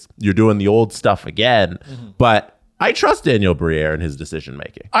like you're doing the old stuff again, but I trust Daniel Briere in his decision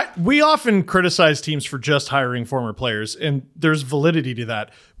making. We often criticize teams for just hiring former players, and there's validity to that.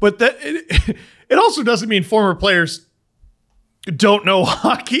 But that it also doesn't mean former players don't know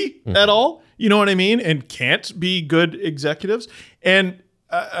hockey at all. You know what I mean? And can't be good executives. And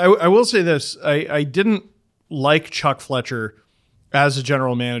I will say this. I didn't like Chuck Fletcher as a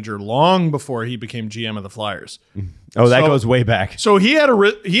general manager long before he became GM of the Flyers. Oh, that goes way back. So he had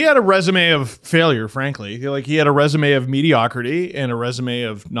a resume of failure, frankly. Like he had a resume of mediocrity and a resume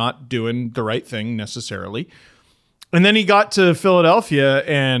of not doing the right thing necessarily. And then he got to Philadelphia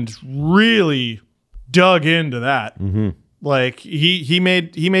and really dug into that. Like he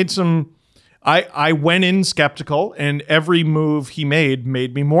made some. I went in skeptical, and every move he made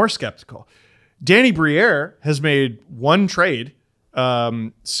me more skeptical. Danny Briere has made one trade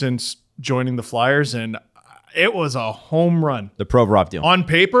since joining the Flyers, and it was a home run. The Provorov deal. On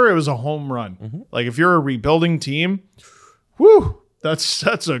paper, it was a home run. Like if you're a rebuilding team, whew,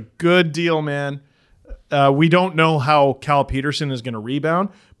 that's a good deal, man. We don't know how Cal Peterson is going to rebound,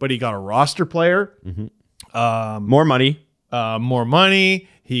 but he got a roster player. More money. More money.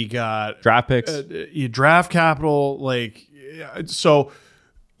 He got Draft picks. Draft capital. Like, so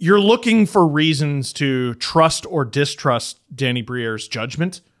you're looking for reasons to trust or distrust Danny Briere's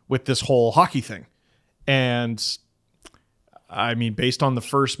judgment with this whole hockey thing. And I mean, based on the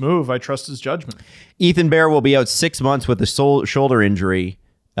first move, I trust his judgment. Ethan Bear will be out 6 months with a shoulder injury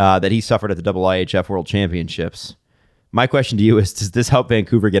that he suffered at the IIHF World Championships. My question to you is, does this help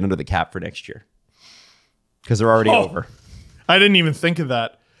Vancouver get under the cap for next year? Because they're already over. I didn't even think of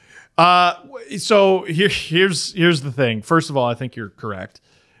that. So here's the thing. First of all, I think you're correct.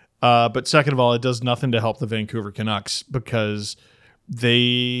 But second of all, it does nothing to help the Vancouver Canucks because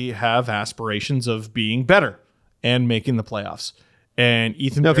they have aspirations of being better and making the playoffs. And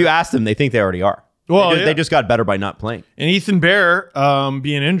Ethan No, if you ask them, they think they already are. Well, They just got better by not playing. And Ethan Bear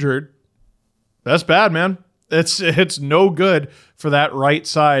being injured, that's bad, man. It's no good for that right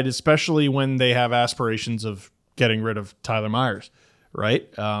side, especially when they have aspirations of getting rid of Tyler Myers, right?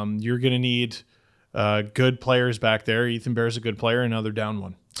 You're going to need good players back there. Ethan Bear's a good player, and now they're down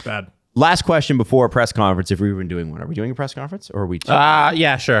one. It's bad. Last question before a press conference, if we've been doing one. Are we doing a press conference or are we?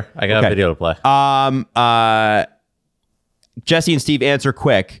 Yeah, sure. I got a video to play. Jesse and Steve, answer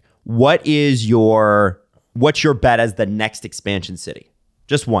quick. What's your bet as the next expansion city?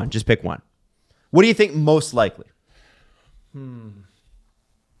 Just one. Just pick one. What do you think most likely?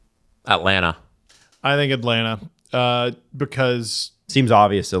 Atlanta. I think Atlanta because Seems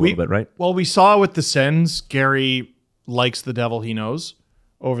obvious a little bit, right? Well, we saw with the Sens, Gary likes the devil he knows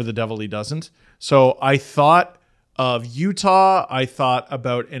over the devil he doesn't. So I thought of Utah. I thought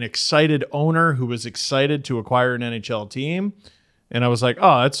about an excited owner who was excited to acquire an NHL team. And I was like,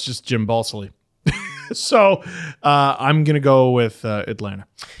 oh, that's just Jim Balsillie. So I'm going to go with Atlanta.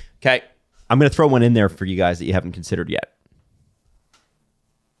 Okay. I'm going to throw one in there for you guys that you haven't considered yet.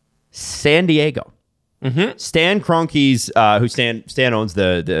 San Diego. Mm-hmm. Stan Kroenke's, who Stan owns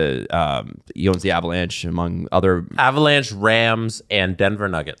he owns the Avalanche among other Avalanche, Rams, and Denver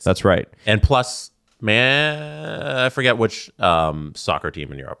Nuggets. That's right. And plus, I forget which soccer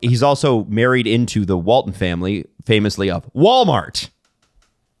team in Europe. He's also married into the Walton family, famously of Walmart.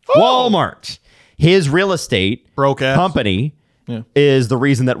 Oh! Walmart. His real estate Broke ass. company is the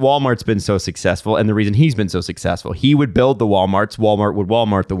reason that Walmart's been so successful and the reason he's been so successful. He would build the Walmarts, Walmart would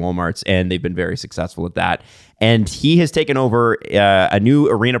Walmart the Walmarts, and they've been very successful at that. And he has taken over a new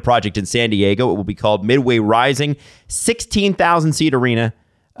arena project in San Diego. It will be called Midway Rising, 16,000 seat arena,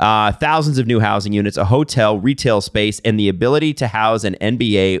 thousands of new housing units, a hotel, retail space, and the ability to house an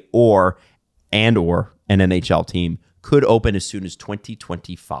NBA or an NHL team. Could open as soon as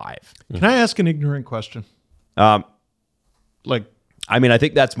 2025. Can I ask an ignorant question? I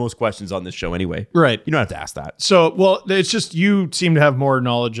think that's most questions on this show anyway. Right. You don't have to ask that. So, well, it's just you seem to have more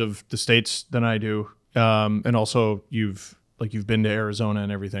knowledge of the States than I do. And also you've been to Arizona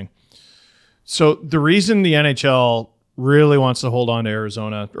and everything. So the reason the NHL really wants to hold on to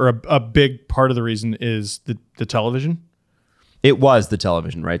Arizona, or a big part of the reason, is the television. It was the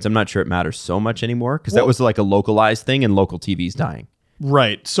television rights. I'm not sure it matters so much anymore because that was like a localized thing and local TV's dying.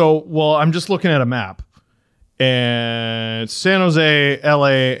 Right. So, well, I'm just looking at a map. And San Jose, LA,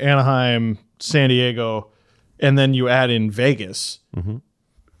 Anaheim, San Diego, and then you add in Vegas. Mm-hmm.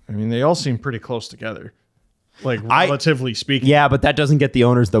 I mean, they all seem pretty close together, like relatively speaking. Yeah, but that doesn't get the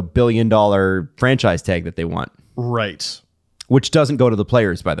owners the $1 billion franchise tag that they want. Right. Which doesn't go to the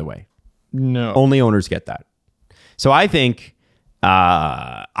players, by the way. No. Only owners get that. So I think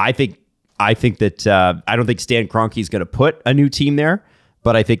that I don't think Stan Kroenke is going to put a new team there.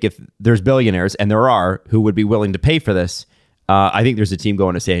 But I think if there's billionaires, and there are, who would be willing to pay for this, I think there's a team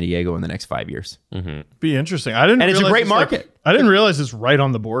going to San Diego in the next 5 years. Mm-hmm. Be interesting. I didn't. And it's a great market. I didn't realize it's right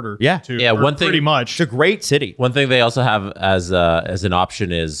on the border. Yeah, One thing, pretty much. It's a great city. One thing they also have as an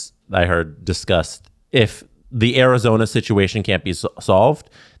option is, I heard discussed, if the Arizona situation can't be solved,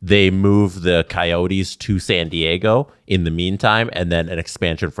 they move the Coyotes to San Diego in the meantime, and then an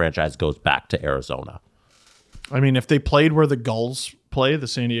expansion franchise goes back to Arizona. I mean, if they played where the Gulls play, the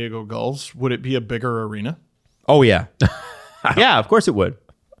San Diego Gulls, would it be a bigger arena? Oh, yeah. Yeah, of course it would.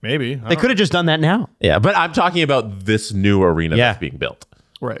 Maybe. They could have just done that now. Yeah, but I'm talking about this new arena that's being built.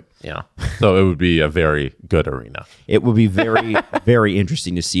 Right. Yeah. So it would be a very good arena. It will be very, very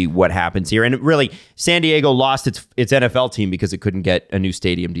interesting to see what happens here. And really, San Diego lost its NFL team because it couldn't get a new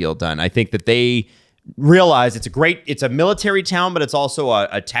stadium deal done. I think that they realize it's a military town, but it's also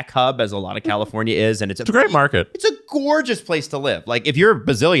a tech hub, as a lot of California is. And it's a great market. It's a gorgeous place to live. Like, if you're a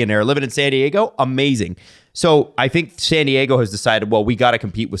bazillionaire living in San Diego, amazing. So I think San Diego has decided, well, we got to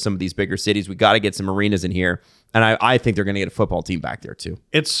compete with some of these bigger cities. We got to get some arenas in here. And I think they're going to get a football team back there too.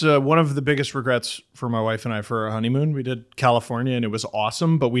 It's one of the biggest regrets for my wife and I for our honeymoon. We did California and it was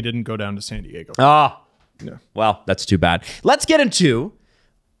awesome, but we didn't go down to San Diego. Ah, Yeah. Well, that's too bad. Let's get into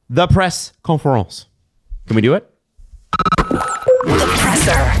the press conference. Can we do it? The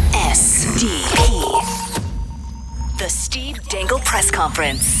Presser. SDP. Dangle press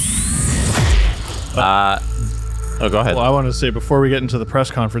conference. Oh, go ahead. Well, I want to say before we get into the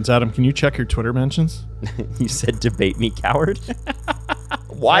press conference, Adam, can you check your Twitter mentions? You said debate me, coward.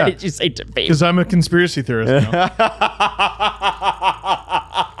 Why Yeah. did you say debate? Because I'm a conspiracy theorist now.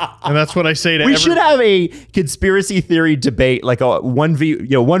 And that's what I say to We every... should have a conspiracy theory debate, like a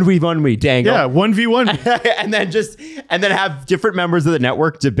 1v1 Dangle. Yeah, 1v1. and then have different members of the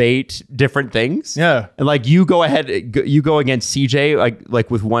network debate different things. Yeah. And like you go against CJ like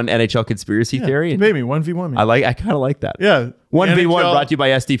with one NHL conspiracy theory. Debate me, 1v1 me. I kind of like that. Yeah. 1v1 The NHL brought to you by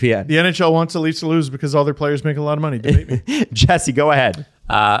SDPN. The NHL wants the Leafs to lose because all their players make a lot of money. Debate me. Jesse, go ahead.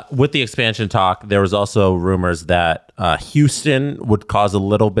 With the expansion talk, there was also rumors that Houston would cause a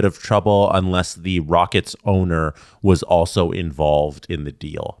little bit of trouble unless the Rockets owner was also involved in the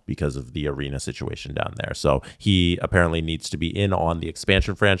deal because of the arena situation down there. So he apparently needs to be in on the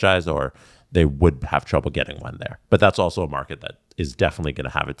expansion franchise, or they would have trouble getting one there. But that's also a market that is definitely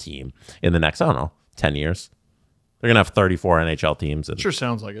going to have a team in the next, 10 years. They're going to have 34 NHL teams. And Sure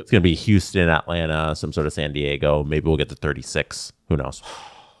sounds like it. it's going to be Houston, Atlanta, some sort of San Diego. Maybe we'll get to 36. Who knows?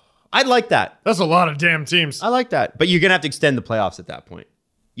 I'd like that. That's a lot of damn teams. I like that. But you're going to have to extend the playoffs at that point.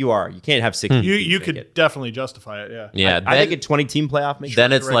 You are. You can't have 60 You teams make could it. definitely justify it, yeah. Yeah. I think a 20-team playoff makes then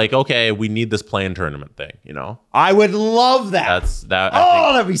sense. it's like, okay, we need this play-in tournament thing, you know? I would love that. That's that. Oh, I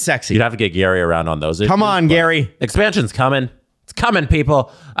think that'd be sexy. you'd have to get Gary around on those. Come issues, on, but Gary. Expansion's coming. It's coming,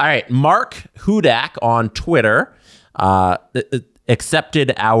 people. All right. Mark Hudak on Twitter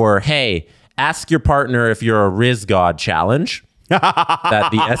accepted our, hey, ask your partner if you're a Riz God challenge that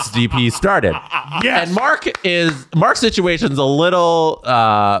the SDP started. Yes. And Mark's situation's a little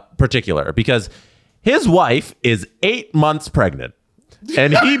particular because his wife is 8 months pregnant.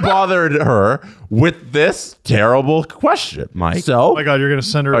 And he bothered her with this terrible question. Mike? So, Oh my God, you're going to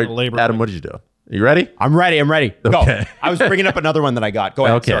send her to labor. Adam, what did you do? You ready? I'm ready. Okay. Go. I was bringing up another one that I got. Go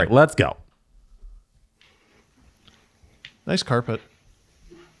ahead. Okay, Sorry. let's go. Nice carpet.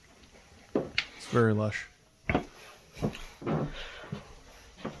 It's very lush. A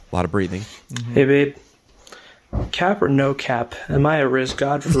lot of breathing. Hey, babe. Cap or no cap? Am I a Riz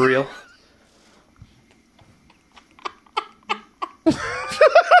God for real?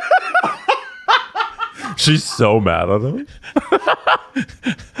 She's so mad at him.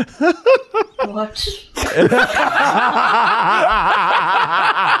 What?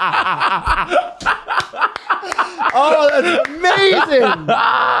 Oh, that's amazing.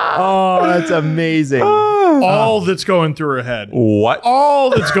 Oh, that's amazing. All that's going through her head. What? All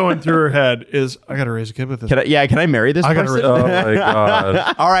that's going through her head is, I got to raise a kid with this. Can I marry this I gotta person? raise- Oh my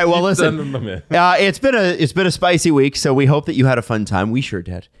god. All right, well, Sending listen. them in. It's been a spicy week, so we hope that you had a fun time. We sure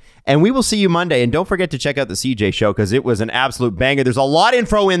did. And we will see you Monday. And don't forget to check out the CJ show because it was an absolute banger. There's a lot of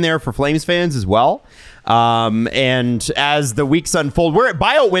info in there for Flames fans as well. And as the weeks unfold,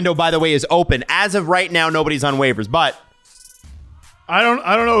 buyout window, by the way, is open. As of right now, nobody's on waivers, but I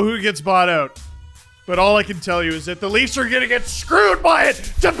don't know who gets bought out, but all I can tell you is that the Leafs are going to get screwed by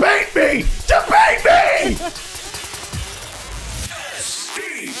it. Debate me! Debate me!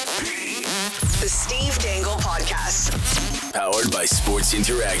 The Steve Dangle Podcast. Powered by Sports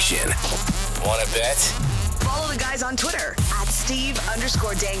Interaction. Want to bet? Follow the guys on Twitter at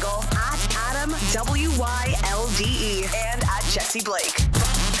Steve_Dangle, at Adam WYLDE, and at Jesse Blake.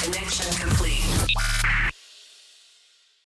 Connection complete.